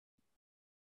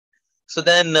So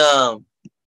then,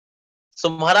 so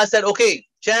Maharaj said, okay,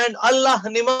 chant Allah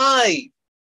Nimai.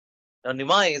 Now,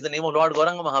 Nimai is the name of Lord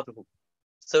Gauranga Mahaprabhu.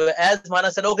 So as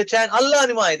Maharaj said, okay, chant Allah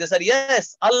Nimai. They said,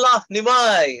 yes, Allah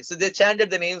Nimai. So they chanted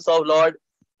the names of Lord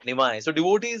Nimai. So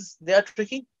devotees, they are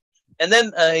tricky. And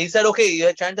then he said, okay,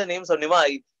 you chant the names of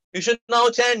Nimai. You should now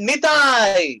chant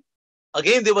Nitai.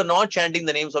 Again, they were not chanting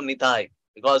the names of Nitai.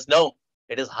 Because no,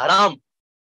 it is haram.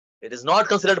 It is not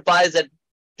considered pious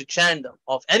to chant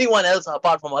of anyone else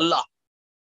apart from Allah.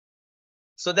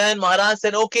 So then Maharaj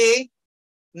said, okay,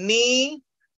 Ni,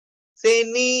 say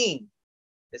Ni.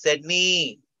 They said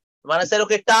Ni. Maharaj said,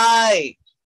 okay, Tai.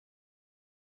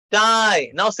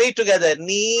 Tai. Now say it together.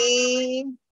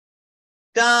 Ni,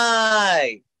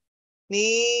 Tai.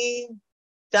 Ni,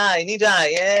 Tai. Ni, Tai.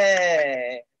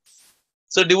 Yeah.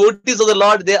 So devotees of the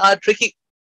Lord, they are tricky.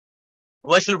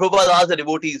 Vaishnava Prabhupada asked the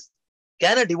devotees,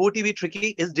 can a devotee be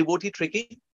tricky? Is devotee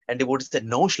tricky? And devotee said,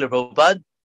 no, Srila Prabhupada.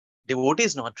 Devotee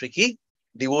is not tricky.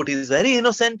 Devotee is very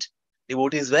innocent.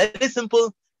 Devotee is very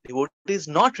simple. Devotee is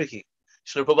not tricky.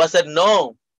 Srila Prabhupada said,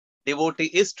 no, devotee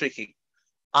is tricky.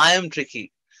 I am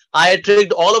tricky. I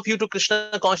tricked all of you to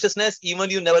Krishna consciousness, even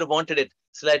you never wanted it.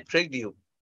 So I tricked you.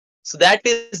 So that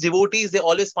is devotees, they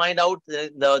always find out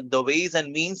the ways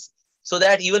and means so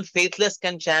that even faithless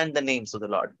can chant the names of the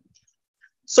Lord.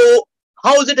 So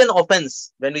how is it an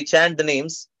offense when we chant the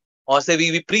names or say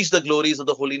we preach the glories of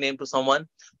the holy name to someone?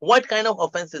 What kind of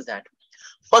offense is that?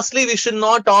 Firstly, we should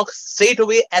not talk straight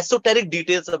away esoteric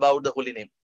details about the holy name.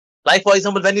 Like for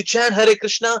example, when you chant Hare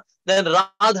Krishna, then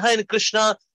Radha and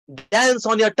Krishna dance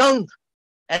on your tongue.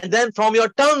 And then from your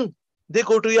tongue, they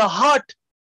go to your heart.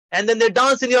 And then they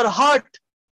dance in your heart.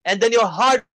 And then your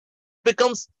heart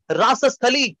becomes Rasa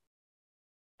Sthali.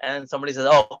 And somebody says,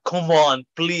 oh, come on,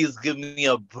 please give me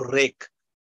a break.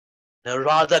 Now,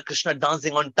 Radha Krishna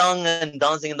dancing on tongue and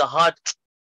dancing in the heart.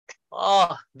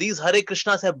 Oh, these Hare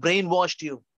Krishnas have brainwashed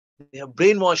you. They have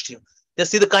brainwashed you.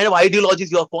 Just see the kind of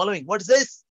ideologies you are following. What's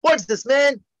this? What's this,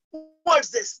 man? What's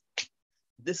this?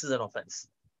 This is an offense.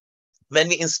 When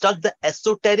we instruct the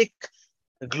esoteric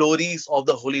glories of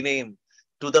the holy name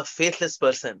to the faithless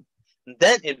person,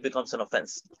 then it becomes an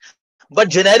offense. But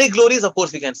generic glories, of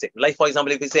course, we can say. Like, for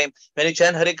example, if we say, when you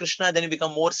chant Hare Krishna, then you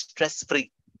become more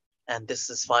stress-free. And this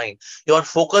is fine. Your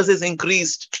focus is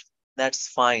increased. That's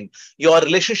fine. Your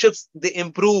relationships, they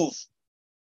improve.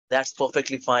 That's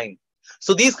perfectly fine.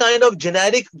 So these kind of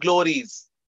generic glories,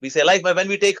 we say, like when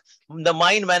we take the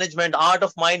mind management, art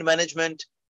of mind management.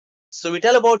 So we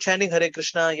tell about chanting Hare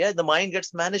Krishna. Yeah, the mind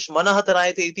gets managed.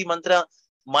 Manahatarayate iti mantra.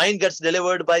 Mind gets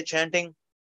delivered by chanting.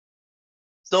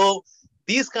 So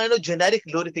these kind of generic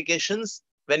glorifications,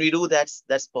 when we do that,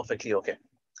 that's perfectly okay.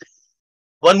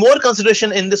 One more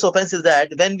consideration in this offense is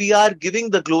that when we are giving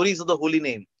the glories of the holy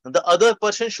name, the other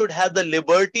person should have the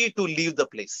liberty to leave the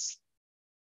place.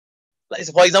 Like,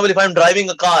 for example, if I'm driving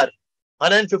a car,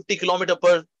 150 kilometer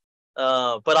per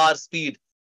hour speed,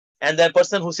 and that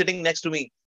person who's sitting next to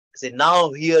me say,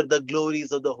 now hear the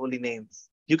glories of the holy name.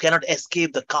 You cannot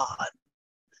escape the car.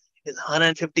 It's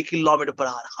 150 kilometer per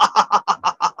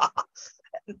hour.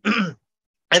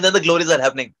 And then the glories are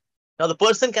happening. Now the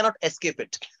person cannot escape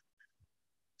it.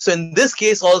 So in this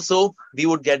case also, we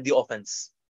would get the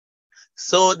offense.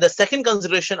 So the second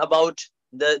consideration about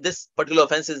this particular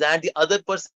offense is that the other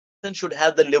person should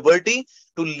have the liberty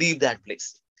to leave that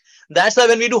place. That's why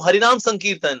when we do Harinam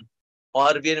Sankirtan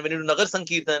or when we do Nagar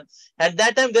Sankirtan, at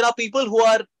that time there are people who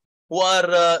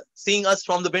are seeing us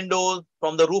from the window,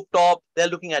 from the rooftop. They're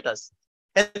looking at us.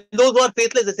 And those who are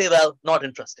faithless, they say, well, not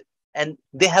interested. And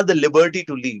they have the liberty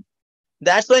to leave.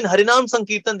 That's why in Harinam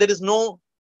Sankirtan, there is no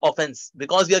offense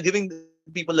because we are giving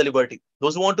people the liberty.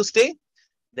 Those who want to stay,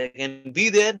 they can be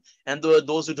there. And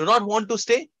those who do not want to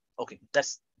stay, okay,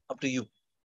 that's up to you.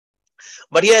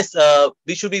 But yes,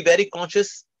 we should be very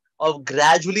conscious of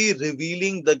gradually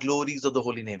revealing the glories of the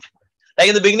holy name. Like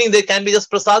in the beginning, there can be just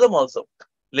prasadam also.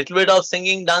 Little bit of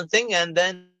singing, dancing, and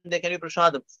then there can be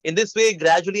prasadam. In this way,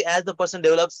 gradually, as the person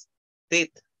develops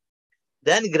faith,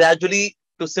 then gradually,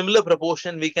 to similar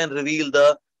proportion, we can reveal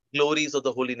the glories of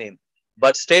the holy name.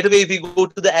 But straight away, if we go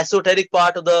to the esoteric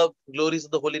part of the glories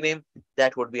of the holy name,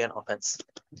 that would be an offense.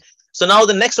 So now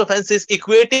the next offense is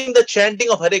equating the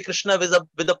chanting of Hare Krishna with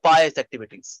the pious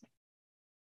activities.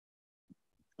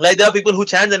 Like there are people who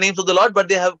chant the names of the Lord, but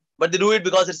they do it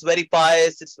because it's very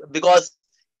pious. It's because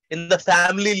in the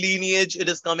family lineage it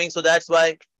is coming, so that's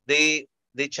why they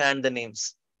chant the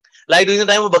names. Like during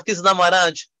the time of Bhakti Siddhanta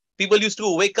Maharaj, people used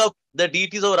to wake up the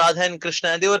deities of Radha and Krishna,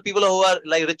 and they were people who are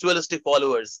like ritualistic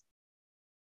followers.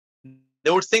 They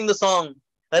would sing the song,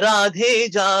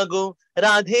 Radhe Jago,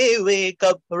 Radhe, wake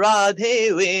up,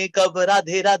 Radhe, wake up,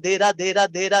 Radhe, Radhe, Radhe,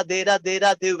 Radhe, Radhe, Radhe,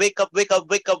 Radhe, wake up, wake up,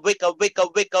 wake up, wake up, wake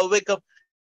up, wake up, wake up.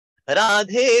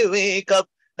 Radhe, wake up,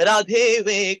 Radhe,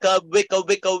 wake up, wake up,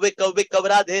 wake up, wake up, wake up,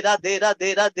 Radhe, Radhe,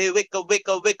 Radhe, Radhe, wake up, wake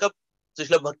up, wake up. So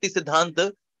Srila Bhakti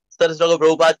Siddhanta Saraswati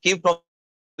Prabhupada came from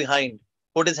behind,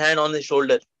 put his hand on his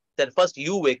shoulder, said, first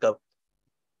you wake up.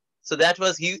 So that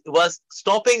was, he was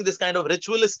stopping this kind of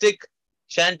ritualistic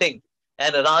chanting.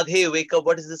 And Radhe, wake up,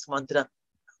 what is this mantra?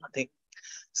 Nothing.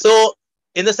 So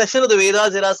in the section of the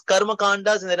Vedas, there are Karma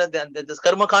Kandas, and there is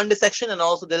Karma Kanda section, and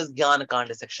also there is Jnana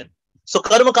Kanda section. So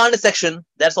Karma Kanda section,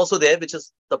 that's also there, which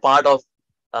is the part of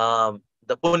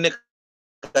the Punya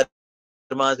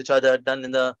karmas, which are done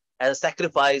in the as a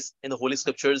sacrifice in the holy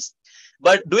scriptures.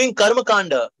 But doing Karma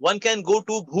Kanda, one can go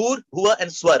to Bhur, Bhuva,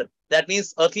 and Swar. That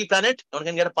means earthly planet. One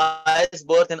can get a pious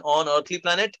birth on earthly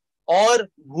planet, or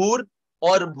Bhur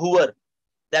or Bhuvar.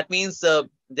 That means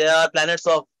there are planets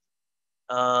of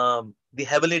the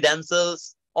heavenly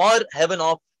damsels or heaven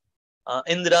of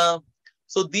Indra.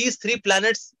 So these three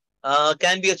planets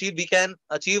can be achieved. We can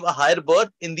achieve a higher birth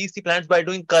in these three planets by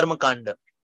doing Karma Kanda.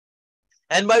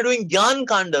 And by doing Gyan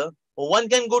Kanda, one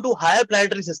can go to higher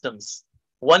planetary systems.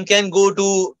 One can go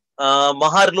to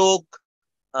Maharlok,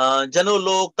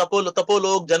 Janolok,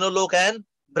 Tapolok, Janolok, and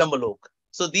Brahmalok.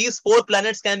 So these four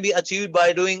planets can be achieved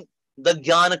by doing the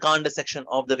Jnana Kanda section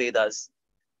of the Vedas.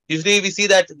 Usually we see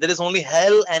that there is only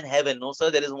hell and heaven. No, sir,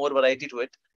 there is more variety to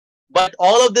it. But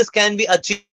all of this can be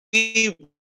achieved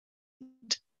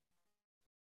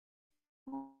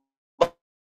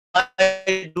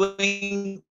by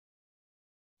doing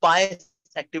pious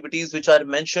activities which are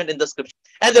mentioned in the scripture.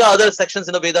 And there are other sections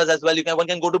in the Vedas as well. One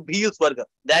can go to Bhil Swarga.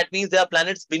 That means there are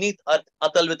planets beneath Earth.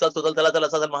 Atal, Vital, Sutal, Talatal,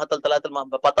 Asal, Mahatal, Talatal,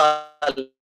 Patal.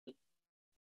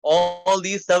 All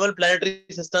these 7 planetary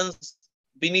systems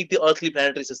beneath the earthly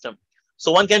planetary system.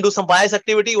 So one can do some pious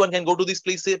activity. One can go to these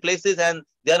places, and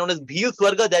they are known as Bhil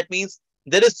Swarga. That means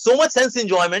there is so much sense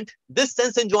enjoyment. This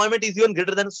sense enjoyment is even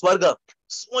greater than Swarga.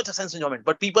 So much sense enjoyment.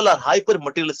 But people are hyper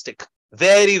materialistic.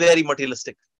 Very, very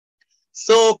materialistic.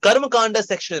 So Karma Kanda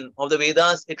section of the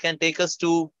Vedas, it can take us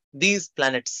to these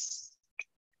planets.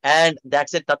 And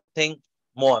that's it, nothing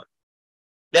more.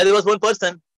 There was one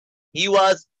person, he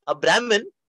was a Brahmin,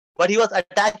 but he was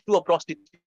attached to a prostitute.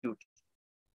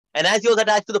 And as he was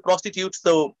attached to the prostitute,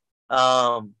 so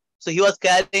he was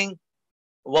carrying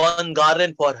one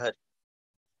garland for her.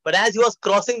 But as he was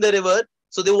crossing the river,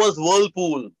 so there was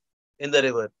whirlpool in the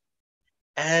river.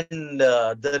 And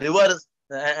the river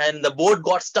and the boat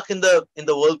got stuck in the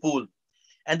whirlpool.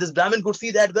 And this Brahmin could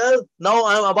see that, well, now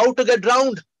I'm about to get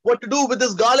drowned. What to do with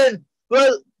this garland?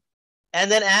 Well, and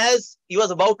then as he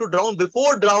was about to drown,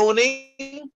 before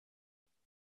drowning,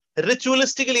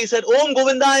 ritualistically he said, Om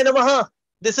Govindaya Namaha,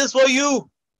 this is for you.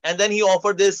 And then he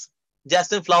offered this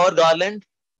jasmine flower garland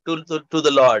to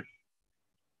the Lord.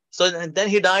 So and then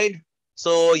he died.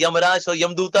 So Yamaraj, so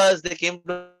Yamdutas, they came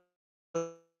to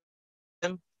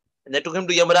him and they took him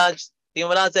to Yamaraj.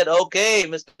 Yamaraj said, okay,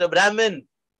 Mr. Brahmin,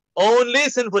 only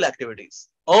sinful activities.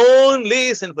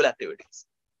 Only sinful activities.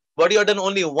 But you have done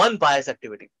only one pious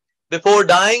activity. Before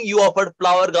dying, you offered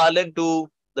flower garland to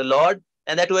the Lord,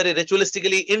 and that very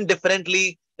ritualistically,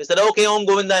 indifferently, you said, okay, Om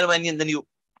Govinda, and then you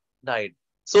died.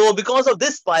 So because of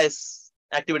this pious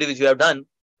activity which you have done,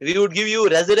 we would give you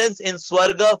residence in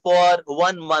Swarga for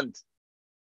 1 month.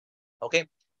 Okay.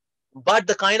 But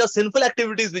the kind of sinful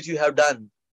activities which you have done,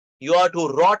 you are to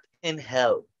rot in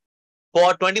hell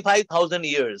for 25,000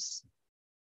 years.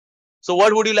 So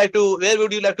what would you like to, where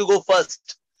would you like to go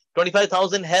first?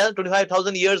 25,000 hell,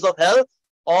 25,000 years of hell,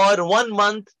 or 1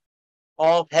 month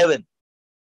of heaven?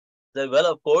 Well,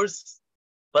 of course,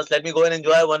 first let me go and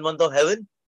enjoy 1 month of heaven,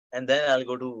 and then I'll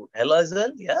go to hell as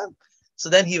well. Yeah. So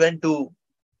then he went to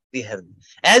the heaven.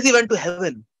 As he went to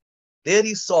heaven, there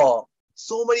he saw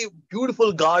so many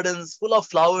beautiful gardens full of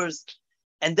flowers.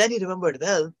 And then he remembered,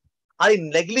 well, I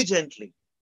negligently,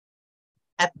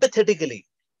 apathetically,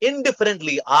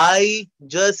 indifferently, I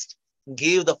just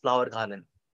gave the flower garland.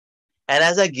 And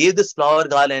as I gave this flower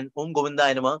garland, Om Govinda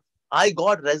Namaha, I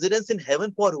got residence in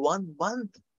heaven for 1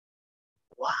 month.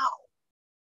 Wow.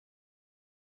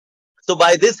 So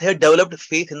by this, he had developed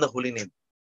faith in the holy name.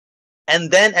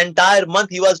 And then entire month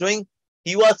he was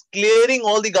clearing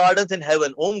all the gardens in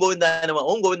heaven. Om Govinda Namaha,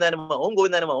 Om Govinda Namaha, Om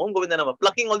Govinda Namaha, Om Govinda Namaha,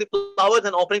 plucking all the flowers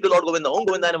and offering to Lord Govinda. Om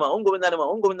Govinda Namaha, Om Govinda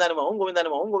Namaha, Om Govinda Namaha, Om Govinda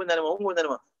Namaha, Om Govinda Namaha, Om Govinda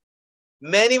Namaha.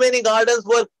 Many, many gardens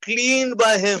were cleaned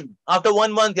by him. After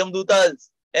 1 month, Yamdutas,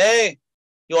 hey,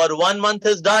 your 1 month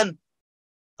is done.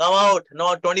 Come out.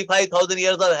 Now 25,000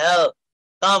 years of hell.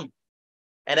 Come.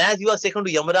 And as he was taken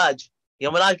to Yamaraj,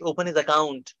 Yamaraj opened his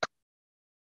account.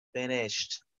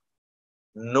 Finished.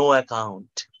 No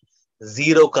account.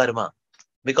 Zero karma.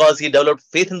 Because he developed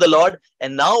faith in the Lord.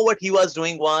 And now what he was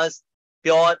doing was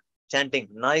pure chanting.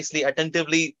 Nicely,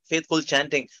 attentively, faithful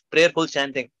chanting, prayerful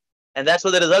chanting. And that's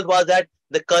what the result was, that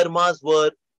the karmas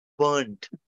were burnt.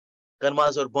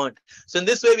 Karmas were burnt. So in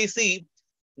this way we see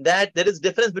that there is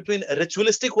difference between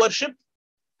ritualistic worship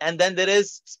and then there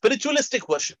is spiritualistic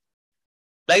worship.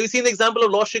 Like we see in the example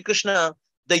of Lord Shri Krishna,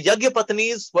 the Yagya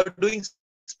Patnis were doing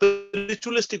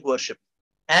spiritualistic worship.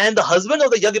 And the husband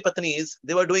of the Yagya Patnis,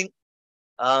 they were doing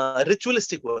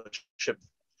ritualistic worship.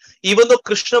 Even though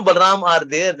Krishna Balram are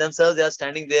there themselves, they are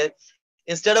standing there.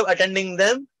 Instead of attending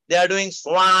them, they are doing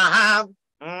Swaha,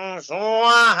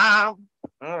 Swaha,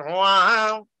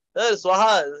 Swaha.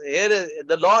 Swaha, here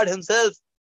the Lord himself.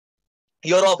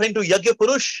 You are offering to Yagya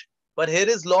Purush, but here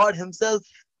is Lord himself.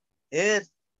 Here,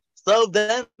 serve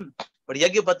them. But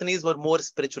Yagya Patnis were more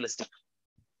spiritualistic.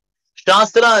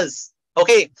 Shastras.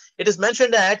 Okay, it is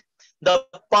mentioned that the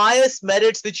pious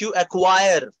merits which you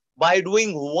acquire by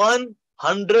doing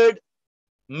 100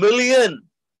 million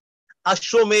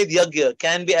Ashwamedh Yagya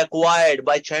can be acquired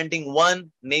by chanting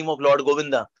one name of Lord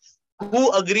Govinda.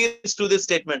 Who agrees to this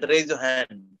statement? Raise your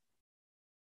hand.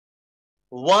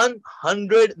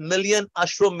 100 million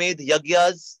Ashwamedh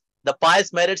Yagyas, the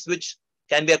pious merits which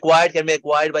can be acquired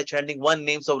by chanting one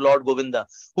names of Lord Govinda.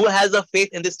 Who has a faith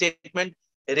in this statement?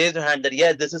 Raise your hand that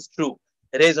yes, this is true.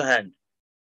 Raise your hand.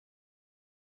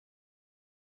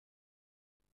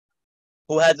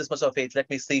 Who has this much of faith? Let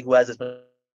me see who has this much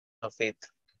of faith.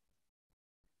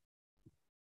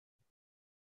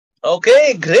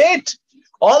 Okay, great.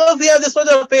 All of you have this much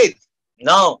of faith.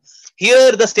 Now,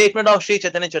 hear the statement of Sri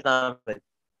Chaitanya Charitamrita.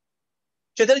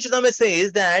 Chaitanya Charitamrita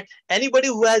says that anybody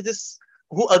who has this,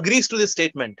 who agrees to this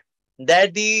statement,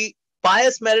 that the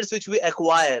pious merits which we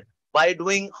acquire by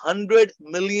doing 100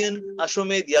 million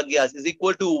Ashwamedh Yagyas is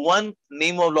equal to one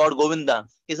name of Lord Govinda,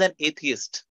 is an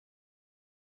atheist.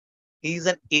 He is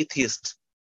an atheist.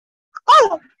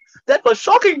 Oh, that was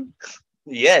shocking.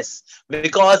 Yes,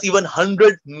 because even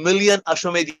 100 million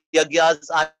Ashwamedh Yagyas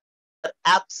are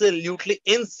absolutely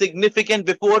insignificant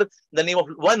before the name of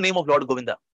one name of Lord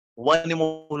Govinda. One name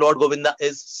of Lord Govinda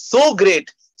is so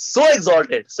great, so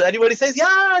exalted. So anybody says,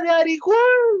 yeah, they are equal.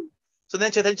 So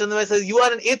then Chaitanya Chandra says, you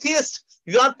are an atheist,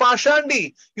 you are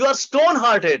Pashandi, you are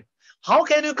stone-hearted. How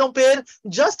can you compare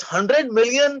just 100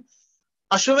 million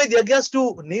Ashwamedh Yagyas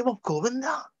to name of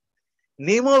Govinda?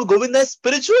 Name of Govinda is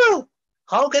spiritual.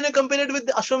 How can you compare it with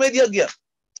the Ashwamedh Yagya?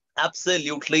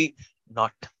 Absolutely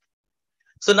not.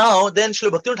 So now then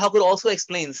Srila Bhaktivinoda Thakur also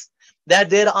explains that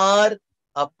there are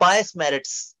pious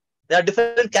merits. There are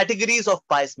different categories of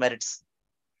pious merits.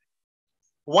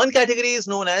 One category is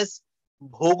known as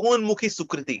Bhogonmukhi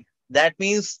Sukriti. That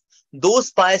means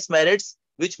those pious merits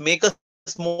which make us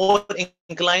more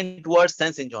inclined towards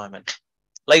sense enjoyment.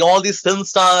 Like all these film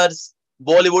stars,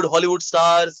 Bollywood, Hollywood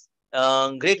stars,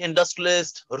 great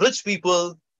industrialists, rich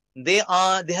people, they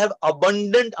have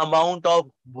abundant amount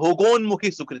of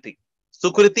Bhogonmukhi Sukriti.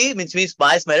 Sukriti means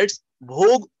pious merits.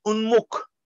 Bhog Unmukh.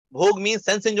 Bhog means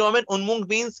sense enjoyment. Unmukh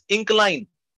means incline.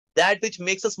 That which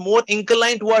makes us more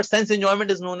inclined towards sense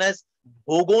enjoyment is known as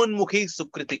Bhogonmukhi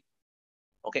Sukriti.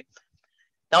 Okay.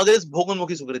 Now there is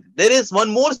Bhogonmukhi Sukriti. There is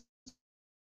one more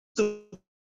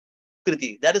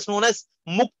Sukriti that is known as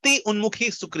Mukti Unmukhi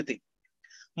Sukriti.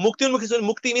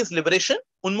 Mukti means liberation.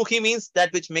 Unmukhi means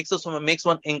that which makes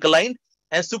one inclined.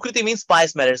 And Sukriti means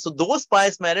pious merits. So those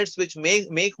pious merits which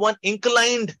make one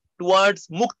inclined towards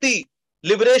Mukti,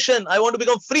 liberation. I want to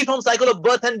become free from cycle of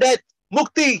birth and death.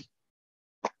 Mukti.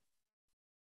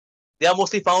 They are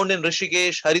mostly found in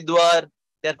Rishikesh, Haridwar.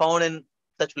 They are found in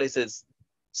such places.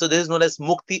 So this is known as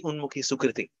Mukti Unmukhi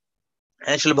Sukriti.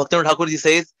 And Srila Bhaktivinoda Thakurji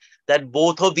says that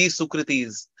both of these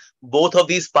Sukritis, both of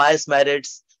these pious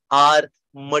merits are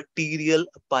material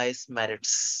pious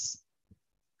merits.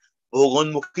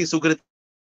 Bhogonmukhi Sukriti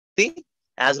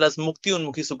as well as Mukti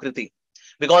Unmukhi Sukriti.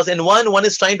 Because in one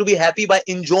is trying to be happy by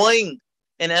enjoying,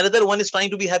 and another one is trying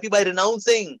to be happy by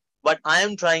renouncing. But I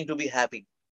am trying to be happy.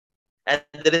 And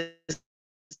there is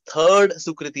third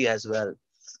Sukriti as well.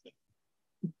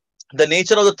 The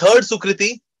nature of the third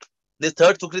Sukriti, this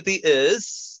third Sukriti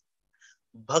is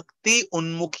Bhakti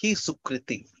Unmukhi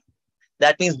Sukriti.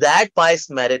 That means that pious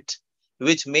merit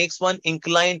which makes one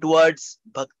inclined towards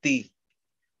bhakti,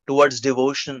 towards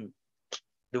devotion,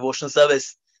 devotional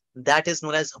service. That is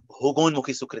known as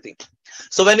Bhogonmukhi Sukriti.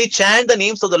 So when we chant the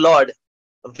names of the Lord,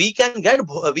 we can get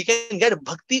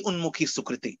Bhakti Unmukhi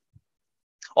Sukriti.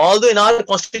 Although in our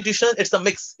constitution, it's a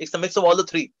mix. It's a mix of all the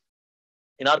three.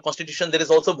 In our constitution, there is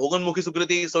also Bhogonmukhi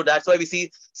Sukriti. So that's why we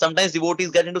see sometimes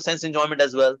devotees get into sense enjoyment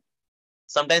as well.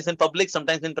 sometimes in public,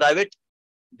 sometimes in private.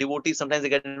 Devotees, sometimes they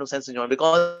get into sense enjoyment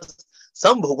because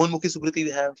some Bhogonmukhi Sukriti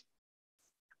we have.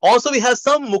 Also, we have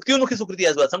some Muktyunmukhi Sukriti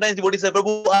as well. Sometimes devotees say,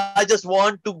 Prabhu, I just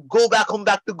want to go back home,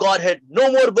 back to Godhead.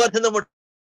 No more birth in the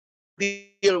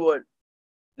material world.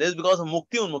 This is because of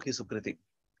Muktyunmukhi Sukriti.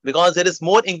 Because there is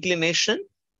more inclination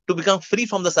to become free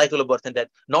from the cycle of birth and death,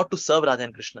 not to serve Radha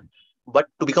and Krishna, but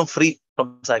to become free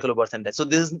from the cycle of birth and death. So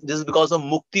this is because of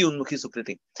Mukti Unmukhi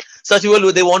Sukriti. Such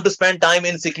people, they want to spend time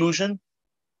in seclusion.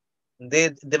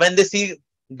 They when they see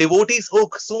devotees, oh,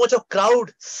 so much of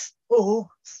crowd, oh,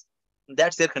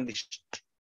 that's their condition.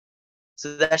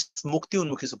 So that's Mukti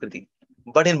Unmukhi Sukriti.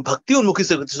 But in Bhakti Unmukhi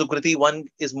Sukriti, one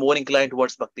is more inclined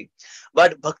towards Bhakti.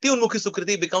 But Bhakti Unmukhi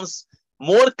Sukriti becomes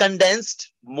more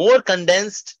condensed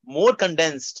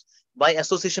by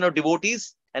association of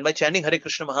devotees and by chanting Hare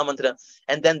Krishna Mahamantra.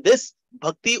 And then this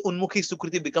Bhakti Unmukhi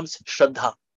Sukriti becomes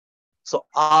Shraddha. So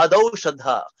Adau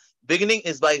Shraddha, beginning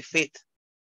is by faith.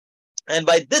 And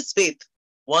by this faith,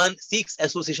 one seeks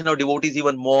association of devotees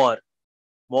even more.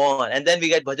 And then we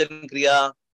get Bhajan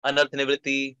Kriya, Anarth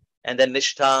Nivritti, and then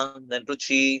Nishtha, then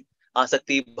Ruchi,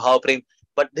 Asakti, Bhav Prem.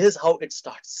 But this is how it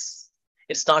starts.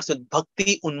 It starts with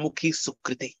Bhakti Unmukhi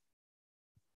Sukriti.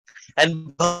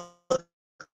 And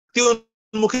Bhakti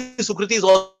Unmukhi Sukriti is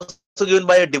also given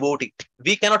by a devotee.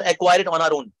 We cannot acquire it on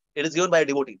our own. It is given by a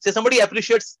devotee. Say somebody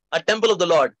appreciates a temple of the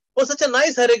Lord. Oh, such a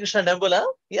nice Hare Krishna temple, huh?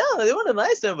 Yeah, they want a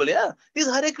nice temple, yeah. These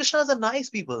Hare Krishnas are nice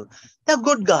people. They're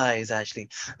good guys, actually.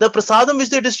 The prasadam which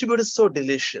they distribute is so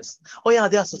delicious. Oh, yeah,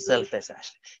 they are so selfless,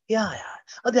 actually. Yeah.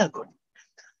 Oh, they are good.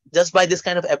 Just by this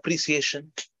kind of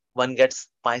appreciation, one gets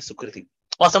my Sukriti.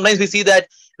 Or sometimes we see that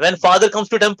when father comes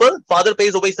to temple, father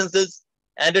pays obeisances,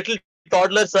 and little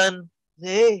toddler son,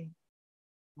 hey,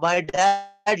 my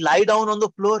dad lie down on the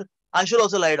floor. I should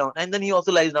also lie down. And then he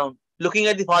also lies down, looking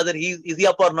at the father. Is he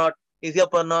up or not? Is he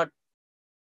up or not?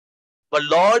 But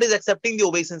Lord is accepting the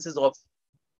obeisances of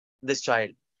this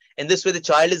child. In this way, the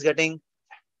child is getting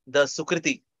the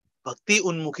Sukriti, Bhakti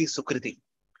Unmukhi Sukriti.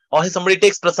 Or if somebody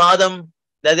takes prasadam,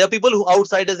 there are people who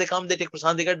outsiders, they come, they take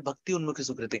prasadam, they get Bhakti Unmukhi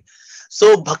Sukriti.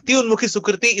 So Bhakti Unmukhi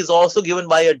Sukriti is also given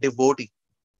by a devotee.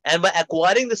 And by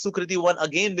acquiring the Sukriti, one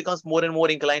again becomes more and more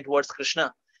inclined towards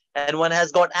Krishna. And one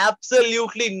has got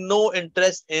absolutely no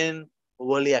interest in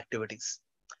worldly activities.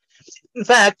 In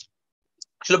fact,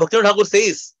 Srila Bhaktivinoda Thakur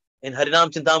says in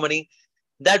Harinam Chintamani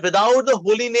that without the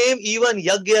holy name, even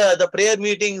yagya, the prayer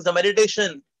meetings, the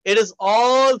meditation, it is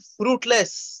all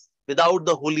fruitless without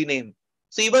the holy name.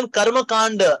 So even Karma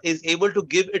Kanda is able to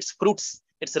give its fruits,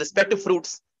 its respective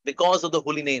fruits, because of the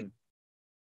holy name.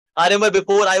 I remember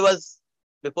before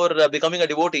becoming a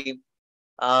devotee,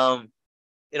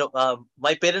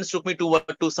 my parents took me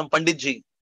to some Panditji,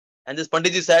 and this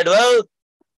Panditji said, well,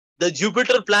 the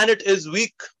Jupiter planet is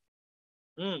weak.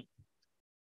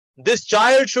 This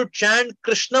child should chant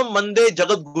Krishnam Vande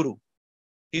Jagat Guru.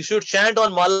 He should chant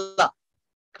on Mala,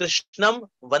 Krishnam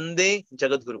Vande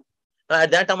Jagat Guru. Now,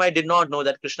 at that time, I did not know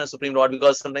that Krishna is Supreme Lord,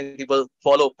 because sometimes people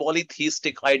follow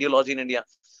polytheistic ideology in India.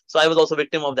 So I was also a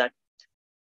victim of that.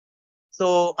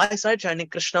 So I started chanting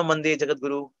Krishna Mande Jagat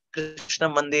Guru, Krishna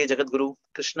Mande Jagat Guru,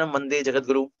 Krishna Mande Jagat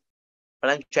Guru.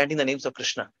 But I'm chanting the names of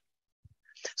Krishna.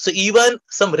 So even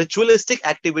some ritualistic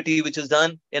activity which is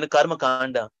done in a Karma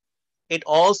Kanda, it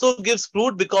also gives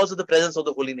fruit because of the presence of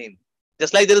the holy name.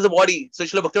 Just like there is a body. So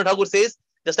Srila Bhaktivinoda Thakur says,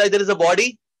 just like there is a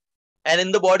body, and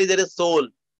in the body there is soul.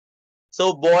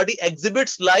 So body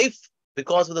exhibits life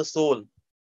because of the soul.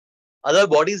 Other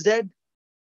body is dead.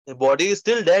 The body is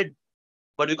still dead.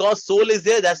 But because soul is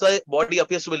there, that's why body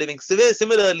appears to be living.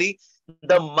 Similarly,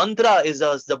 the mantra is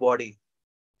the body.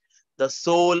 The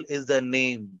soul is the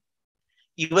name.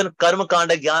 Even Karma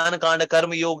Kanda, Jnana Kanda,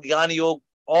 Karma Yoga, Jnana Yoga,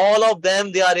 all of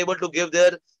them, they are able to give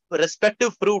their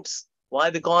respective fruits. Why?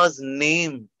 Because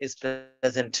name is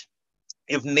present.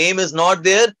 If name is not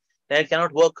there, then it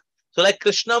cannot work. So like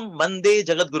Krishnam Mande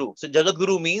Jagat Guru. So Jagat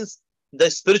Guru means the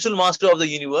spiritual master of the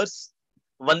universe.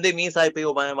 Mande means I pay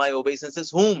my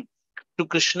obeisances. Whom? To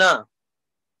Krishna.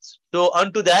 So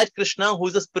unto that Krishna, who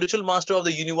is the spiritual master of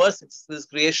the universe, this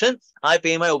creation, I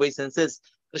pay my obeisances.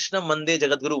 Krishna Mande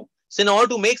Jagat Guru. So in order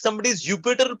to make somebody's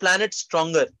Jupiter planet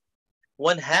stronger,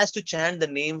 one has to chant the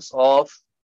names of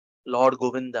Lord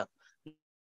Govinda,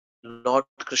 Lord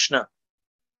Krishna.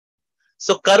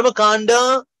 So Karma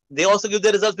Kanda, they also give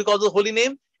their results because of the holy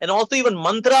name. And also even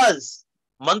mantras.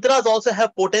 Mantras also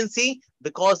have potency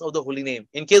because of the holy name.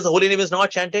 In case the holy name is not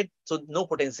chanted, so no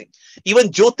potency. Even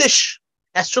Jyotish,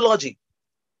 astrology.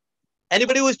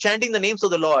 Anybody who is chanting the names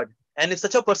of the Lord, and if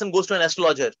such a person goes to an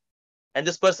astrologer, and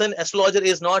this person, astrologer,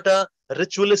 is not a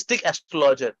ritualistic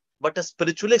astrologer, but a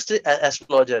spiritualistic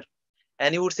astrologer,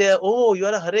 And he would say, oh, you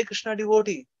are a Hare Krishna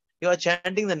devotee. You are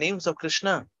chanting the names of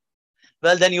Krishna.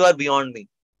 Well, then you are beyond me.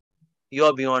 You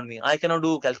are beyond me. I cannot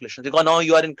do calculations because now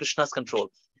you are in Krishna's control.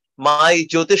 My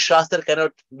Jyotish Shastra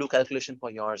cannot do calculation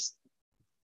for yours.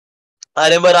 I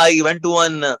remember I went to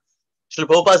one Srila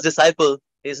Prabhupada's disciple.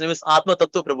 His name is Atma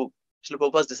Tattva Prabhu, Srila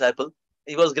Prabhupada's disciple.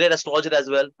 He was a great astrologer as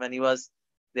well when he was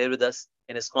there with us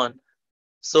in ISKCON.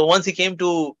 So once he came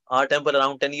to our temple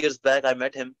around 10 years back, I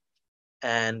met him.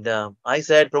 And I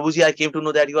said, Prabhuji, I came to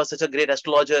know that you are such a great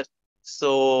astrologer.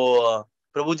 So,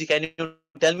 Prabhuji, can you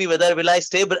tell me whether will I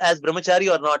stay as brahmachari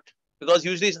or not? Because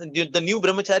usually the new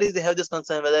brahmacharis, they have this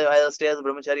concern whether I'll stay as a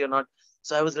brahmachari or not.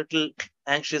 So I was a little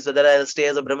anxious whether I'll stay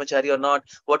as a brahmachari or not.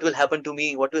 What will happen to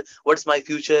me? What's my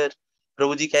future?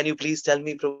 Prabhuji, can you please tell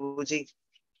me, Prabhuji?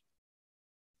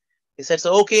 He said,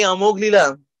 so okay, Amogh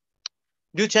Lila,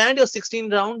 do you chant your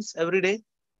 16 rounds every day?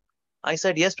 I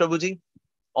said, yes, Prabhuji.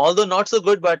 Although not so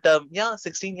good, but yeah,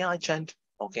 16, yeah, I chant.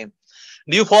 Okay.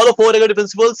 Do you follow four regular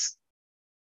principles?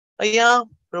 Yeah,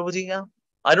 Prabhuji, yeah.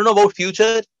 I don't know about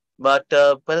future, but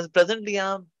presently,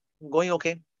 yeah, going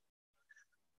okay.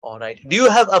 All right. Do you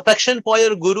have affection for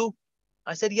your guru?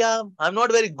 I said, yeah, I'm not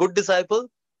a very good disciple,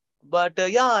 but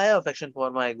yeah, I have affection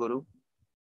for my guru.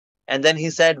 And then he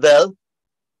said, well,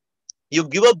 you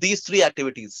give up these three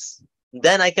activities,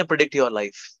 then I can predict your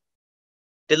life.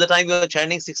 Till the time you are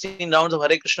chanting 16 rounds of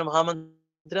Hare Krishna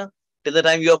Mahamantra, till the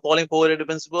time you are following four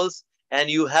principles, and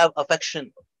you have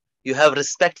affection, you have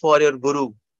respect for your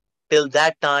guru, till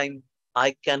that time,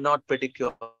 I cannot predict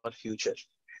your future.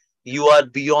 You are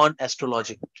beyond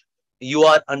astrology. You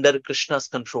are under Krishna's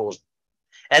control.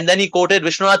 And then he quoted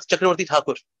Vishwanath Chakravarti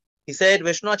Thakur. He said,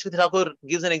 Vishwanath Chakravarti Thakur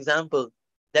gives an example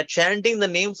that chanting the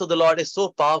names of the Lord is so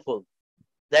powerful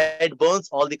that it burns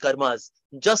all the karmas,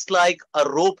 just like a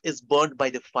rope is burnt by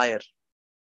the fire.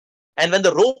 And when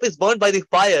the rope is burnt by the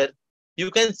fire, you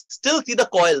can still see the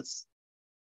coils.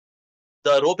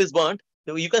 The rope is burnt,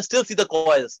 you can still see the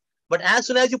coils. But as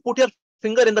soon as you put your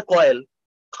finger in the coil,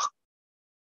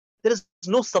 there is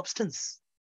no substance.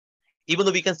 Even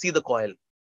though we can see the coil,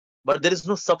 but there is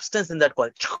no substance in that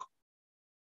coil.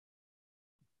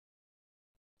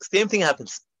 Same thing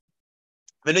happens.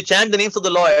 When we chant the names of the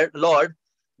Lord,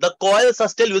 the coils are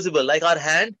still visible, like our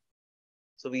hand.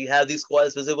 So we have these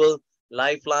coils visible,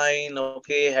 lifeline,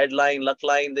 okay, headline, luck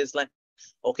line, this line.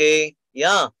 Okay,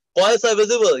 yeah, coils are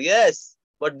visible, yes.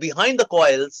 But behind the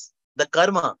coils, the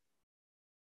karma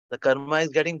is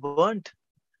getting burnt.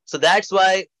 So that's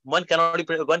why one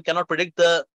cannot predict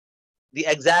the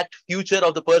exact future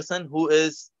of the person who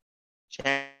is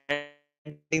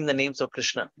chanting the names of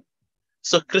Krishna.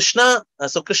 So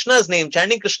Krishna's name,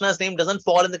 chanting Krishna's name doesn't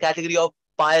fall in the category of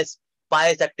pious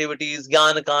activities,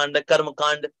 Jnana Kanda, Karma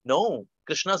Kanda. No,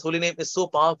 Krishna's holy name is so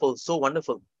powerful, so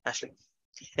wonderful, actually.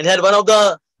 And here one of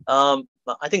the,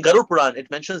 I think Garud Puran,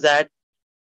 it mentions that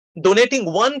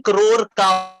donating 1 crore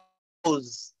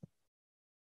cows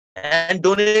and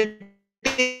donating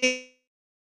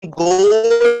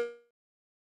gold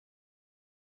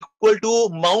equal to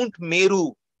Mount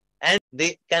Meru, and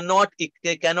they cannot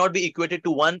be equated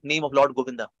to one name of Lord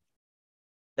Govinda.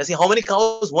 Let's see how many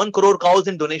cows, 1 crore cows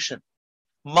in donation.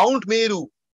 Mount Meru,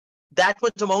 that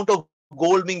much amount of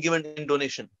gold being given in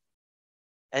donation.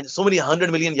 And so many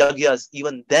 100 million yagyas,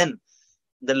 even then,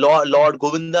 the Lord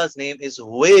Govinda's name is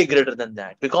way greater than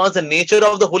that. Because the nature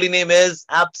of the holy name is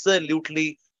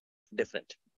absolutely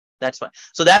different. That's why.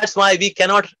 So that's why we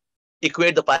cannot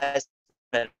equate the pious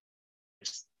merits.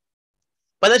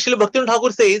 But then Srila Bhaktivinoda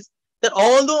Thakur says that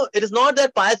although it is not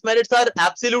that pious merits are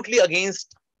absolutely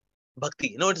against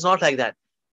bhakti. No, it is not like that.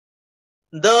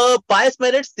 The pious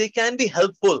merits, they can be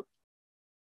helpful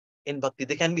in bhakti.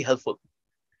 They can be helpful.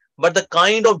 But the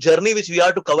kind of journey which we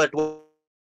are to cover toward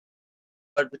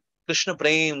Krishna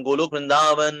Prem, Golok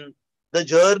Vrindavan, the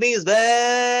journey is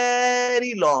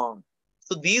very long.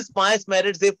 So these pious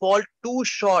merits, they fall too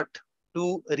short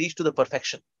to reach to the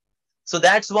perfection. So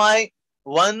that's why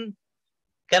one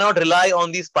cannot rely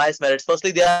on these pious merits.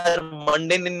 Firstly, they are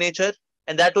mundane in nature,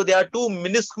 and that too, they are too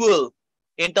minuscule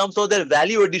in terms of their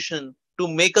value addition to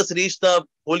make us reach the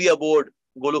holy abode,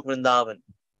 Golok Vrindavan.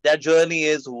 That journey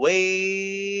is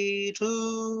way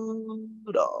too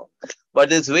long. But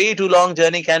this way too long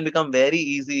journey can become very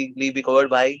easily be covered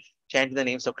by chanting the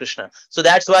names of Krishna. So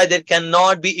that's why there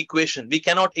cannot be equation. We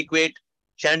cannot equate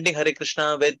chanting Hare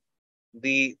Krishna with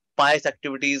the pious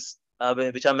activities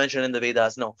which are mentioned in the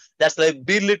Vedas. No, that's like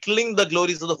belittling the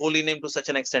glories of the holy name to such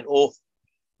an extent. Oh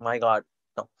my God.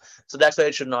 No. So that's why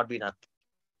it should not be done.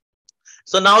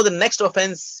 So now the next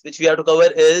offense which we have to cover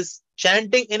is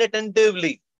chanting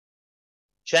inattentively.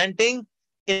 Chanting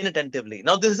inattentively.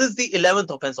 Now this is the 11th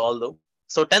offense, although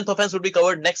So 10th offense would be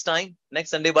covered next time, next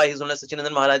Sunday by His Holiness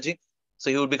Sachinandan Maharaj Ji. So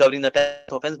he would be covering the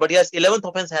 10th offense. But yes, 11th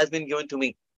offense has been given to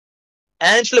me.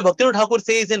 And Srila Bhaktivinoda Thakur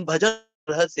says in Bhajan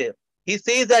Rahasya, he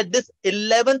says that this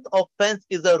 11th offense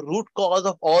is the root cause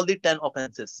of all the 10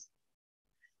 offenses.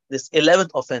 This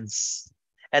 11th offense.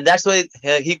 And that's why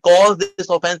he calls this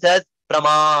offense as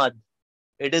pramad.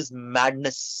 It is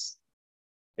madness.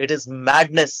 It is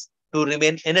madness to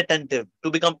remain inattentive,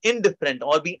 to become indifferent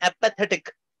or be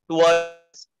apathetic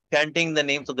towards chanting the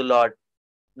names of the Lord.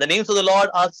 The names of the Lord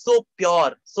are so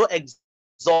pure, so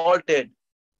exalted,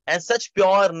 and such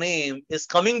pure name is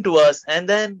coming to us. And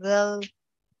then, well,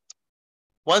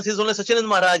 once His Holiness Sachinand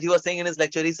Maharaj, he was saying in his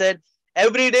lecture, he said,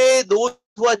 every day those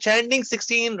who are chanting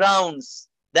 16 rounds,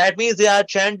 that means they are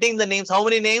chanting the names. How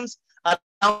many names?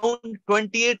 Around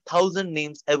 28,000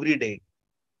 names every day.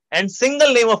 And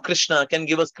single name of Krishna can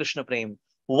give us Krishna Prem.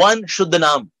 One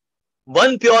Shuddhanam,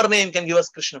 one pure name can give us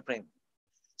Krishna Prem.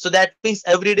 So that means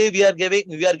every day we are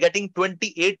getting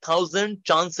 28,000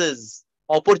 chances,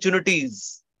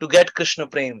 opportunities to get Krishna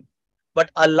Prem. But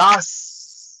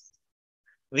alas,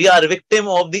 we are victim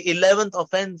of the 11th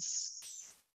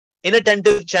offense,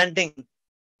 inattentive chanting.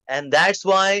 And that's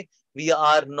why we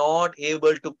are not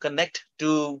able to connect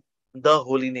to the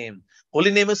holy name.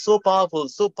 Holy name is so powerful,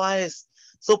 so pious,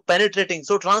 so penetrating,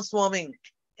 so transforming.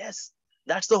 Yes,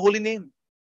 that's the holy name.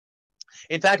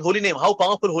 In fact, holy name, how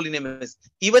powerful holy name is.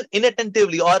 Even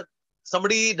inattentively, or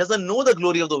somebody doesn't know the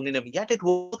glory of the holy name, yet it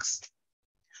works.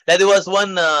 Like there was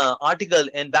one article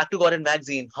in Back to God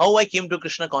magazine, How I Came to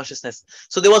Krishna Consciousness.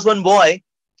 So there was one boy,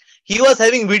 he was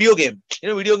having video game,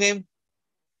 video game.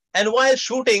 And while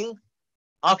shooting,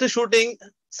 after shooting,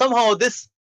 somehow this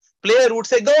player would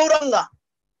say, Gauranga,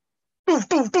 toof,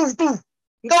 toof, toof, toof,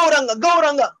 Gauranga,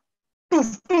 Gauranga,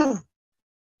 toof, toof,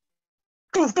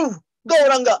 toof, toof,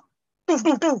 Gauranga, toof,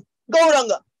 toof, toof,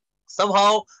 Gauranga.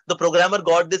 Somehow the programmer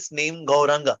got this name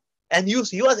Gauranga, and he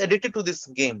was addicted to this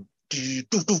game.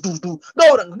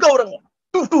 Gauranga, Gauranga,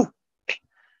 toof, toof.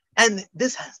 And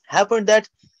this has happened that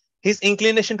his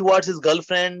inclination towards his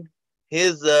girlfriend,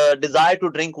 his desire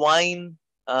to drink wine,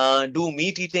 do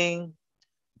meat eating,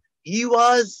 he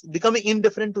was becoming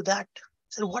indifferent to that.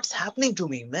 He said, what's happening to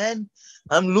me, man?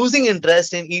 I'm losing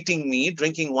interest in eating meat,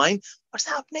 drinking wine. What's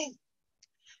happening?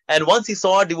 And once he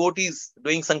saw devotees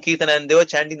doing Sankirtan and they were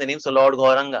chanting the names of Lord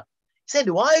Gauranga, he said,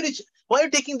 why are you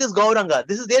taking this Gauranga?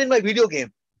 This is there in my video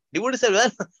game. Devotee said,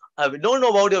 well, I don't know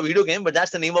about your video game, but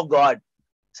that's the name of God.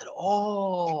 He said,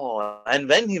 oh. And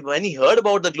when he heard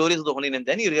about the glories of the holy name,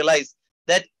 then he realized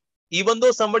that even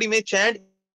though somebody may chant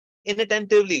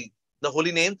inattentively the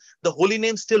holy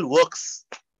name still works.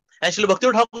 And Srila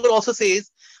Bhaktivinoda Thakur also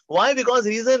says, why? Because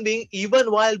reason being,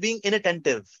 even while being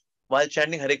inattentive, while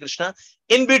chanting Hare Krishna,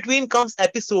 in between comes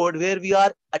episode where we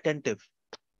are attentive.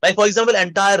 Like for example,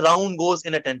 entire round goes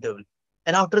inattentively.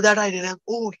 And after that I realized,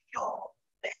 oh, yo,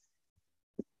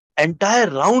 entire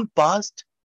round passed.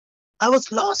 I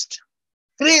was lost.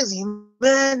 Crazy,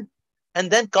 man.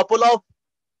 And then couple of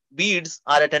beads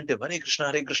are attentive. Hare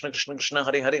Krishna, Krishna, Krishna,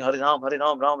 Hare Hare, Hare Ram,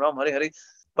 Ram, Ram, Hare Hare.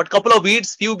 But couple of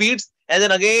beads, few beads, and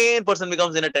then again person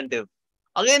becomes inattentive.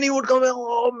 Again he would come,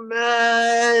 oh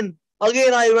man,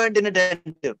 again I went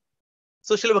inattentive.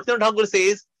 So Srila Bhaktivinoda Thakur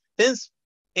says, since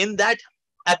in that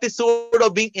episode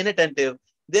of being inattentive,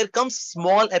 there comes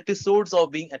small episodes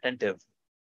of being attentive.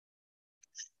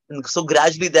 And so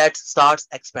gradually that starts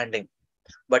expanding.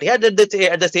 But here at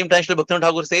the same time, Srila Bhaktivinoda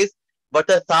Thakur says, but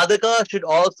the sadhaka should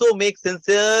also make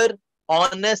sincere,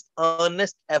 honest,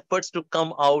 earnest efforts to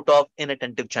come out of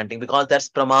inattentive chanting, because that's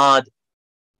pramad.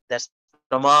 That's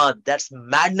pramad. That's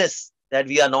madness that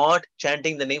we are not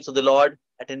chanting the names of the Lord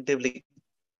attentively.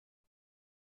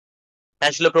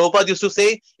 And Srila Prabhupada used to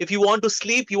say, if you want to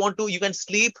sleep, you can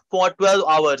sleep for 12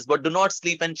 hours, but do not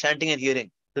sleep and chanting and hearing.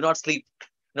 Do not sleep.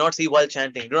 Do not sleep while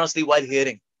chanting. Do not sleep while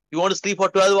hearing. You want to sleep for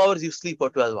 12 hours, you sleep for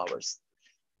 12 hours.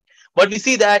 But we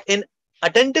see that in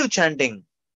attentive chanting,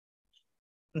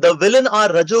 the villain are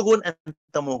Rajogun and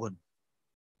Tamogun.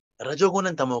 Rajogun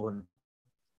and Tamogun.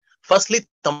 Firstly,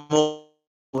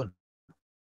 Tamogun.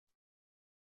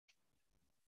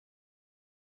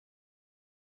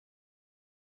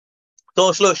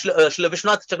 So, Srila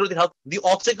Vishwanath Chakravarti, the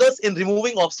obstacles in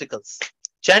removing obstacles.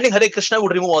 Chanting Hare Krishna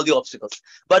would remove all the obstacles.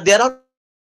 But there are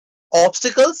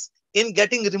obstacles in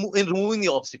removing the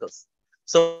obstacles.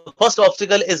 So, first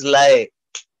obstacle is lie.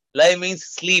 Lie means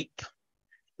sleep.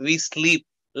 We sleep.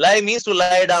 Lie means to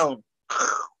lie down.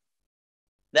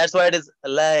 That's why it is a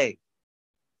lie.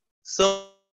 So,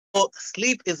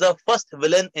 sleep is the first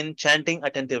villain in chanting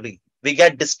attentively. We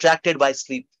get distracted by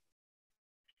sleep.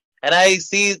 And I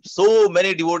see so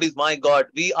many devotees, my God,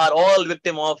 we are all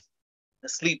victim of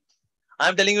sleep.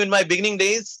 I'm telling you, in my beginning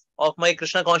days of my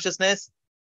Krishna consciousness,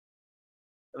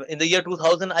 in the year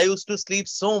 2000, I used to sleep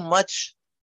so much,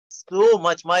 so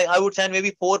much. I would chant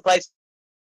maybe 4, 5,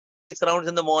 6 rounds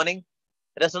in the morning.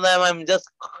 Rest of the time, I'm just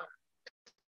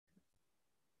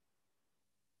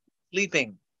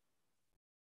sleeping.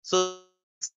 So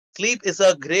sleep is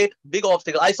a great big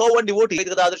obstacle. I saw one devotee.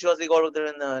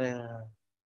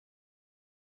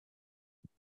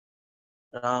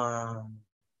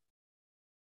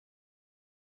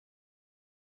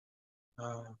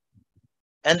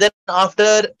 And then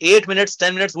after 8 minutes,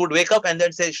 10 minutes would wake up and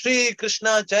then say, Shri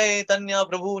Krishna Chaitanya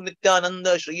Prabhu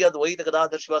Nityananda Shri Advaita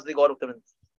Gadadhar Shivasri Gaurav.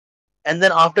 And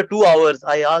then after 2 hours,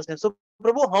 I asked him, so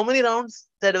Prabhu, how many rounds?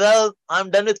 He said, well, I'm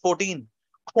done with 14.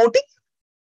 14?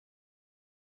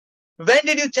 When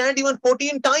did you chant even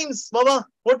 14 times, Baba?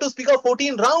 What to speak of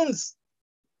 14 rounds?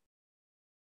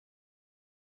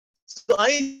 So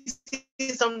I see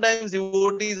sometimes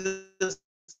devotees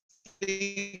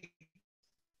sleep.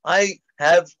 I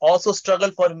have also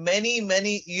struggled for many,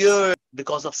 many years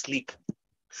because of sleep.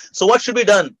 So what should be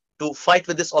done to fight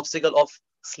with this obstacle of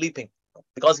sleeping?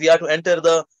 Because we are to enter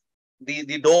the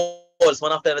doors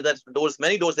one after another. Doors,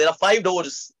 many doors. There are 5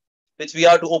 doors which we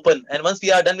are to open. And once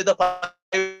we are done with the 5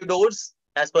 doors,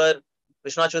 as per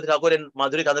Vishwanath Chaudhary Thakur in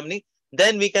Madhuri Kadamini,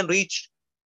 then we can reach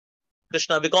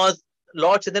Krishna, because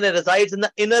Lord Chaitanya resides in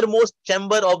the innermost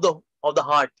chamber of the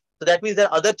heart. So that means there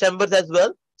are other chambers as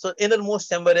well. So innermost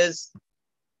chamber is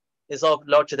of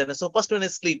Lord Chaitanya. So first one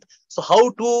is sleep. So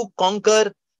how to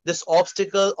conquer this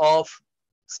obstacle of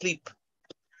sleep?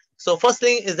 So first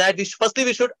thing is that we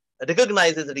should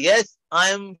recognize is that yes, I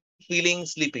am feeling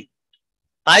sleepy.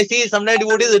 I see sometimes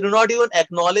devotees, they do not even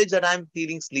acknowledge that I am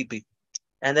feeling sleepy.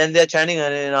 And then they are chanting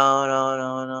Hare Ram, Ram,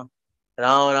 Ram, Ram,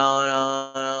 Ram, Ram,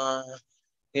 Ram, Ram,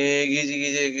 Giji,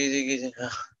 Giji, Giji, Giji,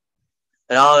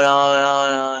 Ram, Ram,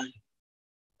 Ram, Ram.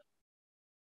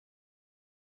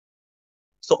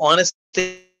 So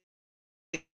honestly,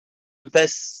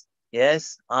 confess,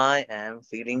 yes, I am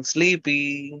feeling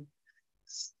sleepy.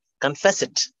 Confess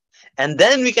it. And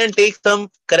then we can take some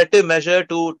corrective measure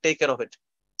to take care of it.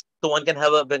 So one can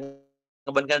have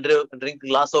one can drink a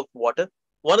glass of water.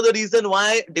 One of the reason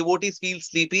why devotees feel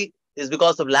sleepy is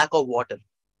because of lack of water.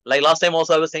 Like last time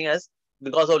also I was saying, as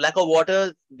because of lack of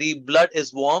water, the blood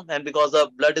is warm, and because the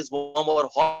blood is warm or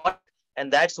hot,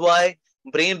 and that's why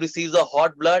brain receives a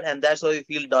hot blood, and that's why we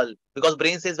feel dull. Because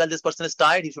brain says, well, this person is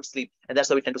tired, he should sleep, and that's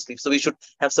why we tend to sleep. So we should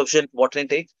have sufficient water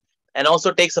intake, and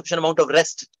also take sufficient amount of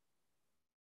rest.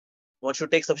 One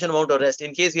should take sufficient amount of rest.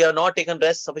 In case we have not taken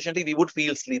rest sufficiently, we would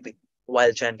feel sleepy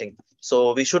while chanting.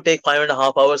 So we should take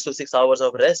 5.5 hours to 6 hours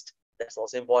of rest. That's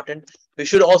also important. We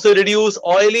should also reduce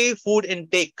oily food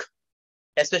intake,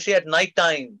 especially at night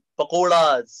time,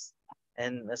 pakoras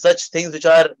and such things which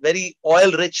are very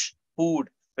oil-rich food.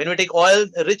 When we take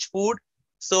oil-rich food,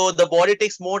 so the body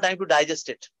takes more time to digest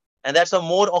it. And that's why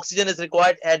more oxygen is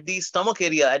required at the stomach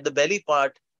area, at the belly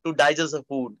part, to digest the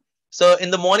food. So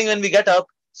in the morning when we get up,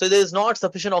 so there is not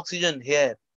sufficient oxygen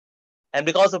here. And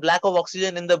because of lack of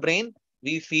oxygen in the brain,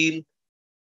 we feel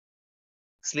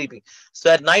sleepy. So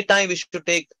at night time, we should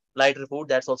take lighter food.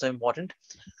 That's also important.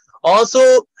 Also,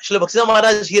 Srila Bhaktisiddhanta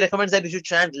Maharaj, he recommends that we should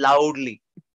chant loudly.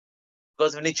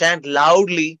 Because when we chant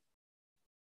loudly,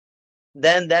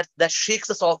 then that shakes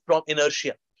us off from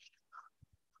inertia.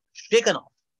 Shaken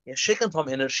off. Yeah, shaken from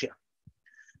inertia.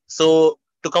 So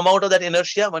to come out of that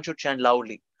inertia, one should chant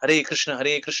loudly. Hare Krishna,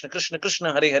 Krishna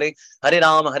Krishna, Hare Hare, Hare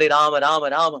Rama, Rama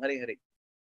Rama, Hare Hare.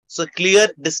 So clear,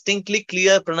 distinctly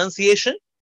clear pronunciation,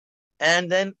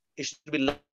 and then it should be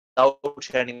loud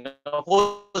chanting. Of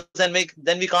course, then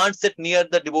we can't sit near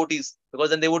the devotees,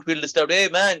 because then they would feel disturbed. Hey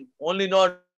man, only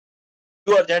not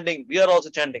you are chanting, we are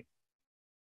also chanting.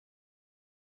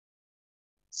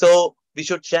 So we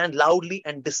should chant loudly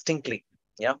and distinctly.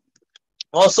 Yeah.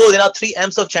 Also, there are 3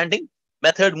 M's of chanting: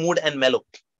 method, mood, and mellow.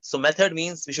 So method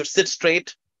means we should sit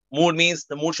straight. Mood means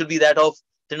the mood should be that of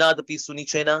Trinadapi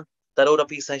Sunichena,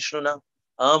 Tarorapi Saishruna,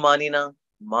 Amanina,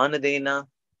 Manadena.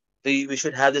 We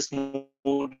should have this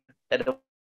mood that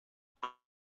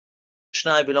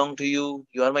Krishna, I belong to you,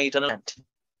 you are my eternal chant.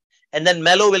 And then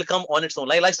mellow will come on its own.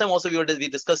 Like last time also we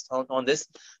discussed on this.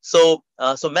 So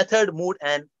method, mood,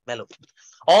 and mellow.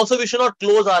 Also, we should not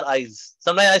close our eyes.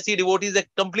 Sometimes I see devotees that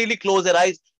completely close their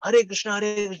eyes. Hare Krishna,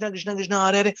 Krishna Krishna,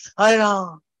 Hare Hare, Hare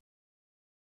Ram.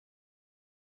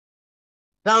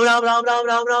 Ram Ram Ram Ram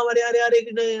Ram Ram, Hare Hare, Hare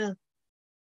Krishna.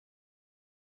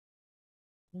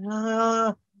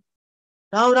 Ram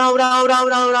Ram Ram Ram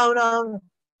Ram Ram Ram.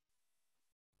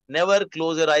 Never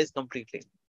close your eyes completely.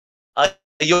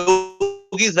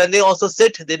 Yogis, when they also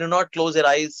sit, they do not close their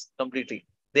eyes completely.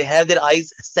 they have their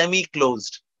eyes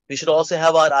semi-closed. We should also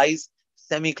have our eyes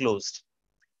semi-closed.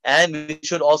 And we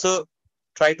should also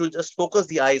try to just focus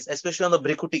the eyes, especially on the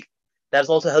brikuti. That's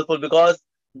also helpful because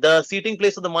the seating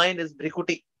place of the mind is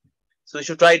brikuti. So we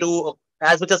should try to,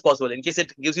 as much as possible. In case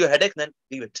it gives you a headache, then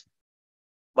leave it.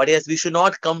 But yes, we should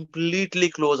not completely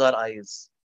close our eyes.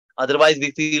 Otherwise,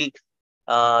 we feel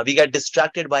we get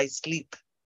distracted by sleep.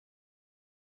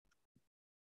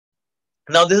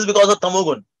 Now, this is because of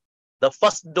tamogun. The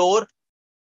first door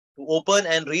to open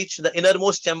and reach the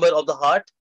innermost chamber of the heart,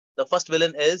 the first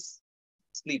villain is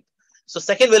sleep. So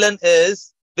second villain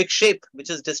is vikshepa, which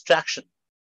is distraction.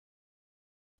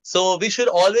 So we should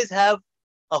always have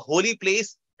a holy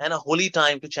place and a holy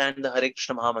time to chant the Hare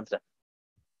Krishna Mahamantra.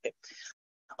 Okay.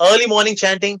 Early morning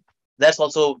chanting, that's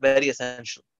also very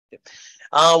essential. Okay.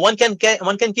 One can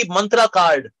keep mantra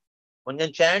card. One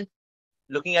can chant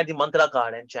looking at the mantra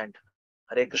card and chant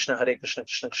Hare Krishna, Krishna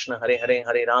Krishna, Hare Hare,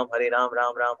 Hare Ram, Ram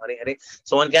Ram, Hare Hare.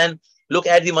 So one can look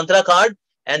at the mantra card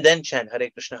and then chant Hare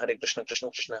Krishna, Krishna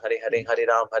Krishna, Hare Hare, Hare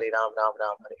Ram, Ram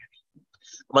Ram, Hare Hare.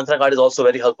 Mantra card is also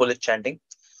very helpful in chanting.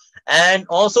 And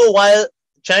also while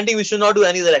chanting, we should not do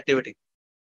any other activity.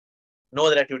 No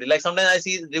other activity. Like sometimes I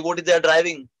see devotees, they are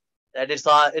driving, that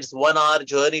it's 1 hour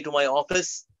journey to my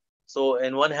office. So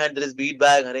in one hand there is bead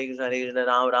bag, Hare Krishna,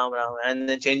 Ram, and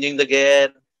then changing the gear,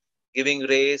 giving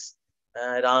race,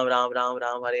 Ram, Hare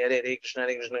Hare, Hare Krishna,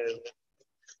 Krishna.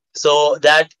 So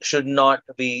that should not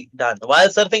be done. While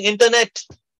surfing internet,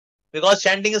 because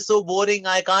chanting is so boring,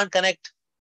 I can't connect.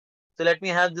 So let me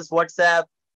have this WhatsApp,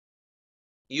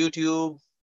 YouTube,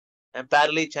 and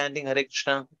parallelly chanting Hare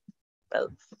Krishna. Well,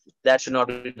 that should not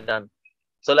be done.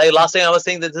 So like last time I was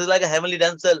saying that this is like a heavenly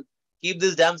damsel. Keep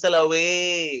this damsel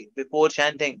away before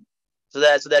chanting so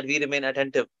that we remain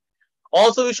attentive.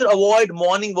 Also, we should avoid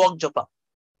morning walk japa.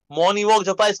 Morning walk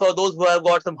japa is for those who have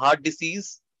got some heart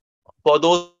disease, for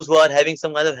those who are having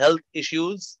some kind of health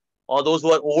issues, or those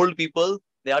who are old people.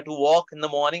 They have to walk in the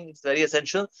morning. It's very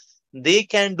essential. They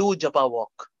can do japa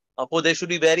walk. Of course, they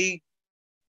should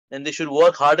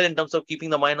work harder in terms of keeping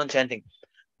the mind on chanting.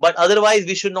 But otherwise,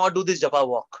 we should not do this japa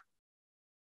walk.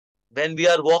 When we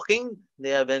are walking,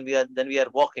 then we are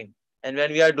walking. And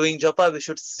when we are doing japa, we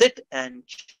should sit and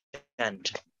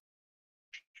chant.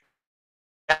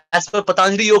 As per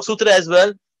Patanjali Yoga Sutra as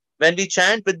well, when we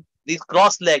chant with these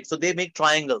crossed legs, so they make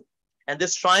triangle. And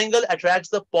this triangle attracts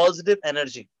the positive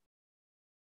energy.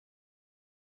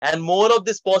 And more of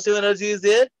this positive energy is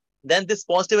there, then this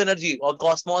positive energy of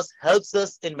cosmos helps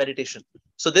us in meditation.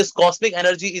 So this cosmic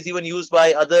energy is even used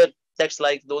by other sects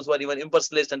like those who are even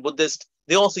impersonalist and Buddhist.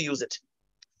 They also use it.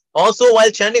 Also,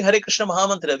 while chanting Hare Krishna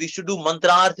Mahamantra, we should do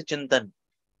mantra artha chintan.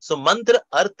 So mantra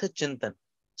artha chintan.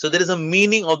 So there is a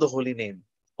meaning of the holy name.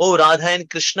 Oh Radha and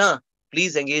Krishna,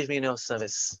 please engage me in your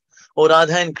service. Oh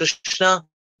Radha and Krishna,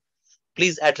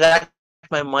 please attract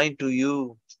my mind to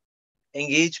you.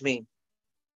 Engage me.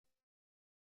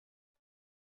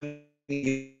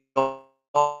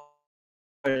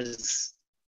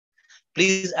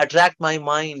 Please attract my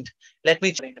mind. Let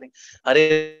me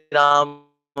Hare Ram,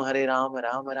 Hare Ram,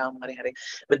 Ram Ram, Hare Hare.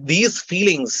 With these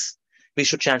feelings, we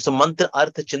should chant. So mantra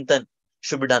artha chintan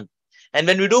should be done. And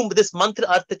when we do this mantra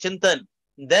artha chintan,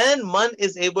 then man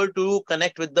is able to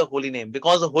connect with the holy name.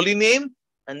 Because the holy name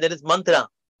and there is mantra.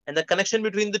 And the connection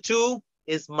between the two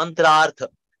is mantra artha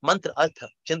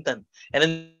chintan. And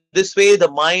in this way, the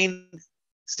mind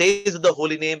stays with the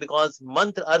holy name because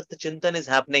mantra artha chintan is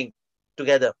happening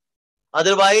together.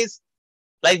 Otherwise,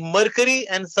 like mercury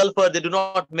and sulfur, they do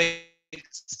not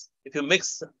mix. If you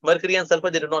mix mercury and sulfur,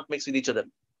 they do not mix with each other.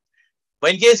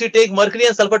 But in case you take mercury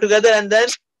and sulfur together and then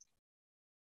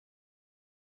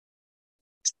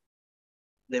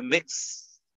they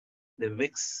mix.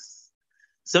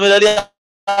 Similarly,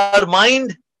 our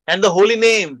mind and the holy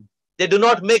name, they do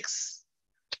not mix.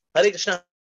 Hare Krishna,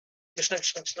 Krishna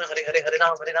Krishna Krishna, Hare Hare, Hare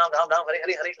Ram, Ram Ram, Hare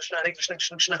Hare, Hare Krishna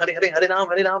Krishna, Hare Hare, Hare Ram,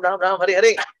 Ram, Hare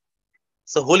Hare.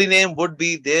 So holy name would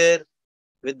be there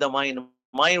with the mind.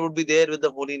 Mind would be there with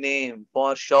the holy name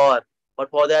for sure. But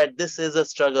for that, this is a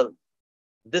struggle.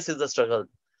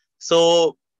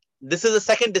 So this is the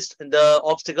second the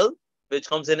obstacle which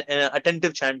comes in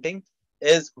attentive chanting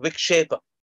is vikshepa.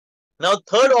 Now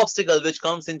third obstacle which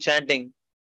comes in chanting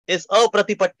is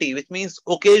apratipatti, which means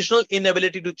occasional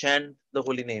inability to chant the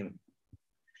holy name.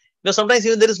 Sometimes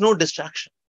even there is no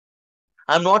distraction.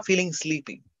 I'm not feeling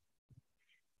sleepy.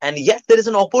 And yet there is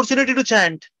an opportunity to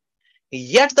chant.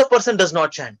 Yet the person does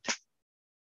not chant.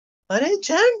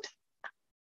 Chant.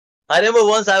 I remember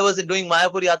once I was doing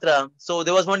Mayapur Yatra. So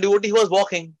there was one devotee who was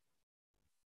walking.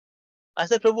 I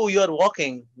said, Prabhu, you are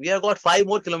walking. We have got 5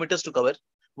 more kilometers to cover.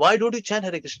 Why don't you chant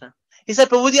Hare Krishna? He said,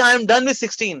 Prabhuji, I am done with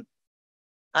 16.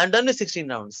 I am done with 16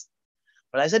 rounds.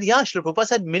 But I said, yeah, Srila Prabhupada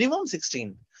said minimum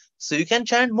 16. So you can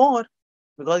chant more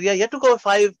because we are yet to go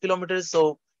 5 kilometers.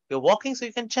 So you're walking, so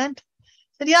you can chant. I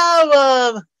said,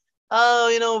 yeah,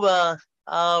 you know,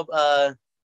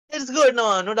 it's good.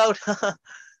 No, no doubt.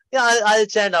 Yeah, I'll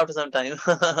chant after some time.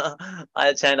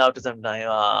 I'll chant after some time.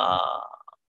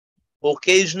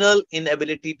 Occasional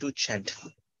inability to chant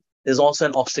is also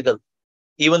an obstacle.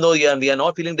 Even though we are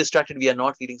not feeling distracted, we are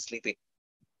not feeling sleepy.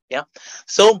 Yeah.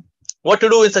 So what to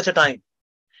do in such a time?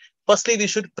 Firstly, we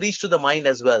should preach to the mind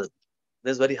as well.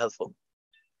 This is very helpful.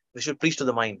 We should preach to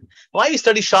the mind. Why we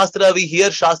study Shastra, we hear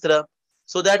Shastra,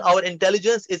 so that our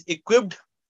intelligence is equipped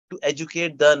to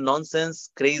educate the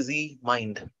nonsense, crazy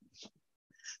mind.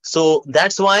 So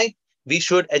that's why we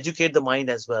should educate the mind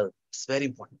as well. It's very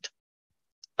important.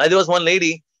 There was one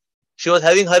lady, she was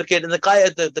having her kid, and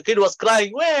the kid was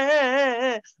crying,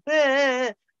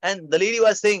 and the lady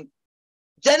was saying,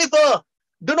 Jennifer,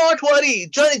 do not worry.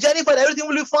 Jennifer, everything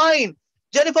will be fine.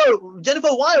 Jennifer,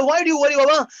 why do you worry,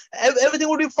 Baba? Everything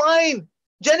will be fine.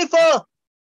 Jennifer.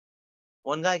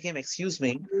 One guy came, excuse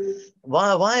me,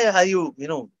 why are you,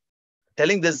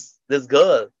 telling this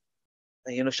girl,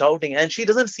 shouting, and she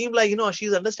doesn't seem like,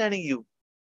 she's understanding you.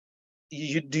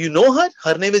 Do you know her?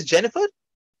 Her name is Jennifer?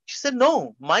 She said,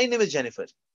 no, my name is Jennifer.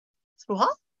 So,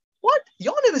 huh? What?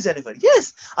 Your name is Jennifer?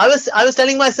 Yes. I was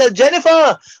telling myself,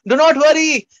 Jennifer, do not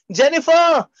worry.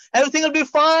 Jennifer, everything will be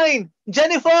fine.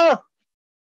 Jennifer.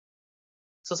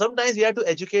 So sometimes we have to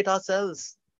educate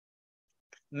ourselves.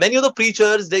 Many of the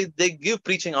preachers, they give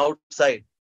preaching outside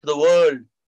to the world.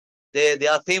 They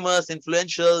are famous,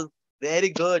 influential, very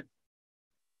good.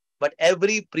 But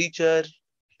every preacher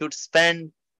should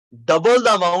spend double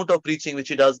the amount of preaching which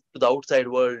he does to the outside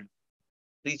world,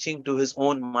 preaching to his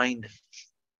own mind.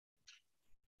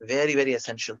 Very, very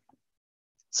essential.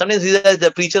 Sometimes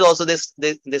the preacher also, they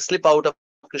slip out of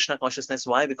Krishna consciousness.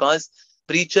 Why? Because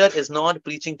preacher is not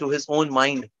preaching to his own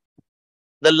mind.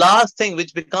 The last thing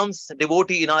which becomes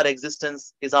devotee in our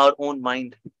existence is our own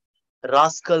mind.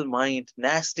 Rascal mind,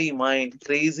 nasty mind,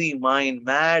 crazy mind,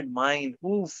 mad mind.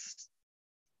 Oof.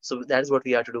 So that is what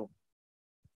we have to do.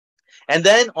 And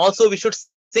then also we should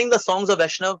sing the songs of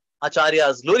Vaishnav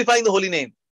acharyas, glorifying the holy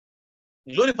name.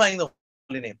 Glorifying the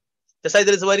holy name. Just like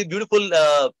there is a very beautiful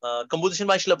composition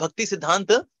by Srila Bhakti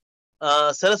Siddhanta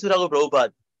Saraswati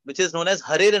Prabhupada, which is known as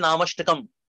Hare Namashtakam.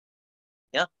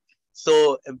 Yeah.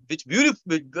 So, which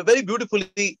very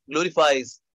beautifully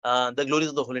glorifies the glories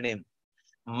of the holy name.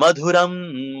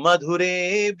 Madhuram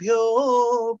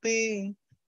madhurebhyopi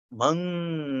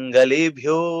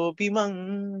mangalebhyopi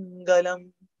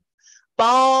mangalam.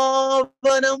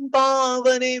 Pavanam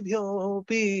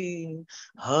pavanebhyopi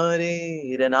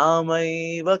Hare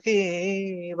Namaiva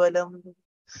Kevalam.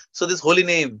 So this holy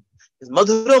name is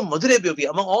Madhuram Madhurebhyopi.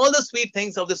 Among all the sweet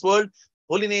things of this world,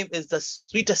 holy name is the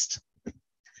sweetest.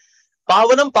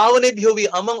 Pavanam pavanebhyopi.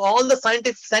 Among all the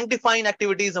sanctifying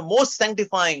activities, the most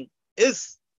sanctifying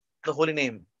is the holy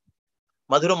name.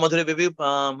 Madhuram Madhurebhyopi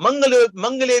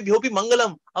Mangalebhyopi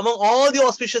Mangalam. Among all the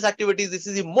auspicious activities, this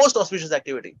is the most auspicious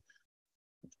activity.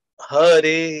 Hare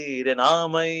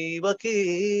Namaiva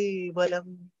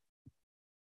Kevalam.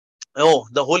 Oh,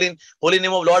 the holy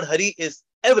name of Lord Hari is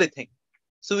everything.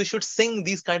 So we should sing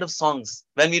these kind of songs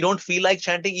when we don't feel like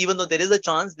chanting, even though there is a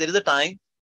chance, there is a time.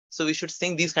 So we should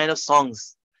sing these kind of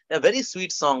songs. They are very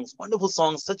sweet songs, wonderful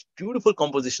songs, such beautiful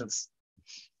compositions.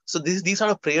 So these are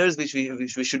the prayers which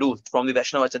we should do from the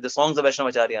Vaishnava, the songs of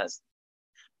Vaishnava acharyas.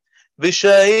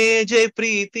 Vishaye je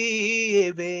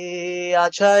priti be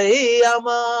achaye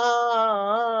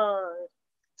amar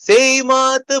sei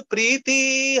mat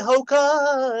priti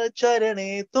hauka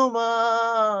charane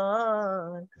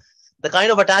tumar. The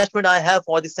kind of attachment I have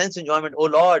for the sense enjoyment, O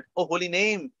Lord, O holy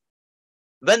name,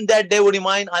 when that day would be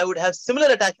mine, I would have similar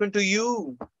attachment to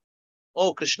you.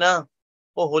 O Krishna,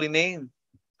 O holy name,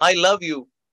 I love you.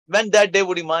 When that day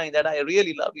would be mine, that I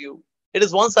really love you. It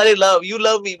is one-sided love. You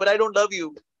love me, but I don't love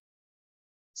you.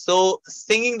 So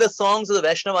singing the songs of the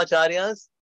Vaishnava acharyas,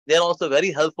 they are also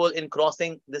very helpful in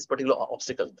crossing this particular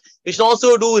obstacle. We should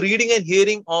also do reading and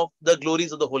hearing of the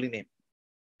glories of the holy name.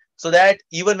 So that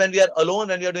even when we are alone,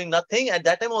 when we are doing nothing, at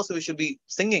that time also we should be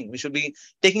singing. We should be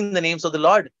taking the names of the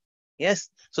Lord. Yes.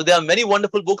 So there are many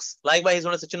wonderful books, like by His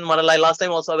Holiness Sachin Maharaj. Last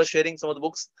time also I was sharing some of the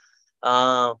books.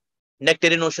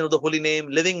 Nectarian Ocean of the Holy Name,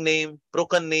 Living Name,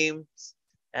 Broken Names,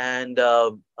 and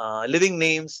Living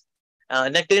Names.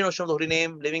 Nectarian Ocean of the Holy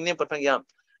Name, Living Name, Perfect, yeah.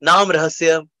 Naam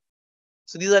Rahasya.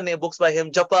 So these are books by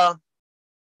him. Japa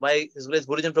by His Grace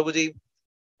Gurujan Prabhuji,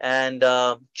 and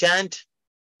Chant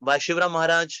by Shivram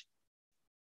Maharaj,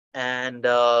 and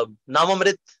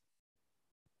Namamrit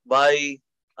by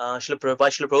Srila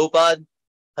Prabhupada,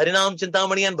 Harinam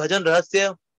Chintamani and Bhajan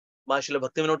Rahasya by Srila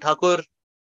Bhaktivinoda Thakur.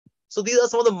 So these are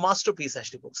some of the masterpiece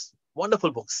actually books,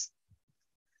 wonderful books.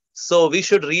 So we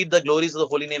should read the glories of the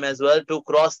holy name as well to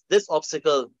cross this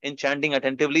obstacle in chanting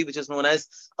attentively, which is known as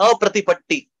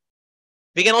apratipatti.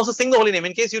 We can also sing the holy name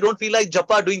in case you don't feel like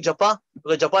japa, doing japa,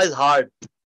 because japa is hard.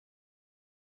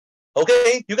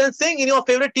 Okay, you can sing in your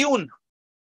favorite tune.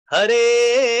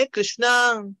 Hare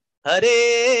Krishna,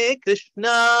 Hare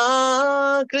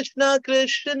Krishna, Krishna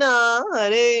Krishna,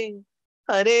 Hare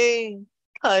Hare,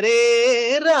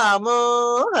 Hare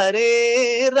Rama,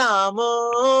 Hare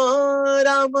Rama,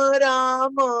 Rama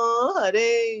Rama,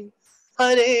 Hare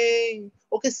Hare.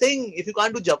 Okay, sing if you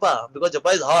can't do japa, because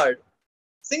japa is hard.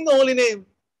 Sing the holy name.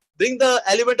 Bring the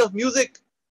element of music,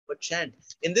 but chant.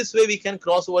 In this way, we can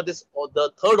cross over this or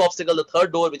the third obstacle, the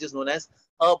third door, which is known as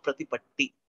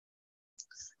apratipatti.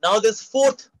 Now, this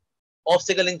fourth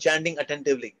obstacle in chanting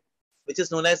attentively, which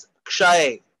is known as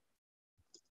kshay.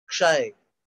 Kshay.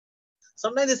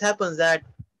 Sometimes this happens that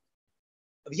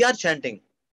we are chanting,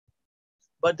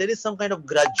 but there is some kind of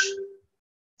grudge,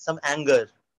 some anger,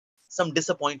 some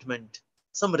disappointment,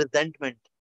 some resentment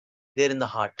there in the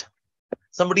heart.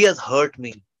 Somebody has hurt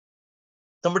me.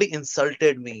 Somebody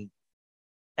insulted me.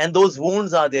 And those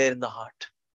wounds are there in the heart.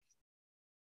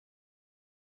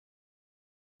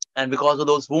 And because of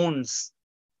those wounds,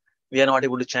 we are not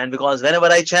able to chant. Because whenever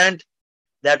I chant,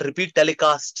 that repeat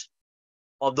telecast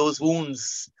of those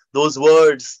wounds, those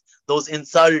words, those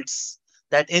insults,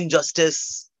 that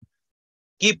injustice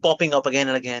keep popping up again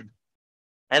and again.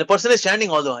 And the person is chanting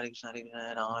although Hare Krishna, Hare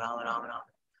Krishna, Rama, Rama, Rama, Rama.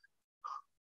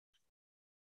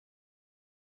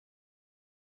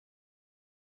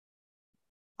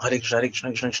 Hare Krishna, Hare Krishna,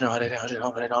 Krishna Krishna, Hare Hare, Hare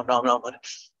Rama, Hare Rama, Rama Rama,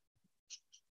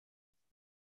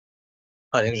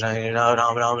 Hare Krishna, Hare Rama,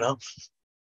 Rama Rama, Rama.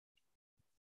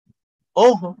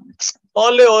 Oh,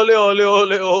 ole, ole, ole,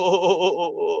 ole,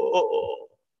 oh.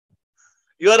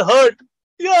 You are hurt.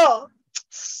 Yeah,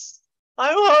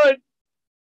 I'm hurt.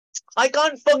 I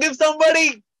can't forgive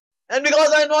somebody. And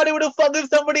because I'm not able to forgive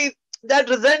somebody, that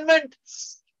resentment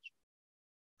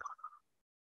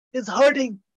is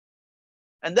hurting.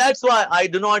 And that's why I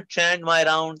do not chant my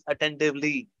rounds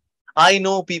attentively. I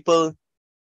know people,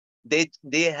 they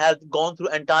have gone through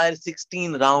entire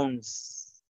 16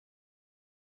 rounds.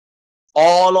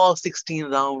 All of 16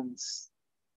 rounds.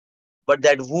 But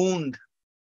that wound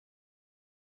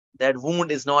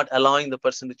is not allowing the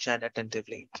person to chant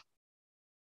attentively.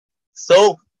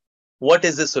 So, what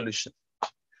is the solution?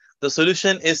 The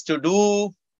solution is to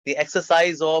do the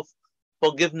exercise of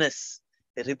forgiveness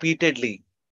repeatedly.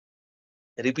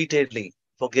 Repeatedly.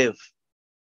 Forgive.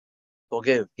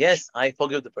 Forgive. Yes, I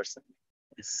forgive the person.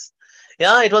 Yes.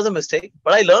 Yeah, it was a mistake,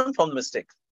 but I learned from the mistake.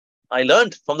 I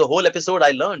learned from the whole episode.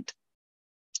 I learned.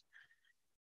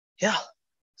 Yeah.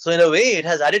 So, in a way, it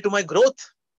has added to my growth.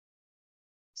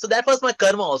 So, that was my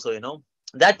karma also,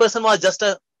 That person was just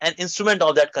an instrument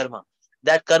of that karma.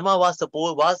 That karma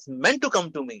was meant to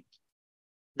come to me.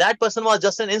 That person was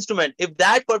just an instrument. If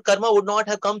that karma would not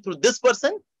have come through this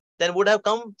person, then would have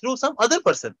come through some other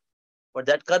person. But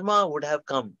that karma would have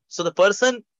come. So the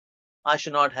person I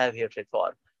should not have hatred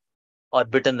for or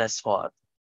bitterness for.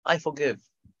 I forgive.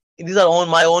 These are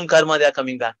my own karma. They are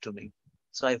coming back to me.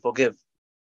 So I forgive.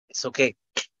 It's okay.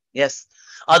 Yes.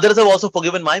 Others have also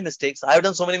forgiven my mistakes. I have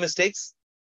done so many mistakes,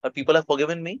 but people have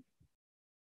forgiven me.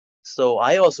 So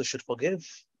I also should forgive.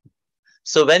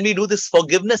 So when we do this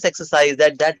forgiveness exercise,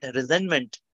 that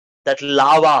resentment, that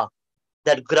lava,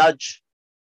 that grudge,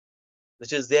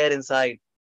 which is there inside,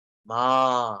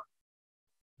 that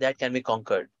can be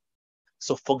conquered.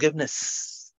 So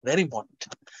forgiveness, very important.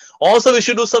 Also, we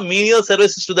should do some menial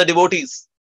services to the devotees.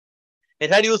 In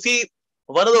fact, you see,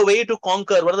 one of the way to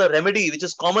conquer, one of the remedy, which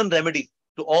is common remedy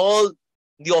to all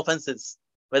the offenses,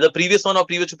 whether previous one or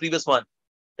previous to previous one,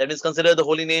 that means consider the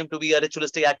holy name to be a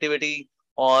ritualistic activity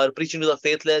or preaching to the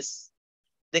faithless.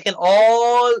 They can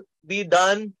all be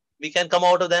done. We can come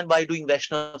out of them by doing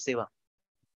Vaishnava Seva.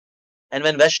 And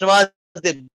when Vaishnavas,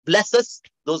 they bless us,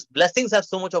 those blessings have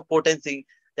so much of potency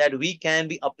that we can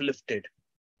be uplifted.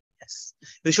 Yes.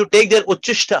 We should take their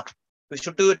uchishta. We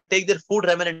should take their food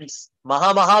remnants.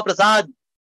 Maha prasad.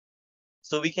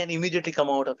 So we can immediately come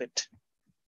out of it.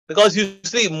 Because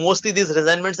usually, mostly these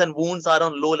resentments and wounds are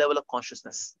on low level of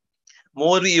consciousness.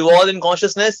 More we evolve in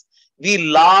consciousness, we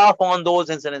laugh on those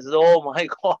incidents. Oh my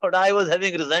God, I was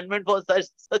having resentment for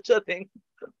such a thing.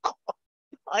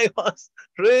 I was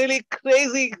really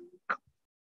crazy.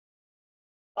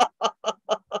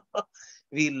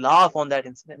 We laugh on that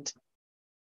incident.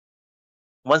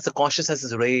 Once the consciousness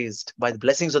is raised by the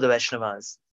blessings of the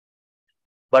Vaishnavas,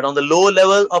 But on the low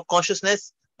level of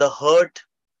consciousness, the hurt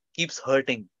keeps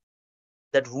hurting.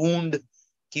 That wound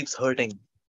keeps hurting.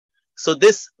 So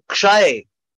this kshay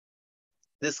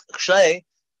is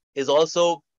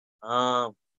also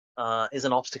is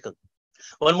an obstacle.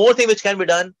 One more thing which can be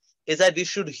done is that we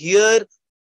should hear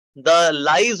the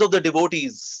lives of the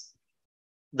devotees,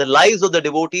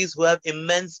 who have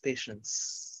immense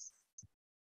patience.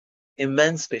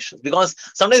 Immense patience. Because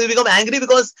sometimes we become angry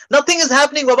because nothing is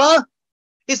happening, Baba.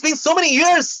 It's been so many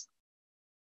years.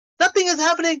 Nothing is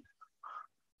happening.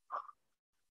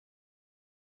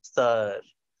 Sir,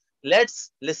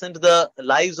 let's listen to the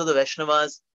lives of the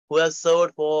Vaishnavas who have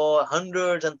served for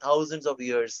hundreds and thousands of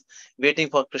years, waiting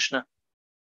for Krishna.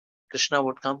 Krishna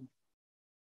would come.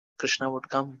 Krishna would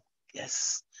come.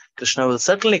 Yes, Krishna will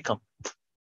certainly come.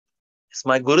 Yes,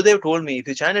 my Gurudev told me, if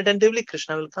you chant attentively,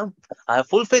 Krishna will come. I have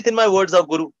full faith in my words of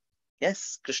Guru.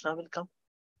 Yes, Krishna will come.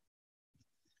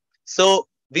 So,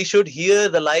 we should hear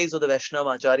the lives of the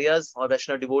Vaishnava acharyas or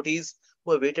Vaishnava devotees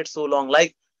who have waited so long.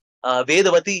 Like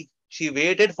Vedavati, she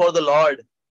waited for the Lord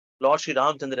Sri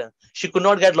Ramchandra. She could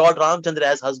not get Lord Ramchandra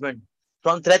as husband.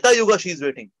 From Treta Yuga, she is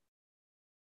waiting.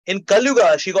 In Kali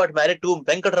Yuga, she got married to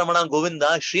Venkatramana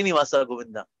Govinda, Srinivasa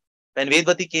Govinda. When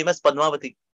Vedavati came as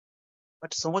Padmavati.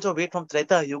 But so much of wait from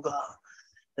Treta Yuga,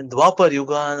 and Dwapar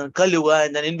Yuga, and Kali Yuga,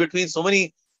 and then in between so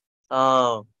much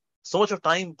of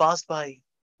time passed by.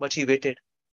 But she waited.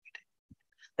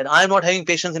 And I am not having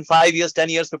patience in 5 years, 10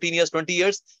 years, 15 years, 20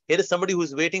 years. Here is somebody who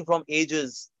is waiting from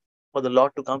ages for the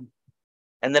Lord to come.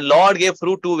 And then Lord gave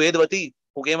fruit to Vedavati,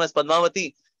 who came as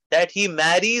Padmavati, that he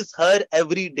marries her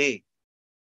every day.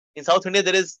 In South India,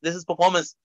 this is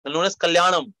performance known as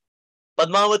Kalyanam.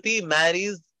 Padmavati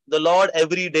marries the Lord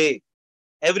every day.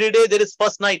 Every day there is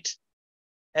first night.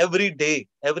 Every day,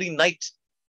 every night.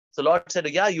 So Lord said,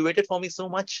 yeah, you waited for me so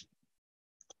much.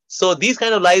 So these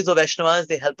kind of lives of Vaishnavas,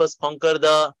 they help us conquer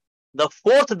the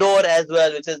fourth door as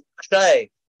well, which is Kshay.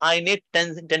 I need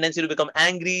tendency to become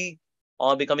angry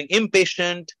or becoming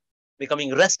impatient,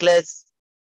 becoming restless.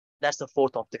 That's the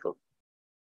fourth obstacle.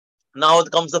 Now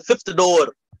comes the fifth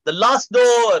door, the last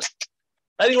door.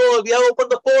 Hari Bol, we have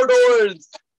opened the 4 doors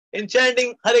in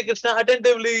chanting Hare Krishna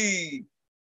attentively.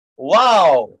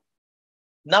 Wow.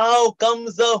 Now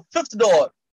comes the fifth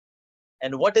door.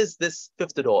 And what is this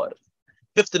fifth door?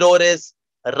 Fifth door is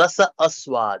Rasa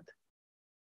Aswad.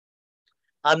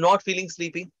 I'm not feeling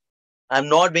sleepy. I'm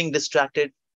not being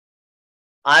distracted.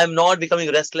 I'm not becoming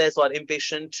restless or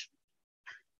impatient.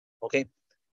 Okay.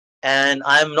 And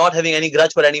I'm not having any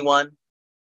grudge for anyone.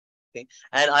 Okay.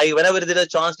 And whenever there is a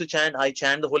chance to chant, I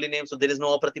chant the holy name. So there is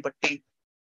no apratipatti.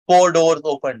 4 doors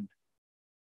opened.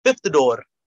 Fifth door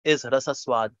is Rasa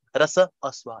Aswad. Rasa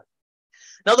Aswad.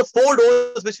 Now the 4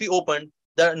 doors which we opened,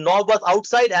 the knob was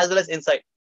outside as well as inside.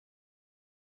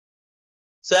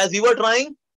 So as we were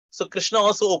trying, so Krishna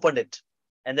also opened it.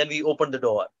 And then we opened the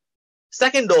door.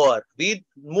 Second door, we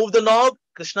moved the knob,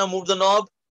 Krishna moved the knob,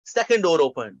 second door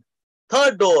opened.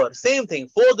 Third door, same thing.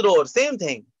 Fourth door, same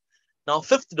thing. Now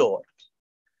fifth door,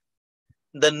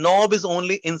 the knob is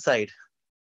only inside.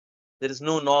 There is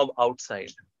no knob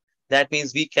outside. That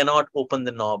means we cannot open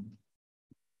the knob.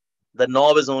 The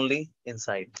knob is only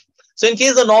inside. So in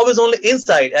case the knob is only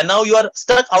inside and now you are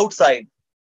stuck outside,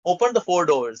 open the 4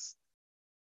 doors.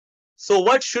 So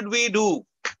what should we do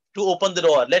to open the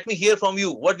door? Let me hear from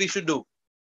you what we should do.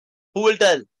 Who will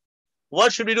tell?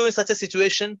 What should we do in such a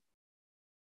situation?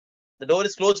 The door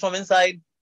is closed from inside.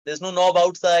 There's no knob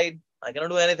outside. I cannot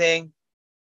do anything.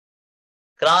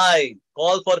 Cry.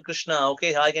 Call for Krishna.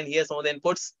 Okay, I can hear some of the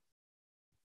inputs.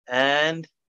 And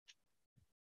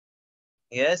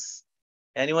yes.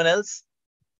 Anyone else?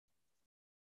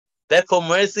 Beg for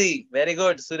mercy. Very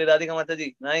good. Surya Radhika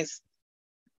Mataji. Nice.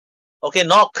 Okay,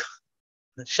 knock.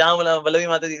 Shamala Vallavi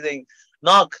Mataji saying,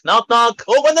 knock, knock, knock.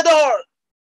 Open the door.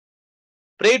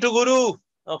 Pray to Guru.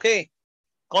 Okay.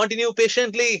 Continue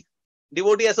patiently.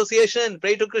 Devotee association.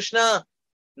 Pray to Krishna.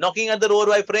 Knocking at the door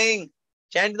by praying.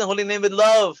 Chanting the holy name with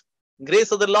love.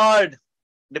 Grace of the Lord.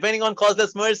 Depending on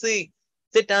causeless mercy.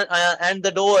 Sit and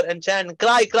the door and chant.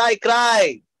 Cry, cry,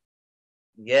 cry.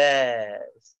 Yes.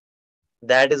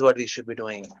 That is what we should be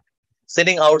doing.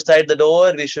 Sitting outside the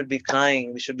door, we should be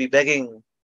crying. We should be begging.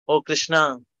 Oh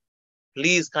Krishna,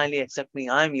 please kindly accept me.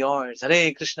 I am yours.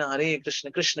 Hare Krishna,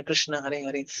 Krishna Krishna, Hare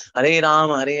Hare. Hare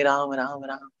Rama, Rama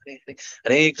Rama, Hare Hare.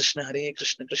 Hare Krishna,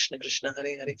 Krishna Krishna,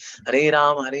 Hare Hare. Hare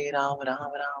Rama, Rama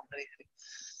Rama, Hare Hare.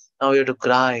 Now we have to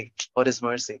cry for His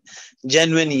mercy.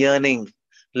 Genuine yearning.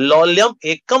 Lolyam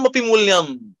ekam api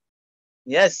mulyam.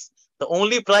 Yes, the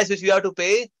only price which we have to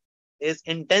pay is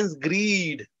intense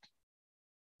greed.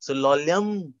 So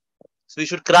lolyam. So we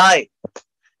should cry.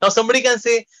 Now somebody can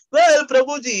say, well,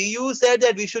 Prabhuji, you said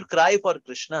that we should cry for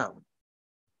Krishna.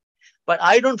 But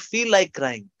I don't feel like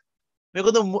crying.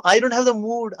 Because I don't have the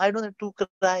mood. I don't have to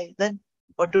cry. Then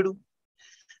what to do?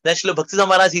 Then Srila Bhaktisiddhanta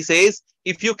Maharaj, he says,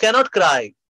 if you cannot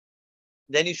cry,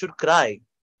 then you should cry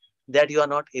that you are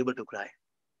not able to cry.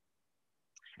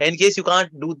 In case you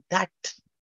can't do that,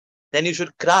 then you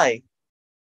should cry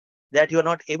that you are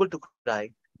not able to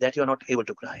cry, that you are not able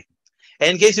to cry.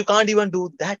 And in case you can't even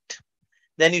do that,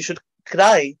 then you should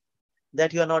cry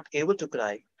that you are not able to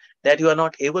cry, that you are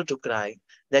not able to cry,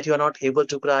 that you are not able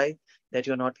to cry, that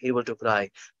you are not able to cry.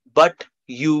 But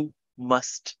you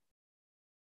must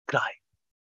cry.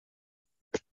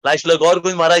 Like Srila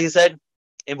Govardhan Maharaj, he said,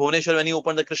 in Bhubaneswar, when he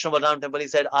opened the Krishna Balram temple, he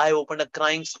said, I opened a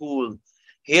crying school.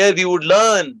 Here we would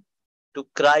learn to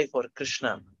cry for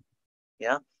Krishna.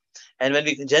 Yeah. And when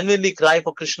we genuinely cry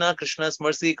for Krishna, Krishna's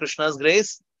mercy, Krishna's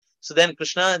grace, so then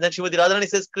Krishna, then Srimati Radharani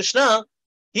says, Krishna,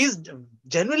 he's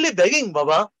genuinely begging,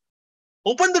 Baba,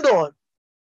 open the door.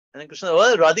 And then Krishna,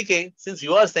 well, Radhike, since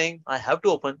you are saying, I have to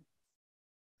open.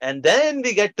 And then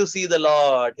we get to see the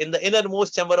Lord in the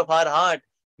innermost chamber of our heart.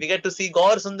 We get to see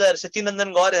Gaur Sundar,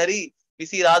 Shachinandan Gaur Hari. We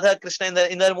see Radha Krishna in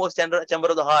the innermost chamber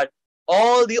of the heart.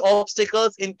 All the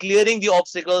obstacles in clearing the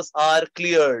obstacles are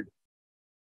cleared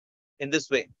in this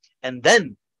way. And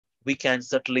then we can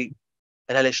certainly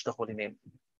relish the holy name.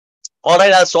 All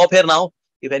right, I'll stop here now.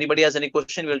 If anybody has any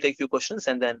question, we'll take few questions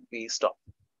and then we stop.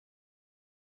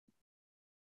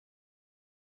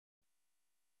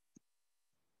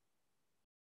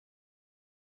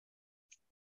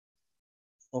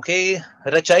 Okay,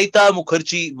 Rachaita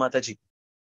Mukherjee Mataji.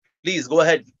 Please go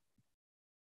ahead.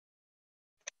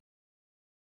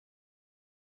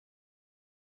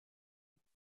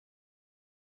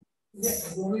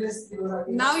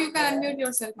 Now you can unmute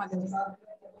yourself, Mataji.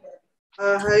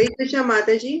 Hare Krishna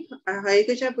Mataji, Hare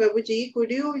Krishna Prabhuji,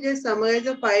 could you just summarize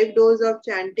the 5 doors of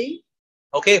chanting?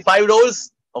 Okay, 5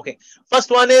 doors. Okay, first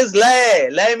one is lay.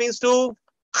 Lay means to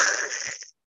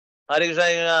Hare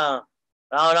Krishna,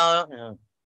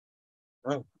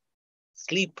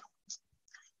 sleep.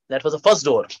 That was the first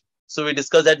door. So we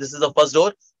discussed that this is the first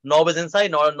door. Knob is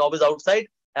inside, knob is outside.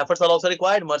 Efforts are also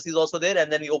required. Mercy is also there,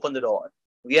 and then we open the door.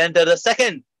 We enter the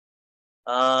second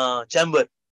chamber.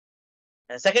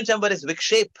 And second chamber is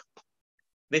Viksheep.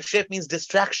 Viksheep means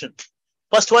distraction.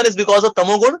 First one is because of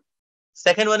Tamogun.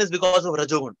 Second one is because of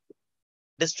Rajogun.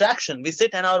 Distraction. We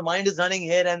sit and our mind is running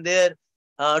here and there.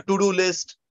 To-do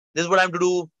list. This is what I'm to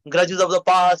do. Grudges of the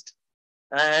past.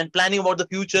 And planning about the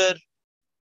future.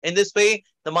 In this way,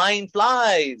 the mind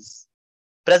flies.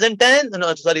 Present tense,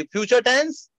 future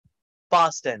tense,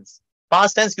 past tense.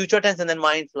 Past tense, future tense, and then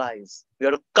mind flies. We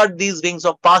have to cut these wings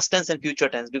of past tense and future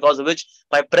tense, because of which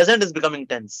my present is becoming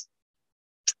tense.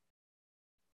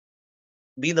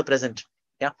 Be in the present.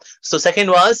 Yeah. So second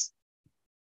is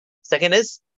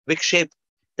Viksheep.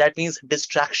 That means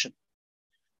distraction.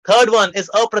 Third one is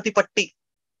Apratipatti.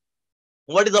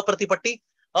 What is Apratipatti?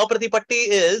 Apratipatti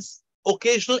is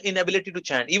occasional inability to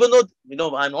chant. Even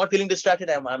though, I'm not feeling distracted,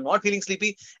 I'm not feeling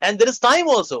sleepy, and there is time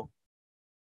also.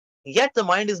 Yet the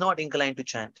mind is not inclined to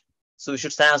chant. So we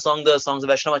should sing the songs of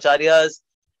Vaishnava acharyas,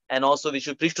 and also we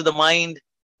should preach to the mind.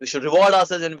 We should reward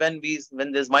ourselves, and when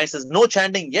this mind says no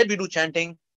chanting, yet we do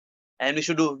chanting, and we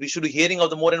should do hearing of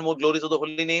the more and more glories of the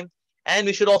holy name, and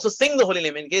we should also sing the holy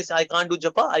name. In case I can't do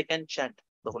japa, I can chant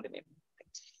the holy name.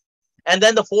 And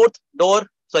then the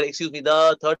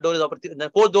the third door is opportunity. The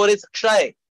fourth door is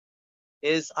Kshay.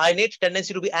 Is innate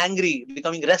tendency to be angry,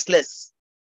 becoming restless,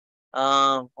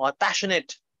 or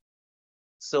passionate.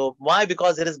 So why?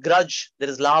 Because there is grudge, there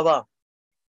is lava,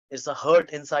 it's a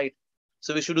hurt inside.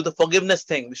 So we should do the forgiveness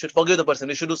thing. We should forgive the person.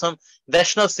 We should do some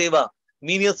Vaishnava-seva,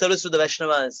 menial service to the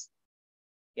Vaishnavas.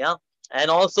 Yeah.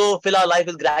 And also fill our life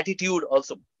with gratitude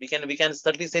also. We can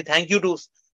certainly say thank you to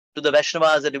the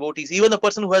Vaishnavas, the devotees, even the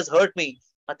person who has hurt me.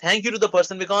 A thank you to the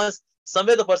person, because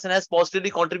somewhere the person has positively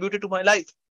contributed to my life.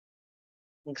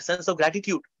 A sense of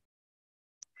gratitude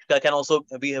can also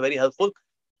be very helpful.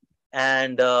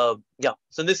 And yeah,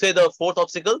 so in this way, the fourth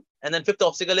obstacle, and then fifth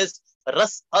obstacle is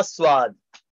Ras Aswad.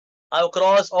 I've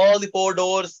crossed all the 4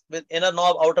 doors with inner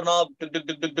knob, outer knob.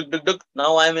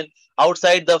 Now I'm in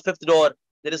outside the 5th door.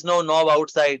 There is no knob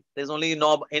outside. There's only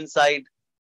knob inside.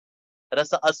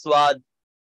 Rasa Aswad.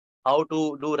 How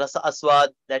to do Rasa Aswad?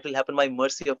 That will happen by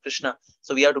mercy of Krishna.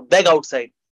 So we have to beg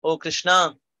outside. Oh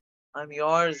Krishna, I'm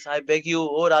yours. I beg you.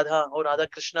 Oh Radha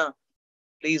Krishna.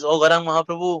 Please, oh Garang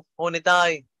Mahaprabhu, oh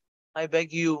Nitai, I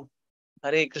beg you.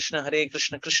 Hare Krishna,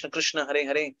 Krishna Krishna, Hare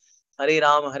Hare, Hare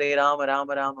Rama,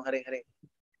 Rama Rama, Hare Hare.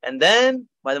 And then,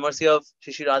 by the mercy of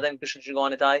Shri Radha and Krishna Shri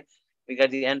Gaunitai, we get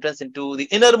the entrance into the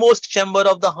innermost chamber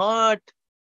of the heart.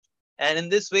 And in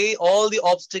this way, all the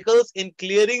obstacles in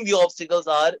clearing the obstacles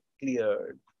are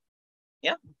cleared.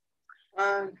 Yeah.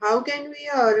 How can we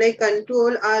like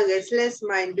control our restless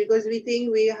mind? Because we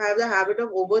think we have the habit of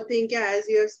overthinking, as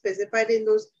you have specified in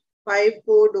those 5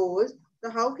 core doors. So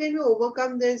how can we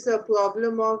overcome this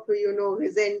problem of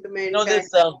resentment? This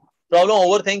problem of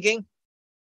overthinking,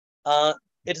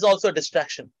 it is also a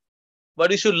distraction. But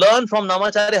we should learn from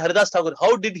Namacharya Haridas Thakur.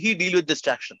 How did he deal with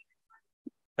distraction?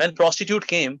 When prostitute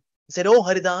came, he said, "Oh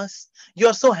Haridas, you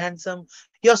are so handsome,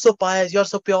 you are so pious, you are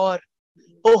so pure.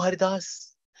 Oh Haridas,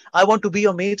 I want to be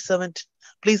your maid servant.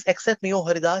 Please accept me, oh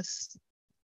Haridas."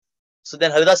 So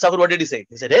then Haridas Thakur, what did he say?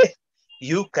 He said, "Hey,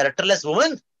 you characterless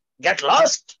woman, get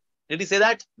lost." Did he say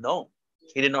that? No,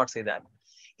 he did not say that.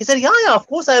 He said, yeah, of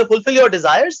course I will fulfill your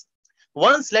desires.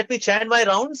 Once let me chant my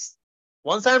rounds.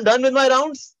 Once I am done with my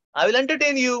rounds, I will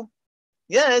entertain you.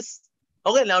 Yes.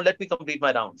 Okay, now let me complete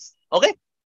my rounds. Okay.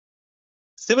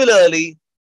 Similarly,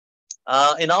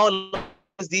 in our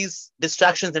lives, these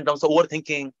distractions in terms of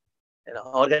overthinking,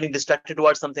 or getting distracted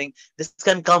towards something, this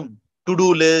can come.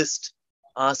 To-do list,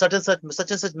 such and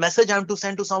such message I am to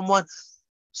send to someone,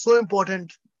 so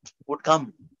important, would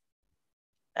come.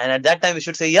 And at that time, we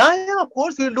should say, yeah, of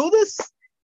course, we'll do this.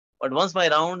 But once my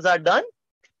rounds are done,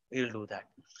 we'll do that.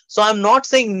 So I'm not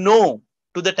saying no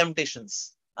to the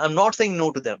temptations. I'm not saying no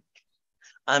to them.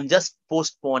 I'm just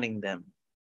postponing them.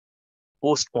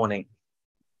 Postponing.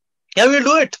 Yeah, we'll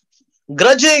do it.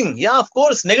 Grudging. Yeah, of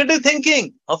course. Negative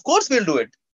thinking. Of course, we'll do it.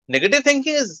 Negative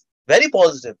thinking is very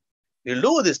positive. We'll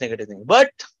do this negative thing.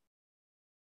 But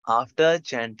after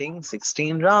chanting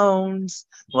 16 rounds,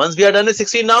 once we are done with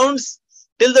 16 rounds,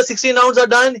 till the 16 rounds are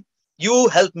done, you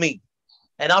help me.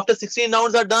 And after 16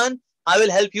 rounds are done, I will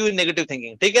help you in negative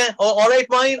thinking. Take care. Oh, all right,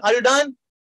 fine. Are you done?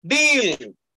 Deal.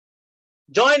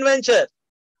 Joint venture.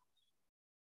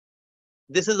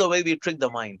 This is the way we trick the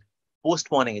mind.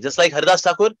 Postponing it. Just like Haridas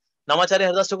Thakur, Namacharya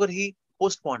Haridas Thakur, he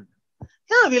postponed.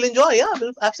 Yeah, we'll enjoy.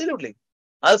 Yeah, absolutely.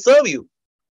 I'll serve you.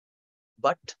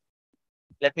 But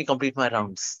let me complete my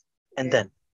rounds. And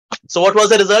then. So what was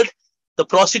the result? The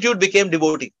prostitute became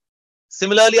devotee.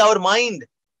 Similarly, our mind,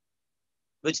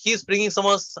 which keeps bringing some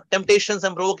temptations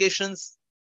and provocations,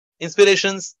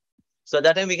 inspirations. So at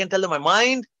that time, we can tell them, my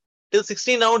mind, till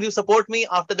 16 rounds, you support me.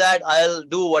 After that, I'll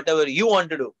do whatever you want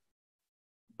to do.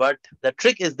 But the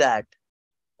trick is that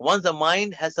once the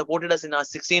mind has supported us in our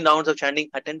 16 rounds of chanting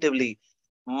attentively,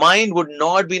 mind would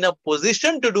not be in a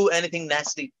position to do anything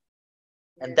nasty.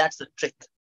 And that's the trick.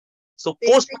 So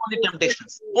postpone the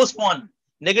temptations. Postpone.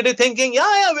 Negative thinking.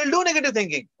 Yeah, we'll do negative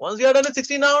thinking. Once we are done with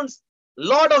 16 rounds,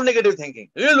 lot of negative thinking.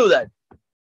 We'll do that.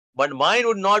 But mind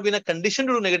would not be in a condition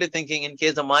to do negative thinking in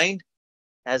case the mind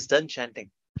has done chanting.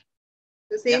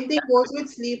 The same thing goes with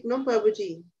sleep, no,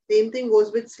 Prabhuji? Same thing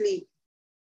goes with sleep.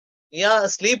 Yeah,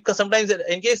 sleep, sometimes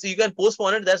in case you can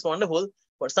postpone it, that's wonderful.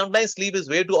 But sometimes sleep is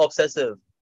way too obsessive.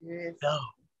 Yes. No,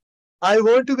 I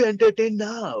want to be entertained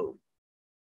now.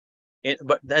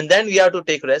 And then we have to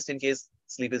take rest in case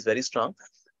sleep is very strong,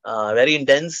 very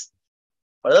intense.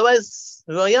 But otherwise,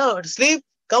 sleep,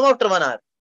 come after 1 hour.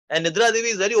 And Nidra Devi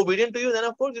is very obedient to you, then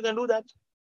of course you can do that.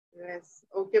 Yes.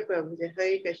 Okay, Prabhuji.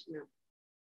 Hare Krishna.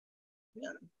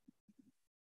 Yeah.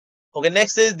 Okay,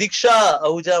 next is Diksha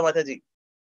Ahuja Mataji.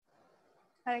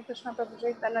 Hare Krishna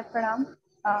Prabhuji, Danat Pranam.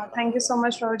 Thank you so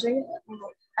much, Prabhuji.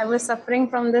 I was suffering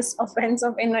from this offense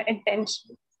of inner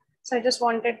intention. So I just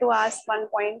wanted to ask one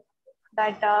point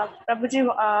that Prabhuji,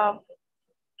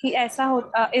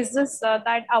 is this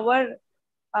that our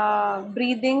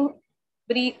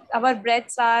our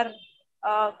breaths are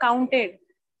counted,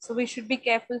 so we should be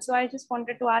careful. So I just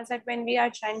wanted to ask that when we are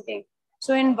chanting,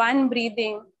 so in one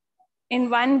breathing, in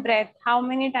one breath, how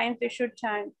many times we should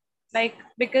chant? Like,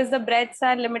 because the breaths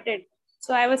are limited.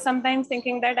 So I was sometimes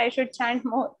thinking that I should chant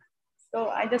more. So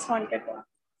I just wanted to.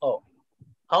 Oh,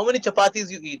 how many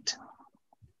chapatis you eat?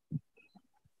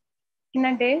 In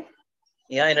a day?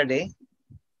 Yeah, in a day.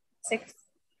 6.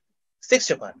 6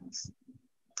 chapatis.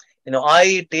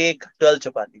 I take 12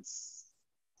 chapatis.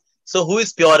 So who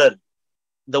is purer?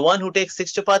 The one who takes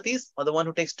 6 chapatis or the one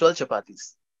who takes 12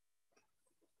 chapatis?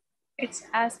 It's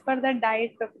as per the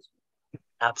diet.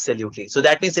 Absolutely. So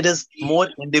that means it is more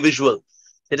individual.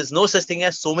 There is no such thing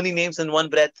as so many names in one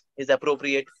breath is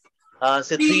appropriate.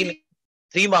 Say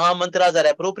three Mahamantras are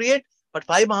appropriate, but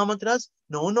 5 Mahamantras?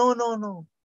 No.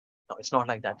 No, it's not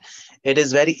like that. It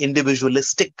is very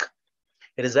individualistic.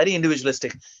 It is very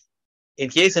individualistic. In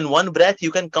case in one breath,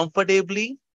 you can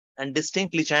comfortably and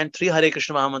distinctly chant 3 Hare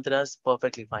Krishna Mahamantras,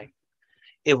 perfectly fine.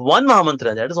 If 1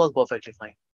 Mahamantra, that is all perfectly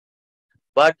fine.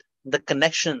 But the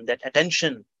connection, that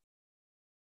attention,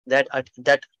 that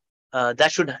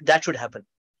should happen.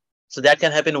 So that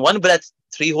can happen in one breath,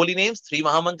 3 holy names, 3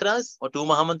 Mahamantras or 2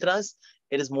 Mahamantras.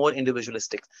 It is more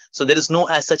individualistic. So there is no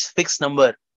as such fixed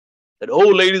number that, oh,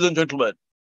 ladies and gentlemen,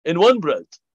 in one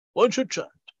breath, one should chant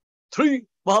 3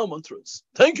 Mahamantras.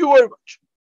 Thank you very much.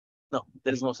 No,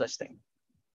 there is no such thing.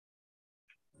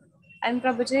 And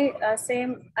Prabhuji,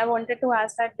 same, I wanted to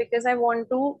ask that because I want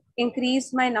to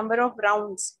increase my number of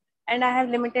rounds and I have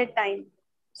limited time.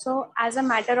 So as a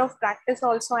matter of practice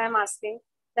also, I am asking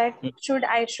that should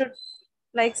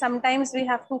like sometimes we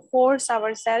have to force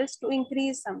ourselves to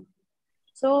increase them.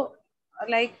 So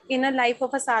like in a life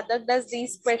of a sadhak, does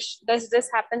this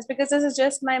happens? Because this is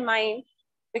just my mind,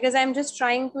 because I'm just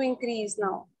trying to increase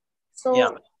now. So yeah.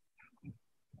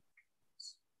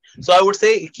 So I would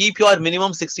say keep your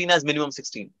minimum 16 as minimum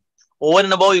 16. Over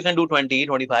and above, you can do 20,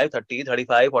 25, 30,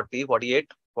 35, 40,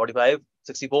 48, 45,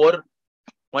 64,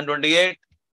 128.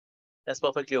 That's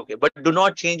perfectly okay. But do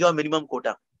not change your minimum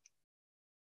quota.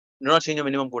 Do not change your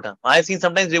minimum quota. I've seen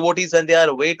sometimes devotees when they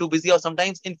are way too busy, or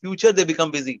sometimes in future they become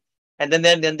busy. And then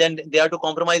they have to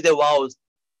compromise their vows.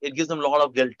 It gives them a lot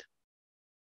of guilt.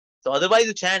 So otherwise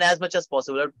you chant as much as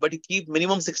possible, but you keep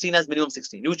minimum 16 as minimum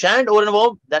 16. You chant over and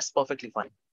above, that's perfectly fine.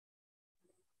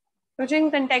 So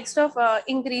in context of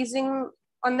increasing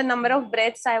on the number of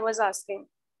breaths, I was asking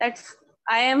that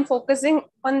I am focusing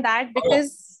on that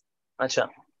because Acha,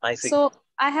 I see. So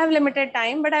I have limited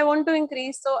time, but I want to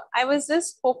increase. So I was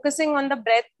just focusing on the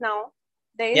breath now.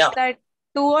 There is that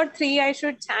 2 or 3 I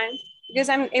should chant because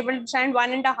I'm able to chant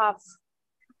 1.5.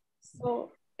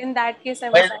 So in that case, I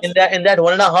was in that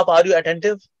 1.5, are you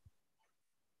attentive?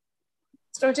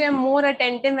 So I'm more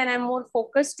attentive and I'm more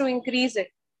focused to increase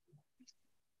it.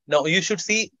 No, you should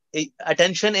see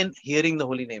attention in hearing the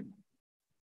holy name,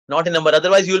 not in number.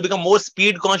 Otherwise, you will become more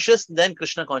speed conscious than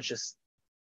Krishna conscious.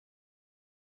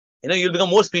 You'll become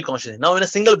more speed conscious. Now, in a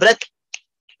single breath,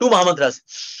 2 Mahamantras.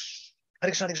 Hare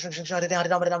Krishna, Krishna Krishna, Hare Hare, Hare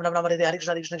Ram, Ram Ram, Hare Hare,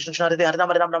 Krishna Krishna, Krishna Hare Hare, Ram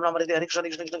Ram, Ram Ram, Hare Hare, Krishna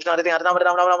Krishna, Krishna Hare Hare, Ram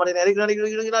Ram, Ram Ram, Hare Hare, Krishna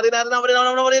Krishna, Krishna Hare Hare, Ram Ram,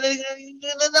 Ram Ram, Hare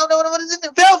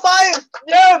Hare. 5.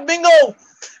 Yeah, bingo.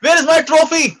 Where is my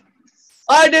trophy?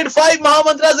 I did 5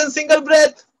 Mahamantras in single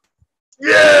breath.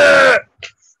 Yeah.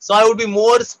 So I would be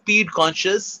more speed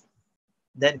conscious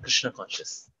than Krishna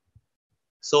conscious.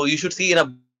 So you should see in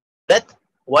a breath,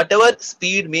 whatever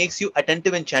speed makes you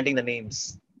attentive in chanting the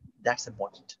names. That's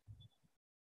important.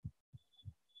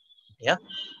 Yeah.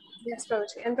 Yes,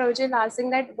 Prabhuji. And Prabhuji, last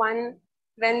thing that when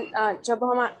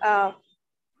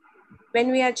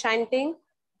we are chanting,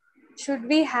 should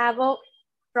we have a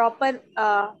proper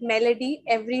melody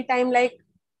every time, like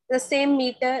the same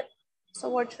meter? So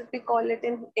what should we call it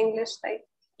in English, like?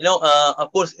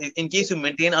 Of course, in case you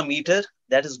maintain a meter,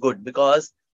 that is good,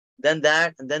 because then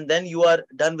you are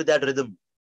done with that rhythm.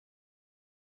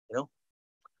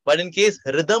 But in case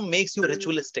rhythm makes you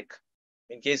ritualistic,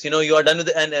 in case you are done with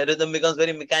it and rhythm becomes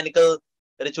very mechanical,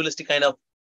 ritualistic kind of,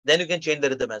 then you can change the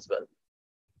rhythm as well.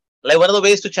 Like one of the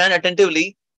ways to chant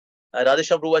attentively,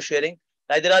 Radhesham Prabhu was sharing,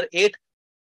 like there are 8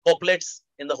 couplets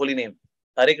in the holy name.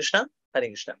 Hare Krishna, Hare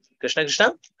Krishna, Krishna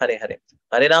Krishna, Hare Hare,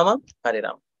 Hare Rama, Hare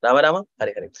Rama, Rama Rama,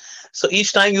 Hare Hare. So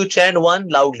each time you chant one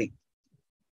loudly.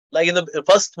 Like in the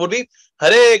first would be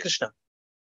Hare Krishna,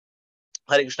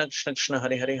 Hare Krishna, Krishna Krishna,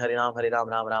 Hare Hare, Hare Ram,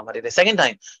 Ram Ram, Hare Hare. Second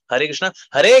time, Hare Krishna,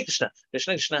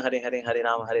 Krishna Krishna, Hare Hare, Hare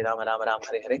Ram, Ram Ram,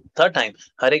 Hare Hare. Third time,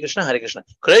 Hare Krishna,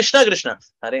 Krishna Krishna,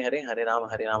 Hare Hare, Hare Ram,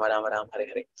 Ram, Hare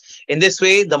Hare. In this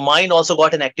way, the mind also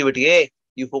got an activity. Hey,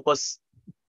 you focus.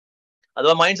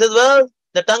 Otherwise, mind says, well,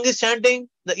 the tongue is chanting,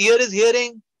 the ear is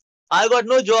hearing. I got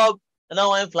no job, and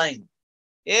now I am flying.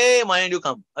 Hey, mind, you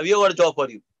come. Have you got a job for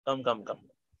you? Come.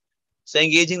 So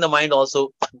engaging the mind also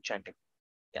chanting.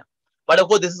 But of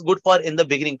course, this is good for in the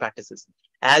beginning practices.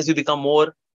 As you become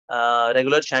more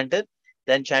regular chanter,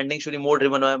 then chanting should be more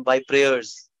driven by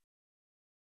prayers.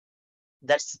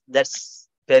 That's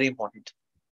very important.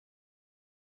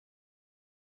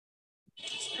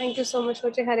 Thank you so much,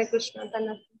 Mataji. Hare Krishna.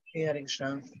 Hare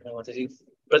Krishna, Mataji.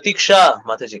 Pratiksha,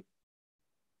 Mataji.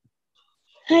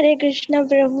 Hare Krishna,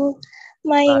 Prabhu.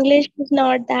 My English is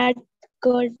not that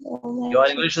good. Oh, your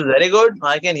English is very good.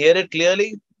 I can hear it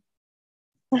clearly.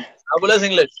 Fabulous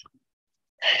English.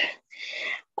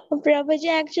 Prabhuji,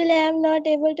 actually, I am not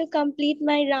able to complete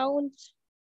my rounds.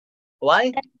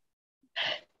 Why?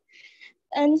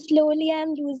 And slowly I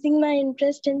am losing my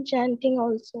interest in chanting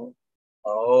also.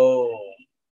 Oh.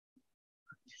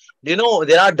 Do you know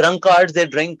there are drunkards, they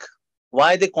drink.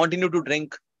 Why they continue to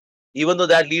drink? Even though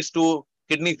that leads to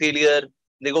kidney failure,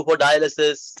 they go for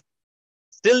dialysis.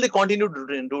 Still they continue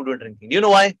to do drinking. Do you know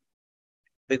why?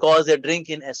 Because they drink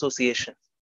in association.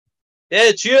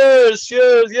 Yeah, cheers,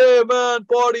 cheers, yeah, man,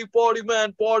 party, party,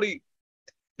 man, party.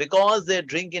 Because they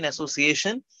drink in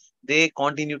association, they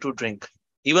continue to drink.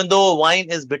 Even though wine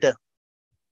is bitter,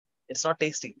 it's not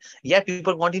tasty. Yet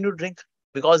people continue to drink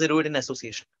because they do it in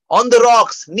association. On the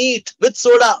rocks, neat, with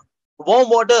soda, warm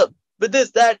water, with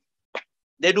this, that.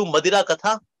 They do Madira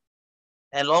Katha.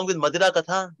 And along with Madira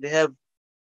Katha, they have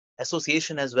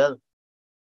association as well.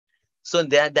 So in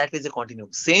that way they continue.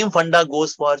 Same funda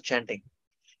goes for chanting.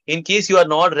 In case you are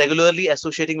not regularly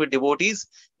associating with devotees,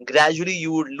 gradually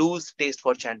you would lose taste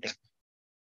for chanting.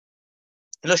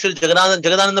 You know, Sri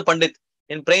Jagadananda Pandit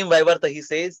in Prem Vaivarta, he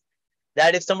says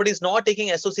that if somebody is not taking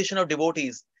association of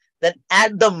devotees, then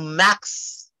at the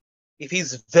max, if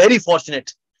he's very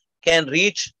fortunate, can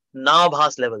reach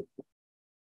Nabhas level,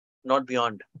 not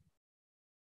beyond.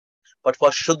 But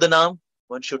for Shuddhanam,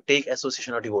 one should take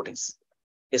association of devotees.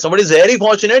 If somebody is very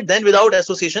fortunate, then without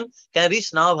association can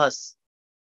reach Nabhas,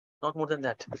 not more than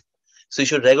that. So you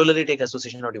should regularly take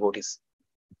association of devotees.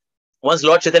 Once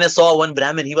Lord Chaitanya saw one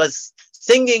Brahmin, he was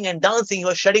singing and dancing, he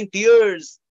was shedding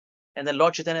tears. And then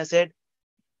Lord Chaitanya said,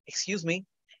 excuse me,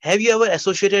 have you ever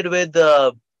associated with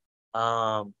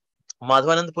Madhvanand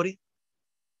Puri?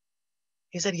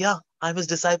 He said, yeah, I'm his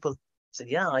disciple. He said,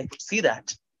 yeah, I could see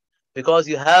that. Because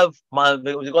you have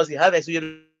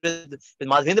associated with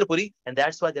Madhvendra Puri, and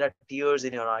that's why there are tears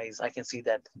in your eyes. I can see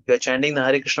that. You are chanting the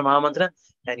Hare Krishna Mahamantra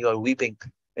and you are weeping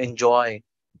in joy,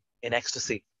 in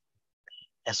ecstasy.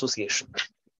 Association.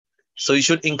 So you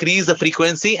should increase the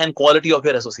frequency and quality of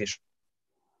your association.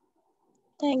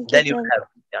 Thank you, Then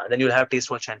Prabhu. you'll have taste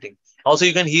for chanting. Also,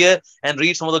 you can hear and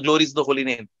read some of the glories of the holy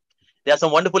name. There are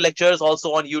some wonderful lectures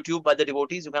also on YouTube by the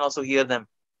devotees. You can also hear them.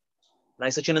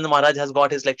 Like Sachinanda Maharaj has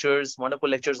got his lectures, wonderful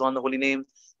lectures on the holy name.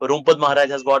 Rumpad Maharaj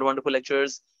has got wonderful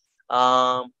lectures.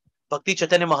 Bhakti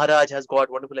Chaitanya Maharaj has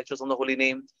got wonderful lectures on the holy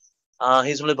name.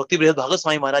 His Bhakti Brihad Bhagat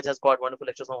Swami Maharaj has got wonderful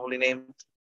lectures on the holy name.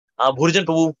 Bhurjan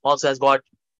Prabhu also has got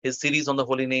his series on the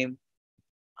holy name.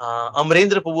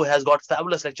 Amrendra Prabhu has got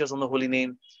fabulous lectures on the holy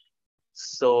name.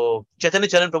 So Chaitanya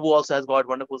Charan Prabhu also has got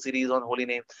wonderful series on holy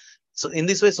name. So in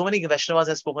this way, so many Vaishnavas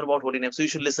have spoken about holy name. So you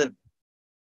should listen.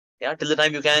 Yeah, till the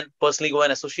time you can personally go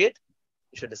and associate,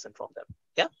 you should listen from them.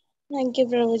 Yeah. Thank you,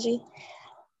 Prabhuji.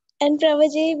 And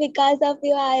Prabhuji, because of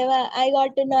you, I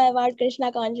got to know about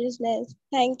Krishna consciousness.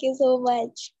 Thank you so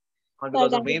much. Not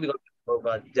because of me, because of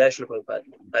Prabhupada. Jai Shri Prabhupada.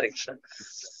 Hare Krishna.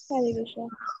 Hare Krishna.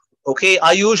 Okay,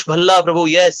 Ayush Bhalla Prabhu,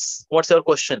 yes. What's your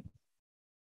question?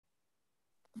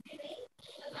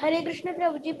 Hare Krishna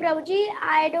Prabhuji. Prabhuji,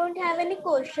 I don't have any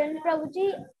question.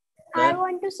 Prabhuji, I Ma'am?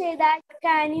 want to say that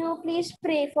can you please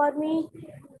pray for me?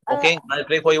 Okay, I'll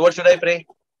pray for you. What should I pray?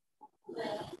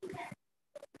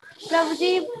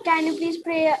 Prabhuji, can you please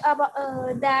pray about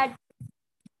that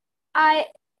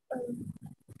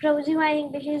Prabhuji, my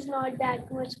English is not that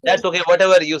much good. That's okay.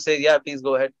 Whatever you say. Yeah, please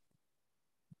go ahead.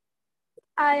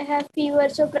 I have fever,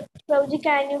 so Prabhuji,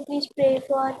 can you please pray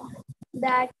for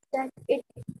that it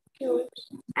cures?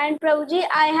 And Prabhuji,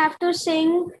 I have to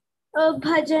sing a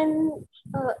bhajan,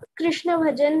 Krishna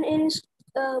bhajan in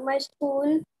my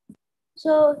school.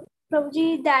 So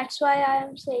Prabhuji, that's why I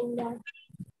am saying that.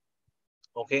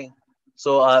 Okay.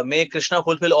 So may Krishna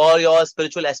fulfill all your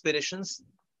spiritual aspirations,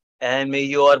 and may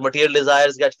your material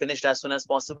desires get finished as soon as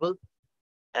possible,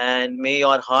 and may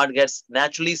your heart gets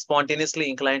naturally, spontaneously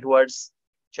inclined towards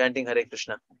chanting Hare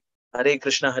Krishna. Hare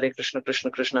Krishna, Hare Krishna,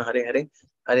 Krishna Krishna, Hare Hare,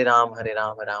 Hare Ram, Hare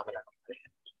Ram, Ram Ram, Hare Hare.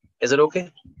 Is it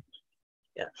okay?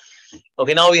 Yeah.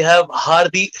 Okay, now we have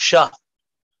Hardi Shah.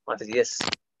 Mataji, yes.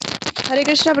 Hare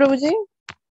Krishna, Prabhuji.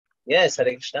 Yes,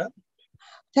 Hare Krishna.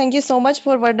 Thank you so much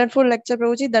for wonderful lecture,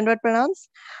 Prabhuji. Dandavat pranams.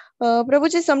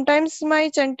 Prabhuji, sometimes my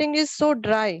chanting is so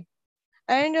dry,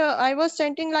 and I was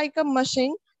chanting like a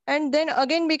machine, and then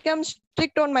again become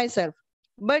strict on myself.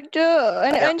 But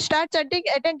and start chanting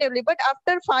attentively. But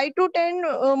after 5 to 10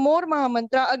 more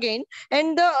Mahamantra again,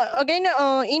 and again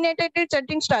inattentive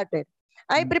chanting started.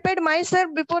 I prepared myself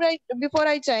before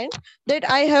I chant that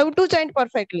I have to chant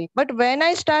perfectly. But when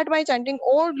I start my chanting,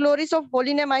 all glories of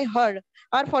holy name I heard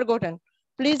are forgotten.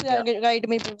 Please guide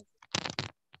me.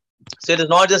 So it is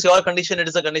not just your condition, it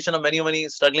is a condition of many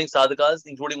struggling sadhakas,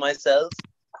 including myself.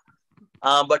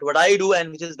 But what I do,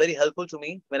 and which is very helpful to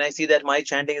me, when I see that my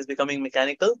chanting is becoming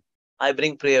mechanical, I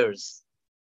bring prayers.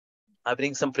 I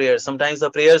bring some prayers. Sometimes the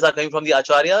prayers are coming from the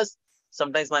acharyas,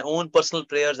 sometimes my own personal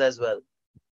prayers as well.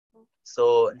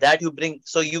 So that you bring,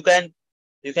 so you can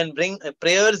bring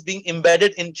prayers being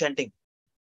embedded in chanting.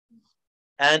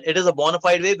 And it is a bona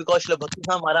fide way because Srila Bhakti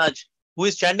Maharaj, who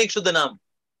is chanting Shuddhanam,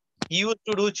 he used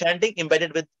to do chanting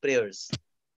embedded with prayers,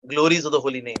 glories of the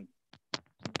holy name.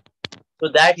 So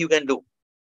that you can do.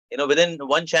 within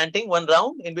one chanting, one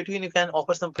round, in between you can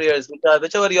offer some prayers,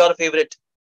 whichever your favorite,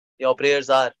 your prayers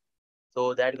are.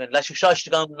 So that you can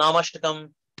Lashishashtakam,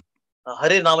 Namashtakam,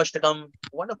 Hare Namashtakam,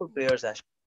 wonderful prayers actually.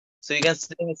 So you can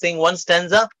sing one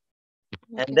stanza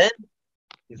and then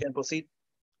you can proceed.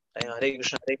 Hare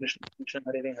Krishna, Hare Krishna, Krishna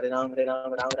Hare Hare, Hare Ram,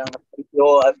 Ram Ram.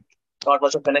 I've not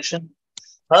much of connection.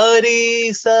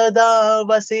 Hari sada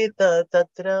vasita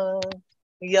tatra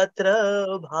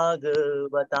yatra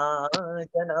bhagavata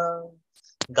jana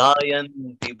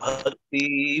gayanti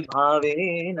bhakti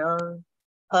bhavena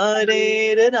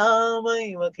Hare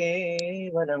Ramaiva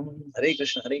Kevalam. Hare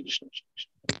Krishna, Hare Krishna.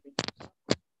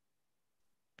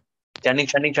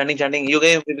 Chanting. You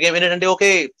became inattentive.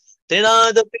 Okay.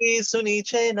 Trinadapi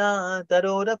sunichena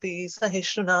tarorapi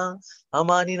sahishruna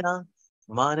amanina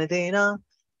manadena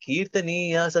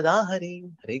kirtaniya sadahari.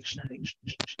 Hare Krishna, Hare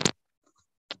Krishna.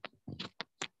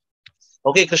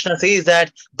 Okay, Krishna says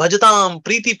that bhajatam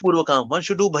priti purvakam. One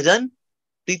should do bhajan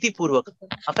priti purvakam,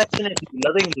 affectionately,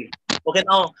 lovingly. Okay,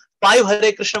 now 5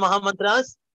 Hare Krishna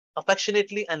Mahamantras,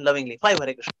 affectionately and lovingly. 5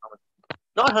 Hare Krishna Mahamantras.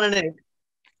 Not 108,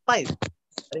 5.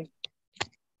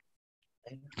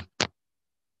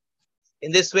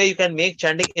 In this way, you can make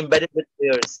chanting embedded with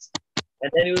prayers.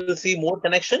 And then you will see more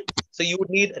connection. So you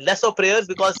would need less of prayers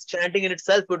because chanting in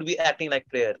itself would be acting like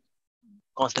prayer.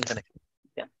 Constant connection.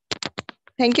 Yeah.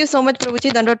 Thank you so much,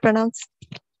 Prabhuji. Dandavad pranams.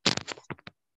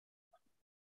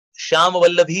 Shyam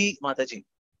Vallabhi Mataji.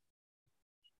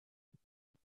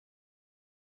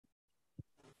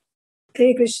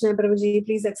 Hare Krishna, Prabhuji,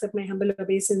 please accept my humble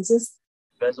obeisances.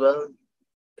 As well.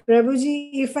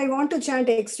 Prabhuji, if I want to chant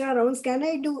extra rounds, can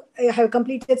I do? I have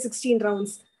completed 16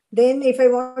 rounds. Then if I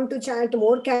want to chant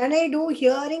more, can I do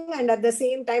hearing and at the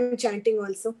same time chanting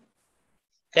also?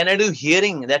 Can I do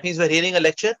hearing? That means we're hearing a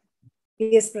lecture?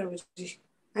 Yes, Prabhuji.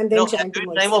 And then chanting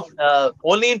also. Time of,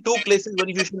 only in 2 places when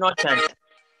you should not chant.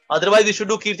 Otherwise, we should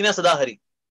do Kirtina Sadahari.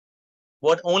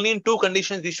 What only in 2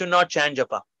 conditions we should not chant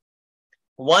Japa.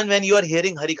 One, when you are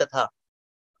hearing Hari Katha.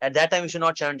 At that time, you should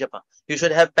not chant Japa. You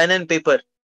should have pen and paper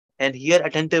and hear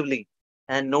attentively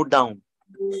and note down.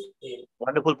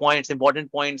 Wonderful points,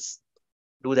 important points.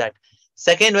 Do that.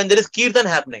 Second, when there is Kirtan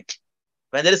happening.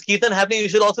 When there is Kirtan happening, you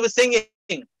should also be singing.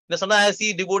 Sometimes I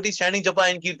see devotees chanting Japa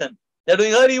in Kirtan. They're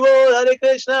doing Hari Bol, Hare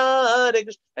Krishna, Hare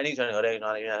Krishna. And he's chanting Hare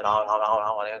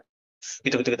Krishna.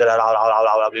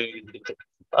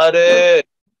 Hare.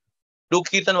 Do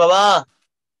Kirtan, Baba.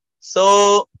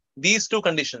 So, these 2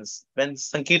 conditions. When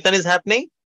Sankirtan is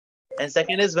happening, and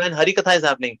second is when Hari Katha is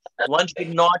happening. One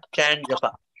should not chant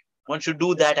Japa. One should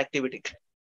do that activity.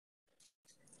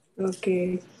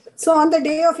 Okay. So on the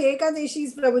day of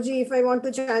Ekadashis, Prabhuji, if I want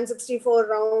to chant 64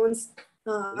 rounds,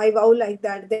 I vow like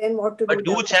that, then what to do? But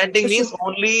do chanting means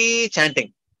only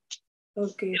chanting.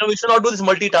 Okay. We should not do this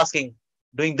multitasking.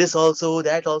 Doing this also,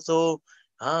 that also.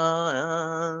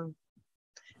 And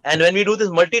when we do this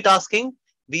multitasking,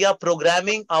 we are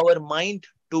programming our mind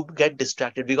to get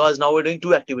distracted because now we're doing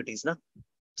 2 activities. Na?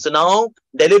 So now,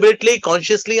 deliberately,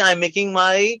 consciously, I'm making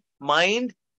my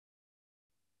mind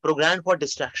programmed for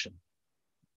distraction.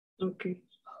 Okay.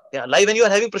 Yeah, like when you are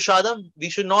having prasadam, we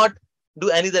should not do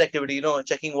any other activity,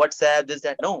 checking WhatsApp, this,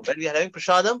 that. No, when we are having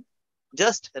prasadam,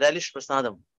 just relish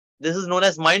prasadam. This is known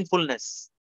as mindfulness.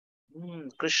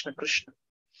 Krishna, Krishna.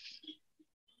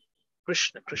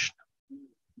 Krishna, Krishna.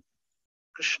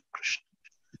 Krishna, Krishna.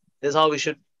 This is how we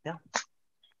should, yeah.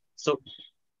 So,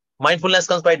 mindfulness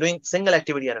comes by doing single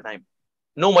activity at a time.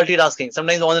 No multitasking.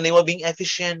 Sometimes on the name of being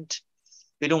efficient,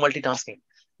 we do multitasking.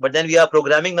 But then we are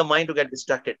programming the mind to get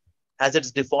distracted as its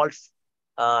default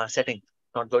setting.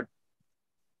 Not good.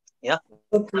 Yeah.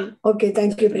 Okay.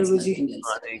 Thank you, Prabhuji.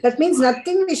 That means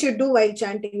nothing we should do while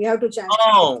chanting. We have to chant.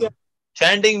 No.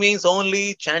 Chanting means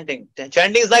only chanting.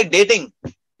 Chanting is like dating.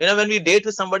 When we date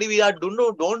with somebody, we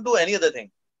don't do any other thing.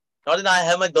 Not that I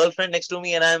have my girlfriend next to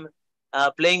me and I'm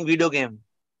playing video game.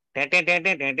 What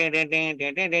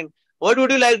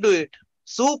would you like to eat?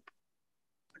 Soup?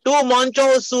 2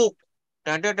 moncho soup.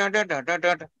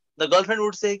 The girlfriend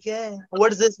would say, yeah,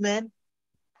 what is this, man?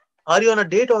 Are you on a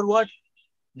date or what?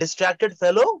 Distracted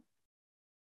fellow?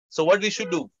 So what we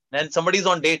should do? When somebody is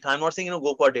on date, I'm not saying,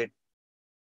 go for a date.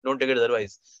 Don't take it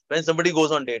otherwise. When somebody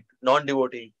goes on date,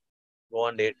 non-devotee, go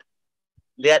on date.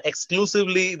 They are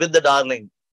exclusively with the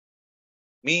darling.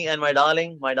 Me and my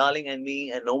darling and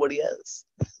me and nobody else.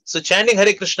 So chanting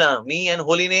Hare Krishna, me and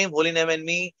holy name and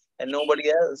me and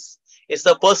nobody else. It's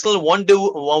a personal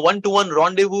one-to-one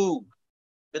rendezvous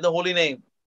with the holy name.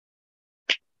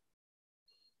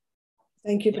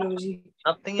 Thank you, Prabhuji.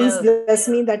 Nothing Please else. bless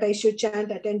me that I should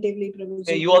chant attentively, Prabhuji.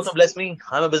 Okay, you also bless me.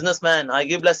 I'm a businessman. I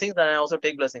give blessings and I also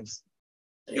take blessings.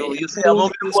 You say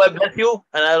Amogh, I bless you,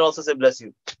 and I'll also say bless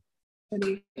you.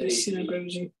 Hare Krishna,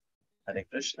 Prabhuji. Hare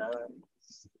Krishna.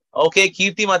 Okay,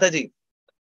 Kirti Mataji.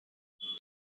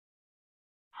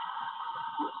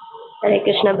 Hare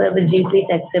Krishna, Prabhuji, please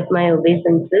accept my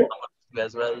obeisances. You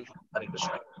as well. Hare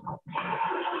Krishna.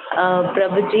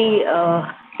 Prabhuji,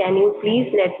 can you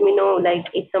please let me know, like,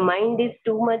 if the mind is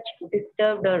too much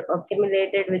disturbed or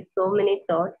accumulated with so many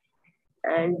thoughts,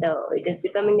 and it is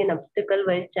becoming an obstacle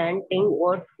while chanting,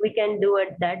 what we can do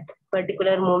at that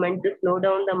particular moment to slow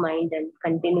down the mind and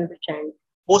continue to chant?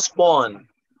 Postpone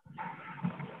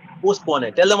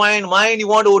it. Tell the mind, you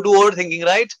want to do overthinking,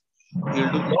 right?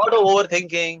 You'll do a lot of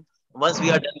overthinking once we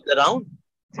are done with the round.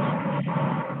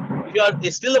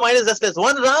 If still the mind is restless.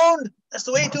 One round, that's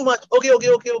way too much.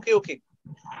 Okay.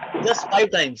 Just 5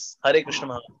 times. Hare Krishna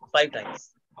Maha. 5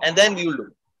 times. And then we will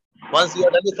do. Once you are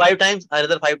done with 5 times,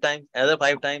 another 5 times, another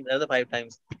 5 times, another 5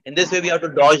 times. In this way, we have to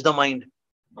dodge the mind.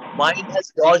 Mind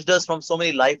has dodged us from so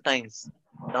many lifetimes.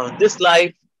 Now, in this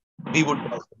life, we would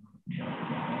dodge them.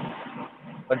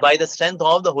 But by the strength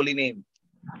of the holy name.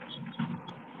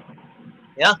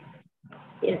 Yeah?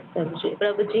 Yes, Prabhuji.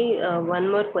 Prabhuji,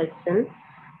 one more question.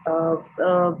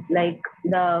 Like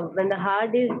when the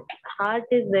heart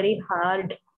is very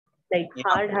hard, like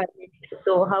hard-hearted.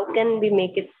 So how can we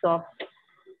make it soft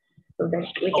so that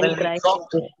we can cry?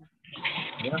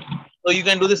 Yeah. So you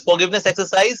can do this forgiveness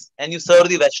exercise and you serve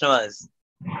the Vaishnavas.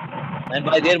 And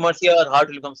by their mercy, our heart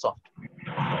will become soft.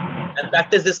 And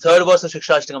practice this 3rd verse of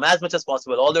Shikshashtakam as much as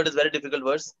possible. Although it is very difficult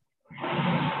verse.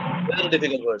 Very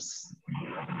difficult verse.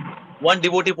 One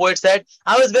devotee poet said,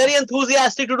 I was very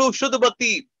enthusiastic to do Shuddha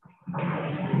Bhakti.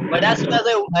 But as soon as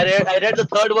I read the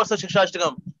 3rd verse of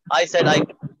Shikshashtakam, I said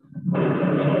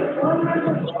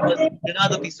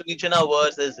Sunichana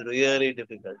verse is really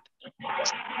difficult.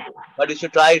 But we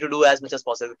should try to do as much as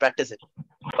possible. Practice it.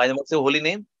 By the mercy of holy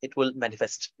name, it will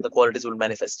manifest. The qualities will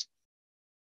manifest.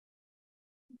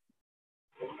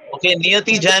 Okay,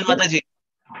 Niyati Jain Mataji.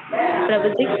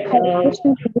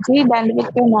 Prabhuji,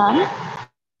 Dandavit Pranam.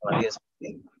 Yes.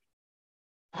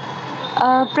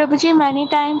 Prabhuji, many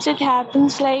times it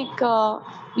happens like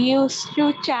we used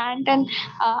to chant, and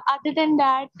other than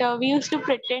that, we used to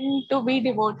pretend to be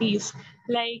devotees.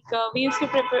 Like we used to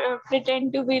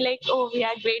pretend to be like, oh, we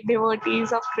are great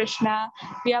devotees of Krishna.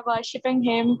 We are worshipping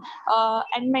him.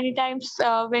 And many times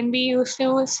when we used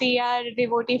to see our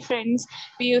devotee friends,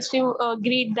 we used to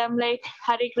greet them like,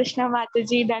 Hare Krishna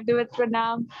Mataji, Dandavat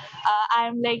Pranam. I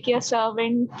am like your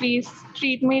servant. Please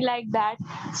treat me like that.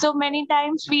 So many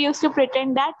times we used to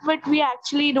pretend that, but we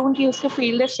actually don't used to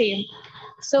feel the same.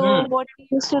 So what we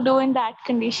used to do in that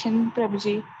condition,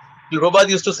 Prabhuji? Prabhupada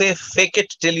used to say, fake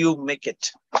it till you make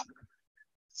it.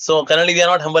 So currently we are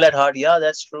not humble at heart. Yeah,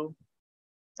 that's true.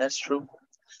 That's true.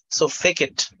 So fake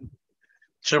it.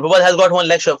 Sri Prabhupada has got one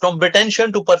lecture, from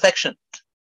pretension to perfection.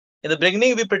 In the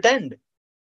beginning we pretend,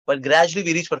 but gradually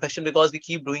we reach perfection because we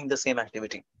keep doing the same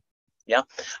activity. Yeah,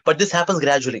 but this happens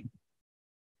gradually.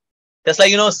 Just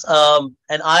like,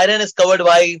 an iron is covered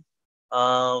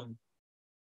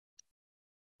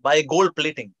by gold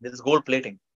plating. There is gold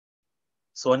plating.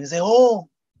 So when you say, oh,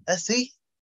 let's see,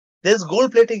 there's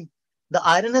gold plating. The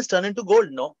iron has turned into gold.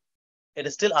 No, it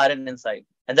is still iron inside.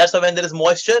 And that's why when there is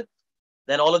moisture,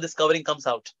 then all of this covering comes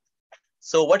out.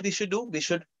 So what we should do, we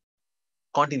should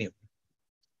continue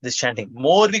this chanting.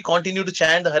 More we continue to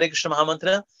chant the Hare Krishna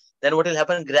Mahamantra, then what will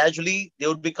happen? Gradually, there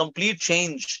would be complete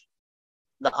change.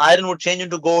 The iron would change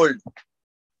into gold.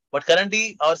 But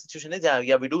currently, our situation is,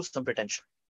 yeah, we do some pretension.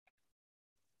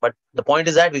 But the point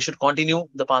is that we should continue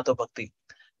the path of bhakti.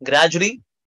 Gradually,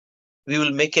 we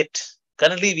will make it.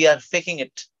 Currently, we are faking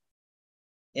it.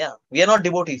 Yeah, we are not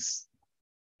devotees.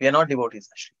 We are not devotees,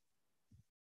 actually.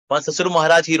 Once Sasarup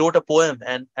Maharaj, he wrote a poem,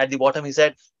 and at the bottom he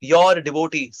said, your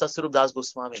devotee, Sasarup Das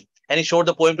Goswami. And he showed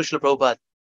the poem to Srila Prabhupada.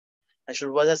 And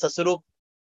Srila Prabhupada said, Sasarup,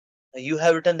 you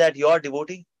have written that you are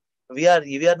devotee. We are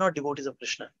not devotees of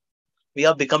Krishna. We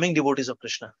are becoming devotees of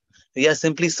Krishna. We are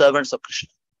simply servants of Krishna.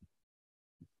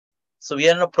 So we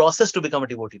are in a process to become a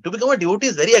devotee. To become a devotee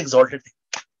is very exalted thing.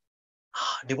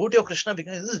 Devotee of Krishna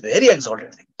because this is very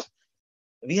exalted thing.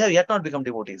 We have yet not become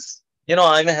devotees.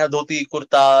 I may have dhoti,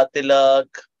 kurta, tilak,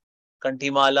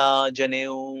 kantimala,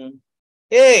 janeu.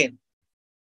 Hey,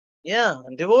 yeah,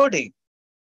 devotee.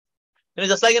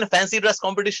 Just like in a fancy dress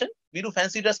competition, we do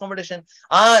fancy dress competition.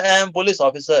 I am police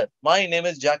officer. My name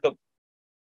is Jacob.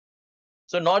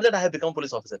 So not that I have become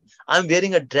police officer. I am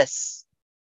wearing a dress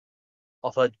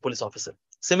of a police officer.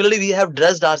 Similarly, we have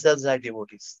dressed ourselves like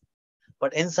devotees.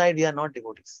 But inside, we are not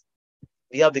devotees.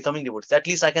 We are becoming devotees. At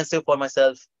least I can say for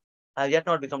myself, I have yet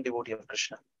not become devotee of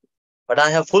Krishna. But I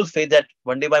have full faith that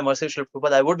one day by mercy of Srila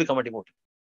Prabhupada, I would become a devotee.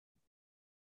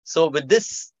 So with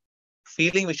this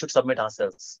feeling, we should submit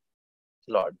ourselves,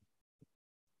 Lord.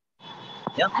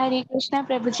 Yeah. Hare Krishna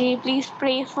Prabhuji, please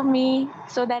pray for me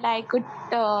so that I could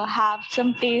have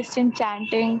some taste in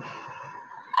chanting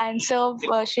and serve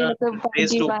Srila Taste Prabhupada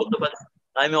to one. both of us.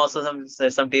 I may also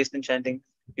some taste in chanting.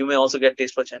 You may also get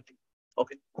taste for chanting.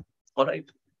 Okay. All right.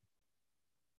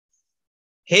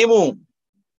 Hemu.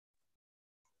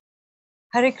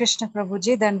 Hare Krishna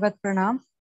Prabhuji, Danvat Pranam.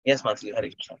 Yes, Matri. Hare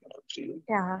Krishna.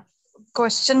 Yeah.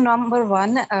 Question number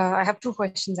one. I have two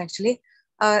questions actually.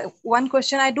 One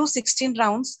question, I do 16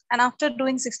 rounds, and after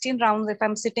doing 16 rounds, if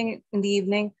I'm sitting in the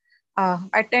evening,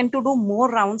 I tend to do more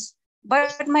rounds.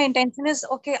 But my intention is,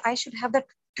 okay, I should have that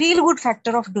feel good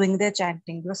factor of doing the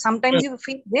chanting. Because sometimes you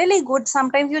feel really good,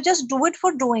 sometimes you just do it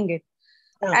for doing it.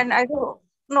 And I do,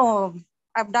 no,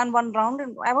 I've done one round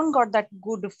and I haven't got that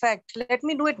good effect. Let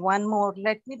me do it one more.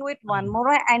 Let me do it one more.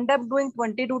 I end up doing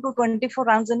 22 to 24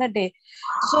 rounds in a day.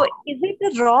 So is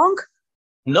it wrong?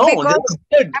 No, Because this is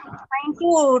good. I'm trying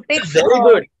to take This is very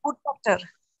good. good factor.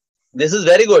 This is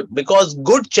very good because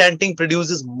good chanting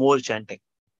produces more chanting.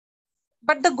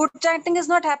 But the good chanting is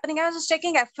not happening. I was just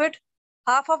taking effort.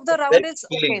 Half of the round Very is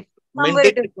feeling. okay. Somewhere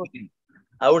Maintain it is this good. feeling.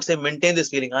 I would say maintain this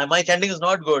feeling. My chanting is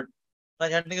not good. My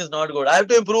chanting is not good. I have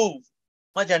to improve.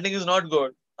 My chanting is not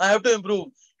good. I have to improve.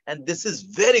 And this is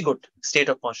very good state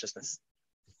of consciousness.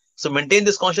 So maintain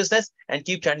this consciousness and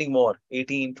keep chanting more.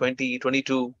 18, 20,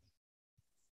 22.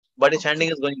 But the chanting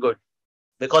is going good.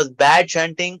 Because bad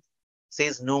chanting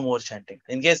says no more chanting.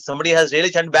 In case somebody has really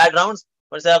chanted bad rounds,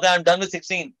 but say, okay, I'm done with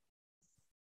 16.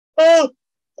 Oh,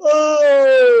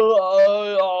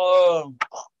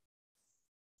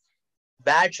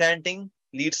 bad chanting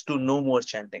leads to no more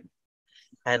chanting.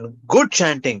 And good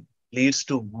chanting leads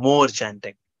to more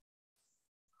chanting.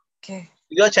 Okay.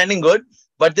 You are chanting good,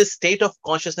 but this state of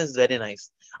consciousness is very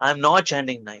nice. I'm not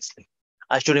chanting nicely.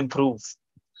 I should improve.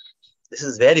 This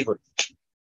is very good.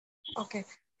 Okay.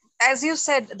 As you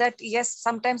said that, yes,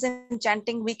 sometimes in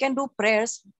chanting we can do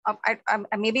prayers.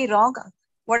 I may be wrong.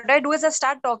 What I do is I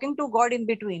start talking to God in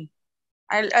between.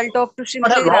 I'll talk to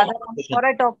Not a Shrimati wrong Radha question. or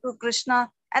I talk to Krishna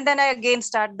and then I again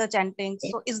start the chanting.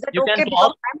 So is that You can okay? Because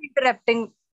talk. I'm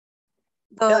interrupting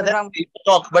the Yeah, that's round. you can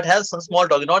talk, but have some small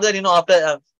talk. Not that,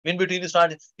 after in between you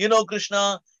start,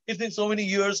 Krishna, it's been so many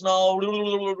years now,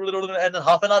 and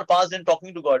half an hour passed in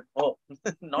talking to God. Oh,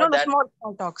 No, not no, that.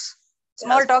 small talks. Yeah,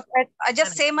 Small talk. I and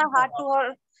just say my heart to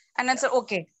her and then say,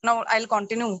 okay, now I'll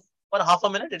continue. for half a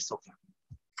minute, it's okay.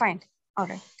 Fine. All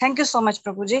right. Thank you so much,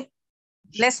 Prabhuji.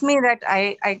 Bless me that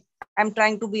I'm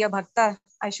trying to be a bhakta.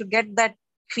 I should get that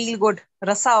feel good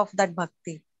rasa of that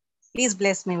bhakti. Please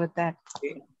bless me with that.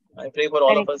 Okay. I pray for all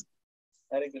Hare, of us.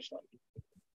 Hare Krishna.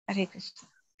 Hare Krishna.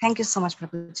 Thank you so much,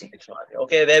 Prabhuji.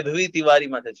 Okay, Vaibhavi Tiwari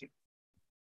Mataji.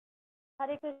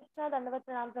 Hare Krishna, Dandavat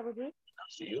Pranam Prabhuji.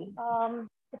 See you.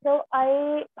 So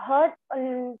I heard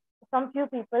from few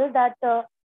people that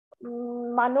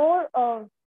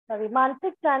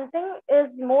Mansik chanting is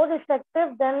more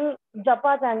effective than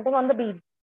Japa chanting on the bead.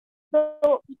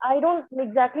 So I don't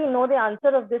exactly know the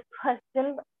answer of this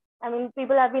question. I mean,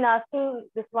 people have been asking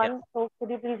this one. So could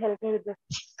you please help me with this?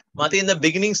 Mati, in the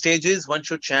beginning stages, one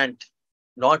should chant,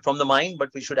 not from the mind, but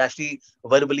we should actually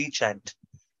verbally chant.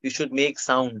 We should make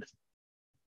sound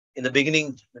in the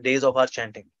beginning days of our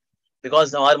chanting,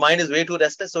 because our mind is way too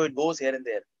restless, so it goes here and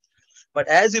there. But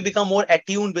as you become more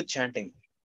attuned with chanting,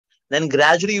 then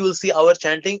gradually you will see our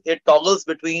chanting, it toggles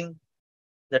between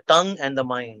the tongue and the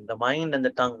mind and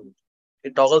the tongue.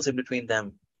 It toggles in between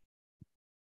them.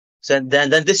 So then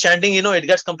this chanting, it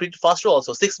gets completed faster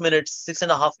also. 6 minutes,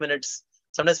 6.5 minutes,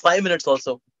 sometimes 5 minutes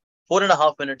also,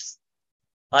 4.5 minutes.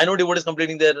 I know devotees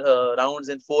completing their rounds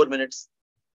in 4 minutes.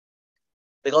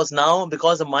 Because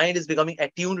the mind is becoming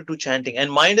attuned to chanting,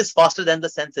 and mind is faster than the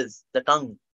senses, the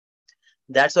tongue.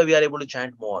 That's why we are able to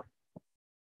chant more.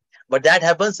 But that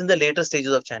happens in the later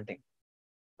stages of chanting.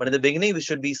 But in the beginning, we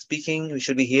should be speaking, we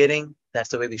should be hearing. That's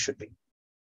the way we should be.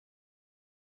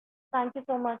 Thank you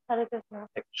so much. Hare Krishna.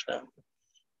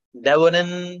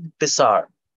 Devanan Pisar.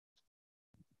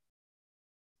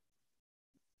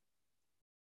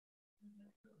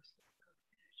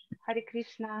 Hare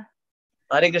Krishna.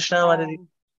 Hare Krishna, Mataji.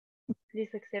 Please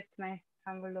accept my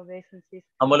humble obeisances.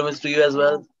 Humble homage to you as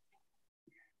well.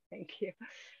 Thank you.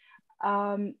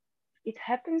 It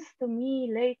happens to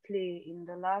me lately in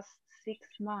the last 6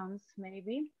 months,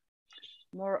 maybe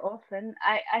more often.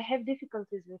 I have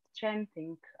difficulties with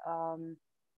chanting,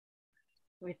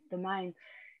 with the mind.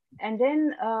 And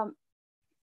then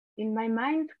in my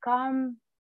mind come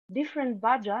different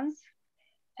bhajans,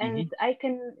 and I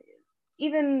can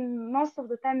even most of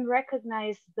the time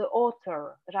recognize the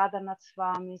author, Radhanath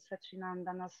Swami,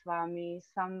 Sachinandana Swami,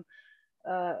 some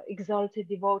exalted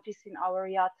devotees in our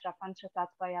yatra,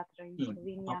 Panchatattva yatra in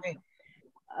Slovenia. Okay.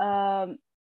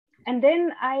 And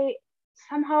then I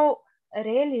somehow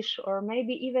relish or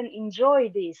maybe even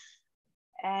enjoy this.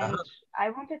 And I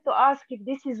wanted to ask if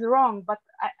this is wrong, but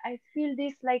I feel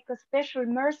this like a special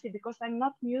mercy because I'm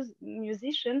not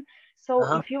musician.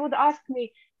 So if you would ask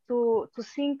me to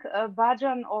sing a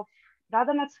bhajan of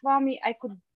Radhanath Swami, I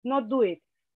could not do it.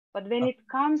 But when it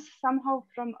comes somehow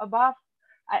from above,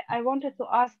 I wanted to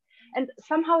ask, and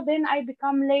somehow then I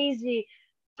become lazy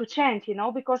to chant, you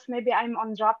know, because maybe I'm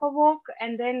on Japa walk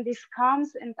and then this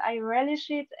comes and I relish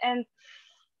it, and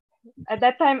at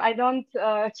that time I don't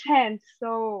chant.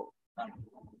 So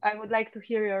I would like to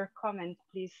hear your comment,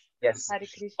 please. Yes. Hare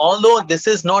Krishna. Although this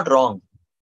is not wrong,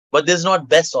 but this is not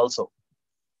best also.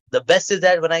 The best is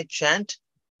that when I chant,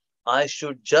 I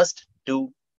should just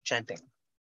do chanting.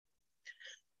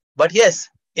 But yes,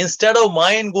 instead of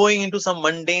mind going into some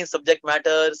mundane subject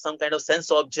matter, some kind of sense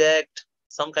object,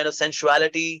 some kind of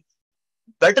sensuality,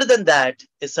 better than that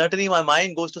is certainly my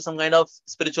mind goes to some kind of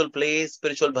spiritual place,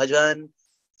 spiritual bhajan,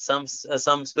 some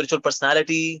spiritual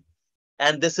personality,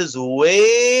 and this is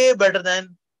way better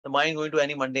than the mind going to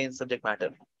any mundane subject matter.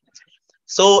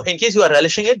 So in case you are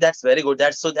relishing it, that's very good.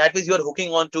 That means you are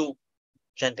hooking on to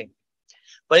chanting.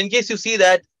 But in case you see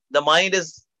that the mind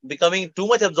is becoming too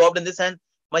much absorbed in this and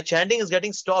my chanting is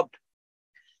getting stopped,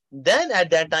 then at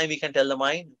that time we can tell the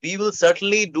mind, we will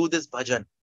certainly do this bhajan,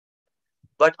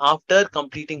 but after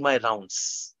completing my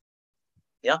rounds.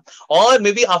 Yeah. Or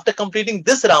maybe after completing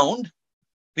this round,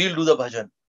 we'll do the bhajan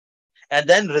and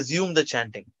then resume the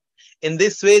chanting. In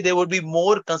this way, there would be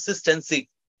more consistency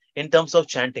in terms of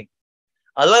chanting.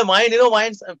 Otherwise,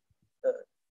 minds,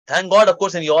 thank God, of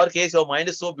course, in your case, your mind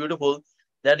is so beautiful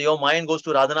that your mind goes to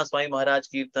Radhana Swami Maharaj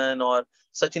Kirtan or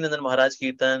Sachinandan Maharaj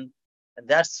Kirtan. And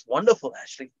that's wonderful,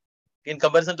 actually, in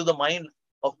comparison to the mind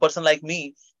of a person like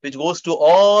me, which goes to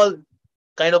all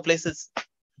kind of places.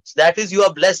 So that is, you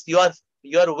are blessed. You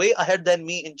are way ahead than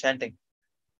me in chanting.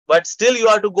 But still, you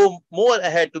have to go more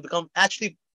ahead to become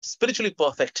actually spiritually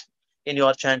perfect in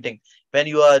your chanting when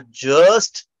you are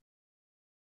just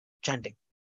chanting.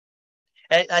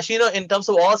 And actually, in terms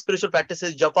of all spiritual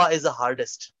practices, Japa is the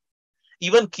hardest.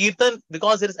 Even Kirtan,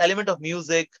 because there is element of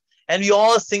music and we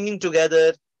all singing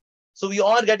together. So we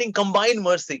are getting combined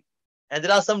mercy. And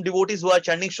there are some devotees who are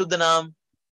chanting Shuddhanam.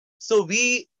 So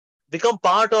we become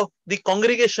part of the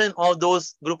congregation of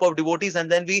those group of devotees,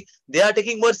 and then they are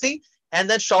taking mercy, and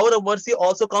then shower of mercy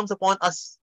also comes upon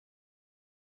us.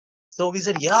 So we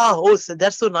said, yeah,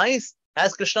 that's so nice.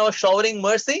 As Krishna was showering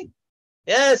mercy,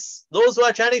 yes, those who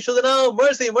are chanting Shuddhanam,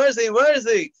 mercy, mercy,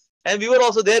 mercy. And we were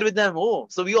also there with them.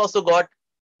 So we also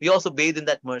bathed in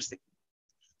that mercy.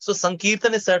 So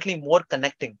Sankirtan is certainly more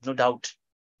connecting, no doubt.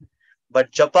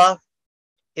 But Japa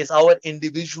is our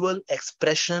individual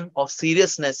expression of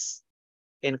seriousness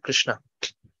in Krishna.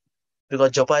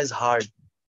 Because Japa is hard.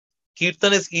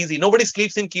 Kirtan is easy. Nobody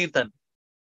sleeps in Kirtan.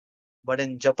 But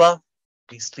in Japa,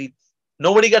 we sleep.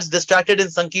 Nobody gets distracted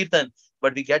in Sankirtan,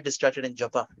 but we get distracted in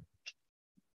Japa.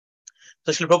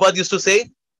 So Srila Prabhupada used to say,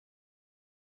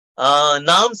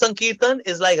 Naam Sankirtan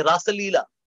is like Rasa Lila.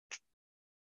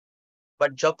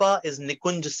 But Japa is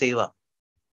Nikunj Seva.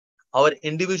 Our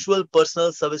individual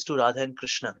personal service to Radha and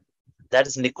Krishna. That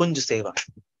is Nikunj Seva.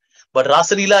 But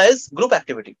Rasa Lila is group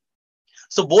activity.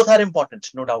 So both are important,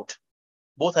 no doubt.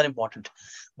 Both are important.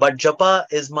 But Japa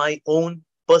is my own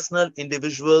personal,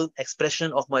 individual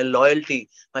expression of my loyalty,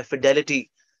 my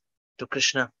fidelity to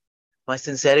Krishna, my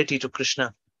sincerity to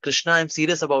Krishna. Krishna, I'm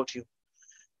serious about you.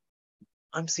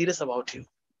 I'm serious about you.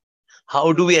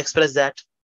 How do we express that?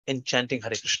 In chanting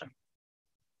Hare Krishna.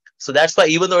 So that's why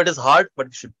even though it is hard, but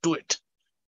we should do it.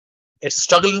 It's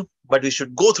struggle, but we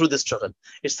should go through this struggle.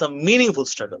 It's a meaningful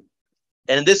struggle.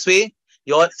 And in this way,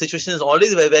 your situation is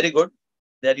always very, very good,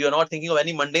 that you are not thinking of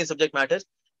any mundane subject matter,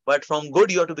 but from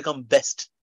good, you have to become best.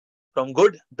 From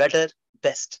good, better,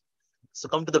 best. So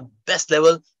come to the best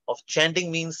level of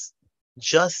chanting means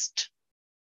just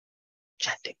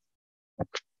chanting.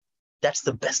 That's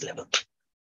the best level.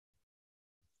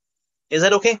 Is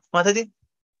that okay, Mataji?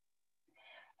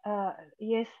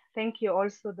 Yes, thank you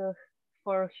also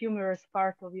for humorous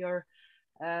part of your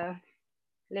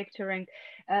lecturing.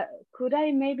 Could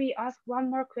I maybe ask one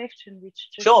more question?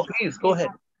 Sure, please, go ahead.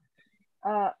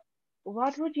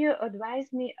 What would you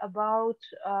advise me about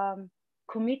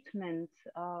commitment?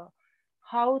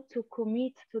 How to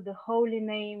commit to the holy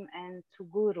name and to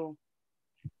Guru?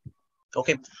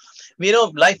 Okay.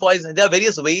 Likewise, there are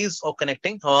various ways of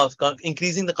connecting, of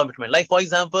increasing the commitment. Like, for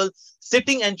example,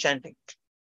 sitting and chanting.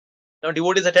 Now,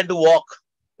 devotees tend to walk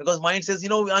because mind says,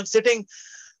 I'm sitting.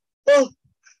 Oh,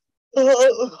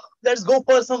 let's go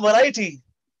for some variety.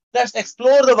 Let's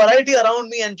explore the variety around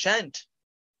me and chant.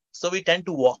 So we tend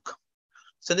to walk.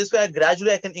 So this way,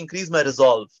 gradually I can increase my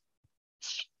resolve.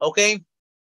 Okay.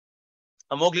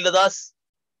 Amogh Lila Das,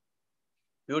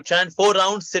 you chant 4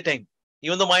 rounds sitting.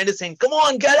 Even the mind is saying, come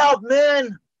on, get up,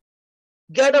 man.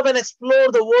 Get up and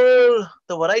explore the world,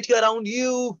 the variety around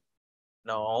you.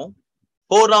 No.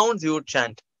 4 rounds you would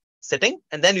chant sitting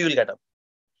and then you will get up.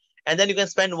 And then you can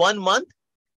spend 1 month,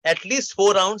 at least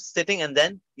 4 rounds sitting and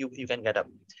then you can get up.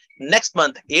 Next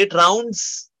month, 8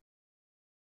 rounds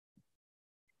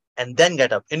and then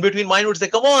get up. In between, mind would say,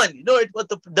 come on,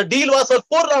 the deal was for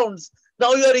 4 rounds.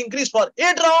 Now you are increased for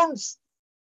 8 rounds.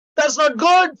 That's not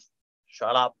good.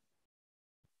 Shut up.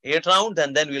 8 rounds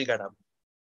and then we'll get up.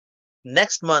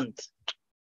 Next month,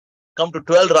 come to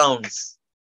 12 rounds.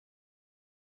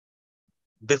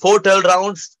 Before 12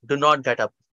 rounds, do not get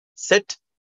up. Sit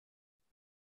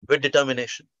with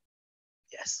determination.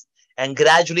 Yes. And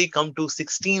gradually come to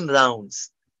 16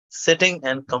 rounds. Sitting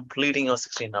and completing your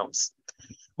 16 rounds.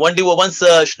 Once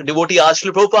devotee asked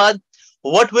Srila Prabhupada,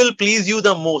 what will please you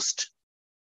the most?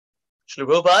 Srila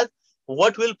Prabhupada,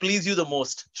 what will please you the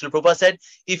most? Srila Prabhupada said,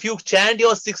 if you chant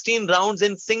your 16 rounds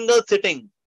in single sitting,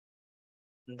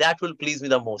 that will please me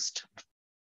the most.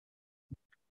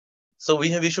 So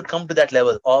we should come to that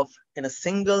level of, in a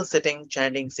single sitting,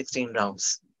 chanting 16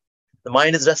 rounds. The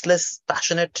mind is restless,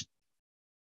 passionate.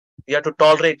 You have to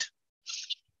tolerate.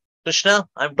 Krishna,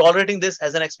 I'm tolerating this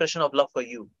as an expression of love for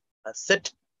you. I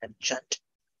sit and chant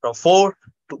from 4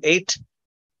 to 8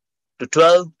 to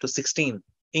 12 to 16,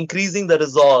 increasing the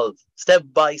resolve step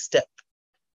by step.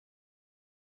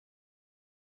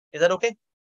 Is that okay?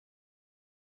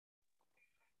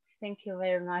 Thank you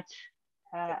very much.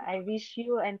 I wish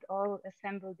you and all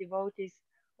assembled devotees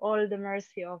all the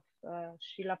mercy of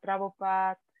Srila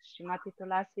Prabhupada, Srimati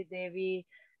Tulasi Devi,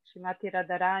 Srimati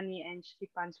Radharani, and Shri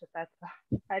Panchatattva.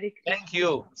 Hare Krishna. Thank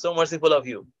you. So merciful of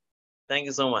you. Thank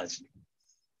you so much.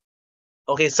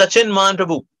 Okay, Sachin Man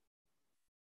Prabhu.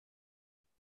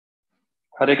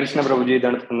 Hare Krishna Prabhuji,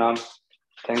 Dandavat Pranam.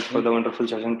 Thanks for the wonderful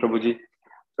session, Prabhuji.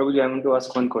 Prabhuji, I want to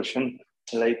ask one question.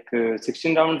 Like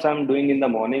 16 rounds I'm doing in the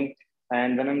morning,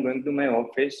 and when I'm going to my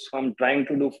office, I'm trying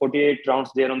to do 48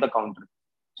 rounds there on the counter.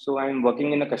 So I'm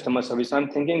working in a customer service. I'm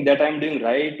thinking that I'm doing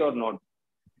right or not,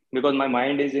 because my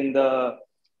mind is in the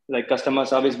customer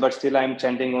service, but still I'm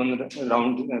chanting on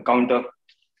round counter.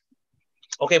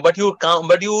 Okay, but do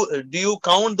you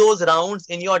count those rounds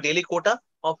in your daily quota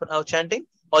of chanting,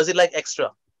 or is it like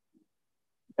extra?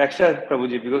 Extra,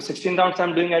 Prabhuji, because 16 rounds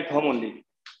I'm doing at home only.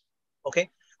 Okay,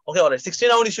 all right. 16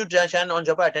 rounds you should chant on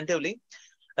Japa attentively.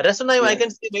 The rest of the time, I can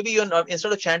say maybe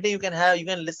instead of chanting, you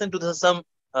can listen to some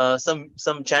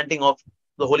chanting of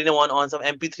the holy name on some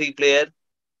MP3 player.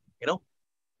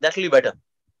 That will be better.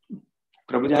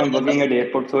 Prabhuji, I'm working at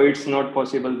airport, so it's not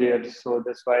possible there. So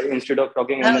that's why instead of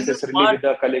talking unnecessarily with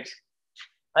the colleagues,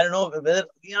 I don't know whether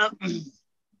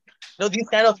these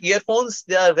kind of earphones,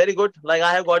 they are very good. Like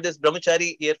I have got this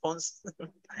brahmachari earphones.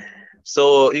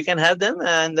 So you can have them,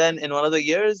 and then in one of the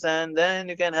ears, and then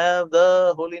you can have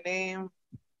the holy name.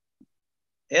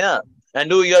 Yeah, and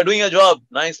you are doing your job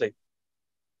nicely.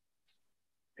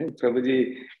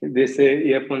 Prabhuji, they say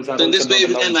earphones are. So in this way, you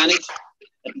can manage.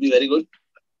 That will be very good.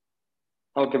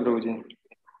 Okay, Prabhuji.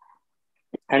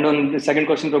 And on the second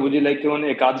question, Prabhuji, like on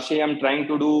Ekadashi, I'm trying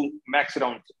to do max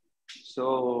rounds.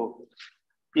 So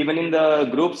even in the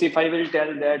groups, if I will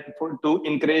tell that to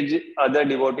encourage other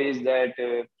devotees that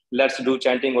let's do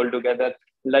chanting all together,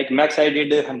 like max I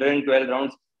did 112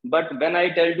 rounds. But when I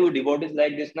tell to devotees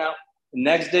like this now,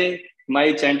 next day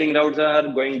my chanting rounds are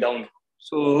going down.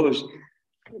 So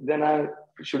then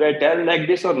should I tell like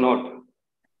this or not?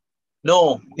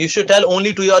 No, you should tell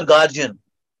only to your guardian,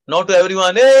 not to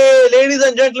everyone. Hey, ladies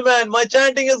and gentlemen, my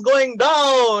chanting is going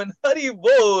down. Hari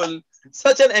bol.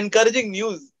 Such an encouraging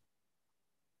news.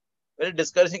 Very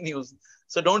discouraging news.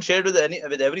 So don't share it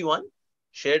with everyone.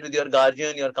 Share it with your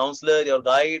guardian, your counselor, your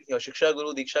guide, your Shiksha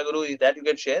Guru, Diksha Guru. That you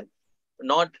can share, but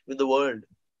not with the world.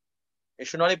 It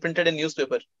should not be printed in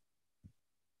newspaper.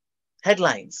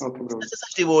 Headlines. Okay,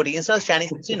 such devotee, instead of chanting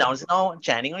 16 rounds, now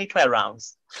chanting only 12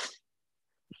 rounds.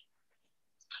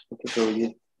 Okay,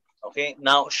 Prabhuji. Okay,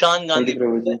 now Shan Gandhi.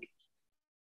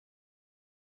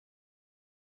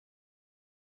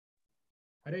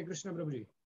 Hare Krishna, Prabhuji.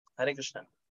 Hare Krishna.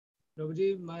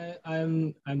 Prabhuji, my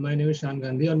name is Shan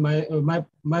Gandhi, and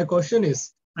my question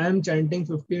is, I am chanting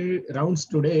 50 rounds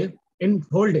today in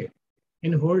whole day.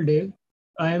 in whole day.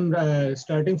 I am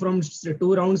starting from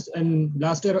 2 rounds and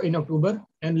last year in October,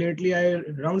 and lately I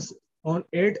rounds on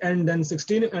 8 and then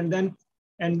 16,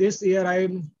 and this year I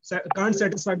can't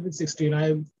satisfied with 16.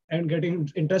 I am getting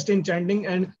interest in chanting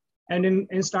and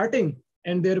in starting,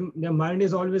 and their mind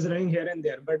is always running here and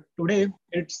there. But today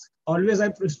it's always I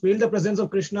feel the presence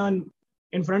of Krishna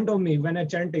in front of me when I'm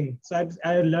chanting. So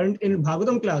I learned in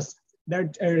Bhagavatam class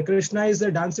that Krishna is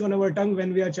dancing on our tongue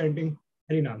when we are chanting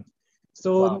Harinam.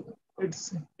 So Wow.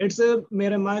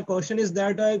 my question is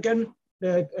that I can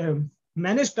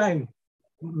manage time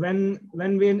when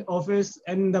we in office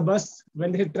and in the bus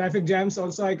when the traffic jams.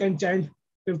 Also, I can chant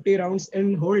 50 rounds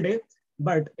in whole day.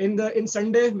 But in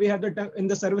Sunday we have in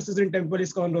the services in temple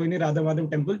ISKCON Rohini Radha Madhav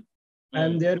temple,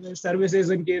 and there were services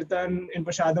in Kirtan, in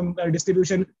Prashadam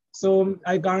distribution. So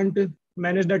I can't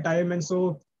manage the time, and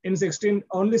so in 16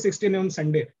 only 16 on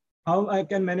Sunday. How I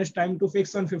can manage time to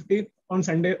fix on 50 on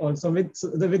Sunday also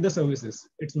with the services?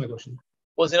 It's my question.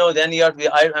 Because then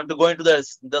I have to go into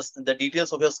the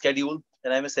details of your schedule,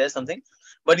 and I may say something.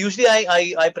 But usually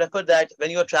I prefer that when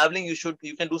you are traveling,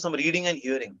 you can do some reading and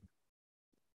hearing.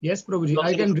 Yes, Prabhuji,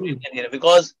 I can read.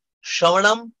 Because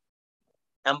Shravanam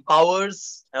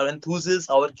empowers or enthuses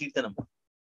our Kirtanam.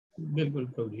 Bilkul,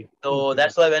 Prabhuji. So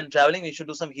that's why when traveling, we should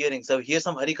do some hearing. So hear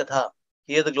some Hari Katha,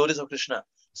 hear the glories of Krishna,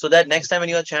 so that next time when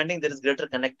you are chanting, there is greater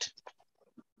connect.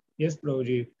 Yes,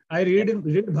 Prabhuji. I read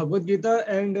Bhagavad Gita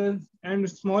and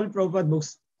small Prabhupada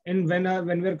books. And when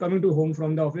we are coming to home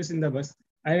from the office in the bus,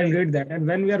 I read that. And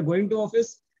when we are going to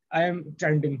office, I am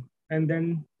chanting. And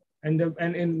then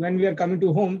when we are coming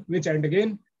to home, we chant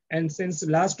again. And since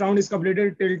last round is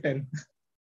completed till 10.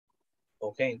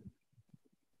 Okay.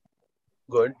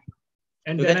 Good.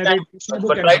 And then I read.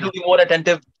 But try to be more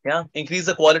attentive. Yeah. Increase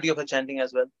the quality of your chanting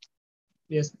as well.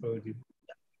 Yes, Prabhuji.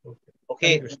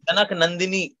 Okay. Janak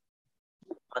Nandini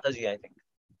Mataji, I think.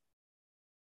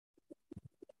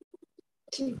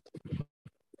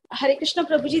 Hare Krishna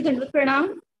Prabhuji, Dandvat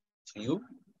Pranam. To you.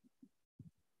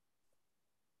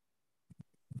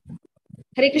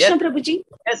 Hare Krishna Prabhuji.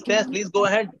 Yes, please go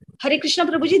ahead. Hare Krishna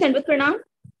Prabhuji, Dandvat Pranam.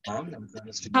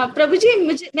 हाँ प्रभुजी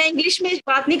मैं English में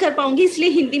बात नहीं कर पाऊंगी इसलिए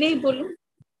हिंदी में ही बोलूं.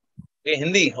 Okay,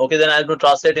 Hindi. Okay, then I'll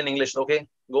translate in English. Okay,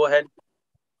 go ahead.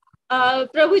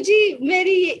 प्रभु जी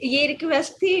मेरी ये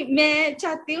रिक्वेस्ट थी. मैं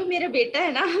चाहती हूँ मेरा बेटा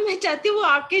है ना, मैं चाहती हूँ वो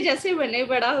आपके जैसे बने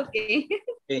बड़ा होके.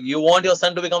 You want your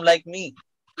son to become like me?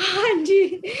 हाँ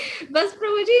जी. बस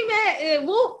प्रभु जी मैं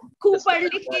वो खूब पढ़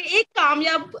लिख के एक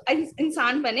कामयाब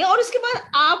इंसान बने और उसके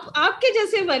बाद आपके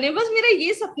जैसे बने. बस मेरा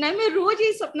ये सपना है. मैं रोज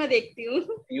ये सपना देखती हूँ.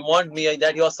 You want me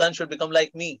that your son should become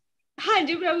like me? हाँ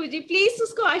जी प्रभु जी प्लीज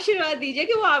उसको आशीर्वाद दीजिए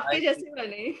कि वो आपके जैसे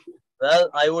बने. Well,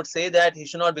 I would say that he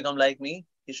should not become like me.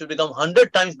 He should become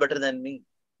 100 times better than me.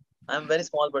 I am a very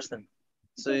small person.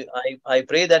 So I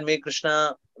pray that may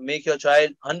Krishna make your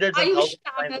child hundreds and thousands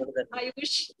times better than me.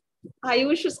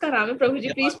 Ayush उसका नाम है प्रभु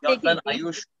जी. Please your son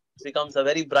Ayush becomes a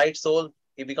very bright soul.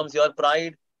 He becomes your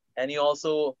pride, and he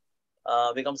also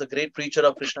becomes a great preacher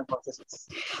of Krishna consciousness.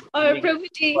 और प्रभु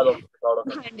जी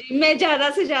हाँ जी मैं ज्यादा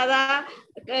से ज्यादा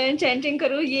chanting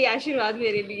करूँ ये आशीर्वाद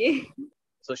मेरे लिए.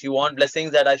 So she wants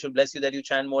blessings that I should bless you, that you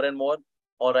chant more and more.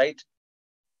 All right.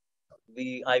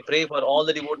 I pray for all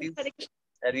the devotees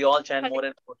that we all chant more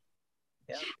and more.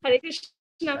 Yeah. Hare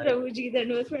Krishna Prabhu ji,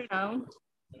 Dandvat Pranam.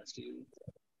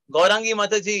 Gaurangi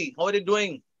Mataji, how are you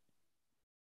doing?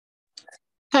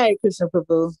 Hi, Krishna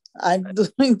Prabhu. I'm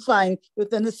doing fine.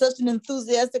 With such an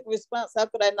enthusiastic response, how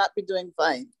could I not be doing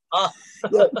fine?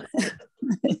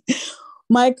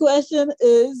 My question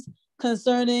is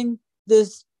concerning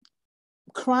this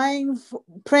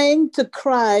praying to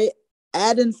cry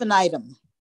ad infinitum,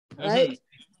 right?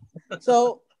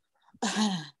 So,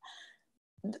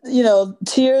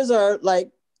 tears are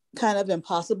like kind of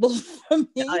impossible for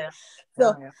me.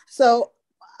 So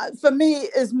for me,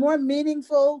 it's more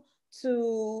meaningful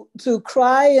to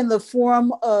cry in the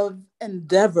form of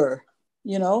endeavor.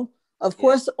 Of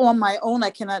course, on my own, I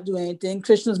cannot do anything.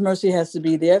 Krishna's mercy has to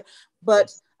be there,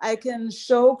 but I can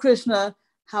show Krishna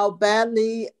how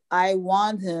badly I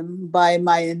want him by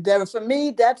my endeavor. For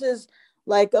me, that is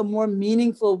like a more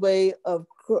meaningful way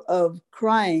of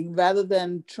crying rather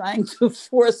than trying to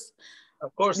force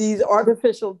these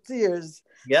artificial tears.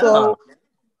 Yeah. So,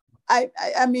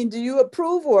 I mean, do you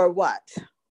approve or what?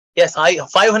 Yes, I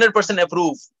 500%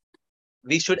 approve.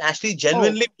 We should actually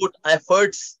genuinely put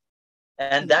efforts,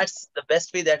 and that's the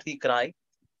best way that we cry.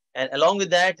 And along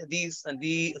with that,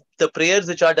 the prayers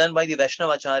which are done by the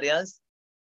Vaishnava acharyas,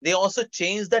 they also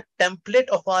change the template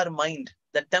of our mind,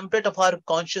 the template of our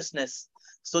consciousness,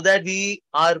 so that we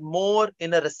are more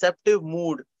in a receptive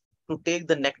mood to take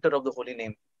the nectar of the holy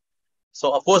name.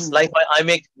 So of course, like I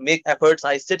make efforts,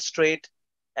 I sit straight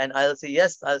and I'll say,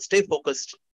 yes, I'll stay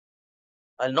focused.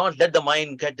 I'll not let the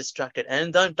mind get distracted.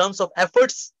 And in terms of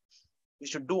efforts, we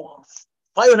should do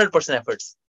 500%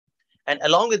 efforts. And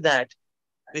along with that,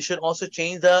 we should also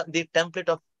change the template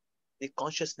of the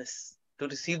consciousness to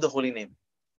receive the holy name.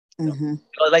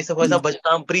 Because like suppose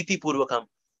Bhajanam Priti Purvakam.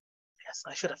 Yes,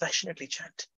 I should affectionately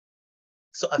chant.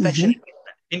 So affection.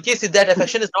 In case if that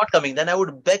affection is not coming, then I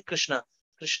would beg Krishna,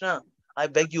 Krishna, I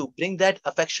beg you, bring that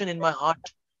affection in my heart.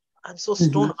 I'm so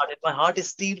stone-hearted. My heart is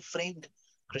steel-framed.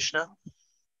 Krishna,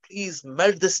 please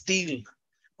melt the steel,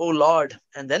 oh Lord.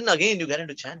 And then again you get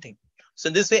into chanting. So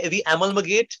in this way, we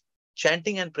amalgamate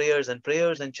chanting and prayers and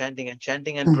chanting and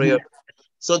chanting and prayer.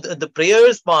 So the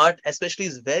prayers part especially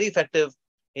is very effective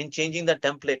in changing the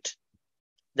template,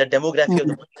 the demography of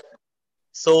the mind.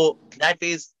 So that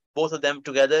ways, both of them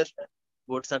together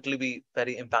would certainly be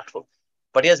very impactful.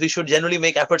 But yes, we should generally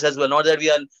make efforts as well. Not that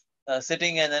we are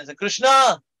sitting and then say,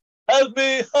 Krishna, help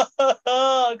me.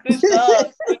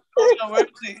 Krishna, show me your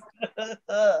mercy.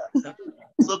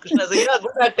 So Krishna says, yeah,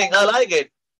 good acting. I like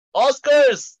it.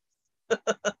 Oscars.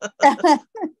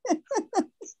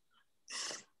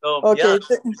 So Okay. yeah,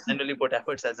 generally put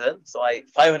efforts as well. So I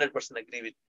 500% agree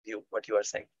with you, what you are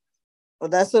saying. Well,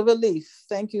 that's a relief.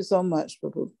 Thank you so much,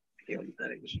 Prabhu. Thank you.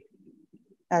 Hare Krishna.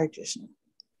 Hare Krishna.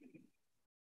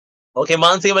 Okay,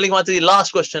 Mansi Malik Mataji,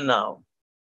 last question now.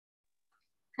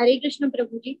 Hare Krishna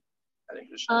Prabhu ji. Hare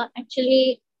Krishna.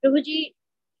 Actually प्रभु जी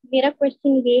मेरा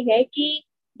question ये है कि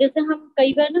जैसे हम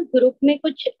कई बार ना group में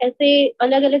कुछ ऐसे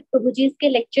अलग अलग प्रभु जी के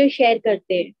लेक्चर शेयर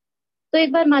करते हैं, तो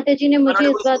एक बार माता जी ने मुझे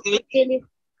इस बात के लिए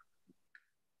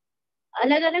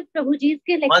अलग अलग प्रभु जी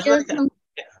के लेक्चर्स हम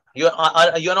You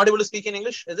are not able to speak in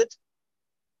English, is it?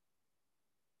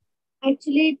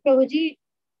 Actually, Prabhuji.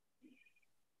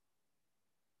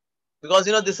 Because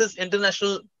this is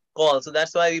international call, so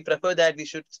that's why we prefer that we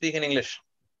should speak in English.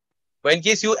 But in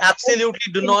case you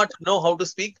absolutely do not know how to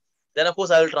speak, then of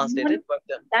course I will translate it. But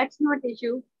that's not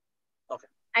issue. Okay.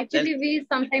 Actually, we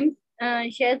sometimes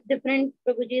share different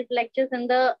Prabhuji's lectures in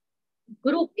the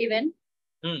group even.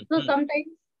 So sometimes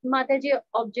Mataji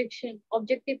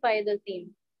objectify the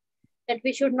theme that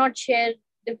we should not share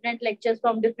different lectures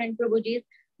from different Prabhujis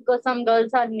because some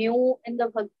girls are new in the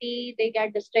bhakti, they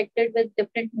get distracted with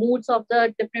different moods of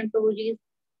the different Prabhujis.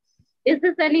 Is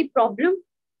this any problem?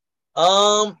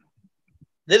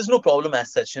 There is no problem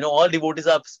as such. All devotees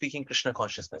are speaking Krishna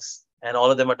consciousness, and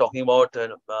all of them are talking about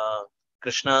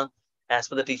Krishna as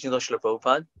per the teachings of Srila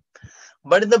Prabhupada.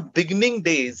 But in the beginning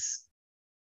days,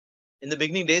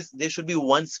 there should be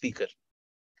one speaker,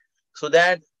 so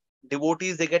that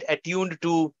devotees they get attuned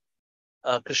to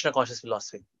Krishna conscious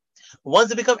philosophy. Once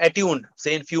they become attuned,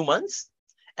 say in few months,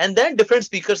 and then different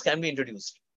speakers can be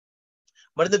introduced.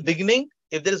 But in the beginning,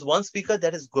 if there is one speaker,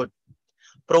 that is good,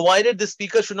 provided the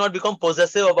speaker should not become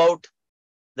possessive about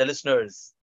the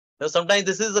listeners. Sometimes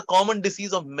this is a common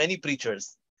disease of many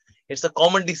preachers. It's a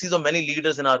common disease of many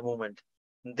leaders in our movement.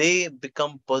 They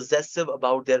become possessive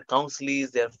about their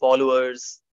counselees, their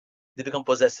followers. They become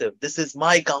possessive. This is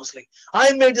my counseling.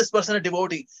 I made this person a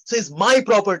devotee, so it's my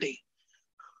property.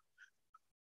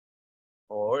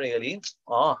 Oh, really?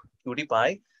 Cutie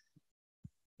pie.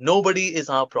 Nobody is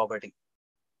our property.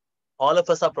 All of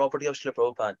us are property of Srila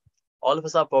Prabhupada. All of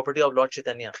us are property of Lord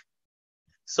Chaitanya.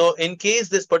 So in case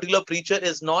this particular preacher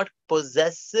is not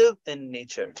possessive in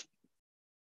nature,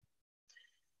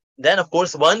 then of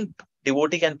course one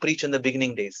devotee can preach in the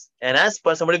beginning days. And as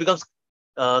somebody becomes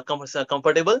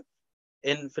comfortable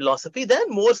in philosophy, then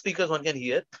more speakers one can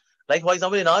hear. Like for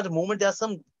example, in our movement, there are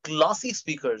some classy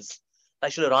speakers,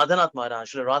 like Srila Radhanath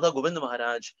Maharaj, Srila Radha Govind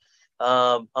Maharaj,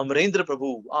 Amrendra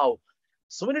Prabhu. Wow,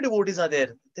 so many devotees are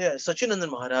there. There,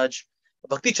 Sachinandan Maharaj,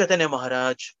 Bhakti Chaitanya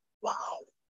Maharaj. Wow.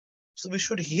 So we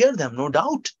should hear them, no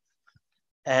doubt.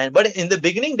 But in the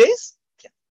beginning days,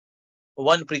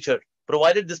 one preacher,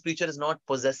 provided this preacher is not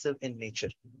possessive in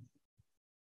nature.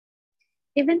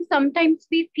 Even sometimes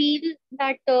we feel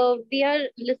that we are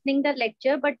listening the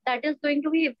lecture, but that is going to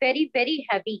be very, very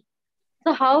heavy.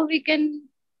 So how we can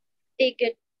take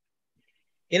it?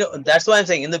 That's why I'm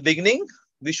saying in the beginning,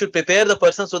 we should prepare the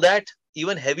person so that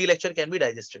even heavy lecture can be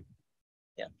digested.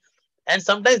 Yeah. And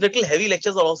sometimes little heavy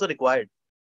lectures are also required.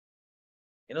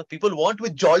 People want to be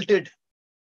jolted.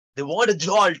 They want a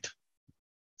jolt.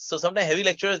 So sometimes heavy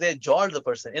lectures, they jolt the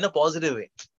person in a positive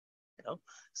way.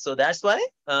 So that's why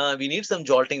we need some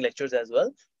jolting lectures as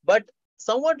well. But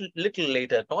somewhat little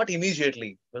later, not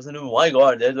immediately. My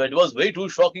God, it was way too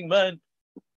shocking, man.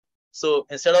 So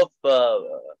instead of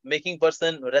making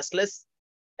person restless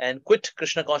and quit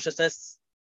Krishna consciousness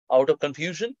out of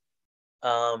confusion,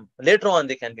 Later on,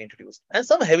 they can be introduced. And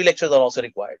some heavy lectures are also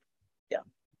required. Yeah.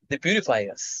 They purify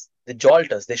us. They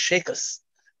jolt us. They shake us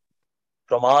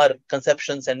from our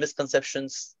conceptions and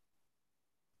misconceptions.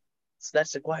 So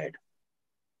that's required.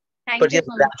 Thank But you yes,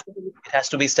 so much. it has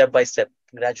to be step by step,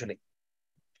 gradually.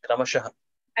 Kramashah.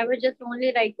 I would just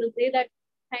only like to say that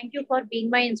thank you for being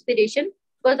my inspiration,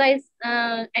 because I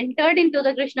entered into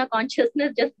the Krishna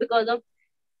consciousness just because of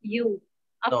you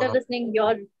after listening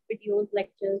your videos,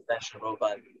 lectures.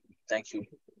 Thank you.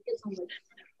 Thank you so much.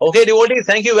 Okay, devotees,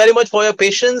 thank you very much for your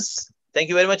patience. Thank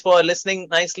you very much for listening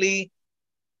nicely,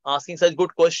 asking such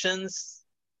good questions.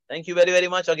 Thank you very, very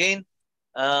much again.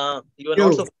 You were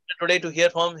not so fortunate today to hear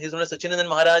from His Holiness Sachinandan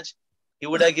Maharaj. He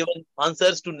would have given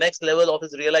answers to next level of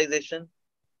his realization.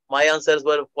 My answers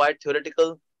were quite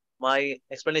theoretical. My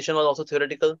explanation was also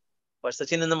theoretical. But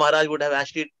Sachinandan Maharaj would have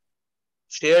actually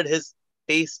shared his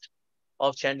taste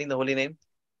of chanting the holy name.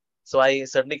 So I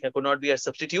certainly could not be a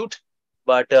substitute.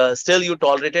 But still, you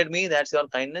tolerated me. That's your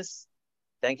kindness.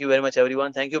 Thank you very much,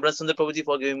 everyone. Thank you, Brasundar Prabhuji,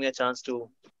 for giving me a chance to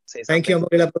say something. Thank you,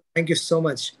 Amogh. Thank you so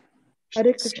much.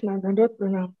 Hare Krishna. Dandavad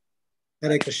Pranam.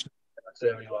 Hare Krishna.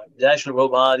 Jai Shri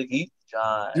Prabhupada ki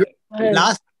Jai.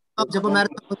 Last of Japa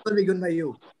Marathon will be given by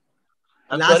you.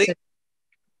 I'm sorry?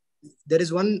 There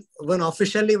is one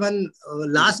officially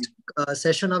last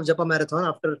session of Japa Marathon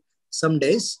after some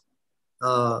days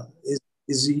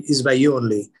is by you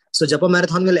only. So Japa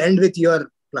Marathon will end with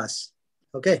your class.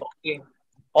 Okay. Okay.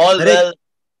 All well.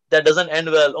 That doesn't end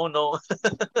well. Oh no.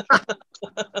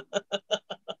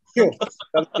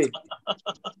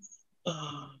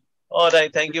 All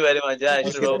right. Thank you very much. Jai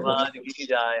Shri Prabhupada ki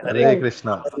Jai. Hare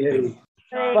Krishna.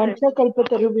 Vancha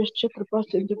kalpatarubhyascha kripa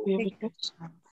sindhubhyavach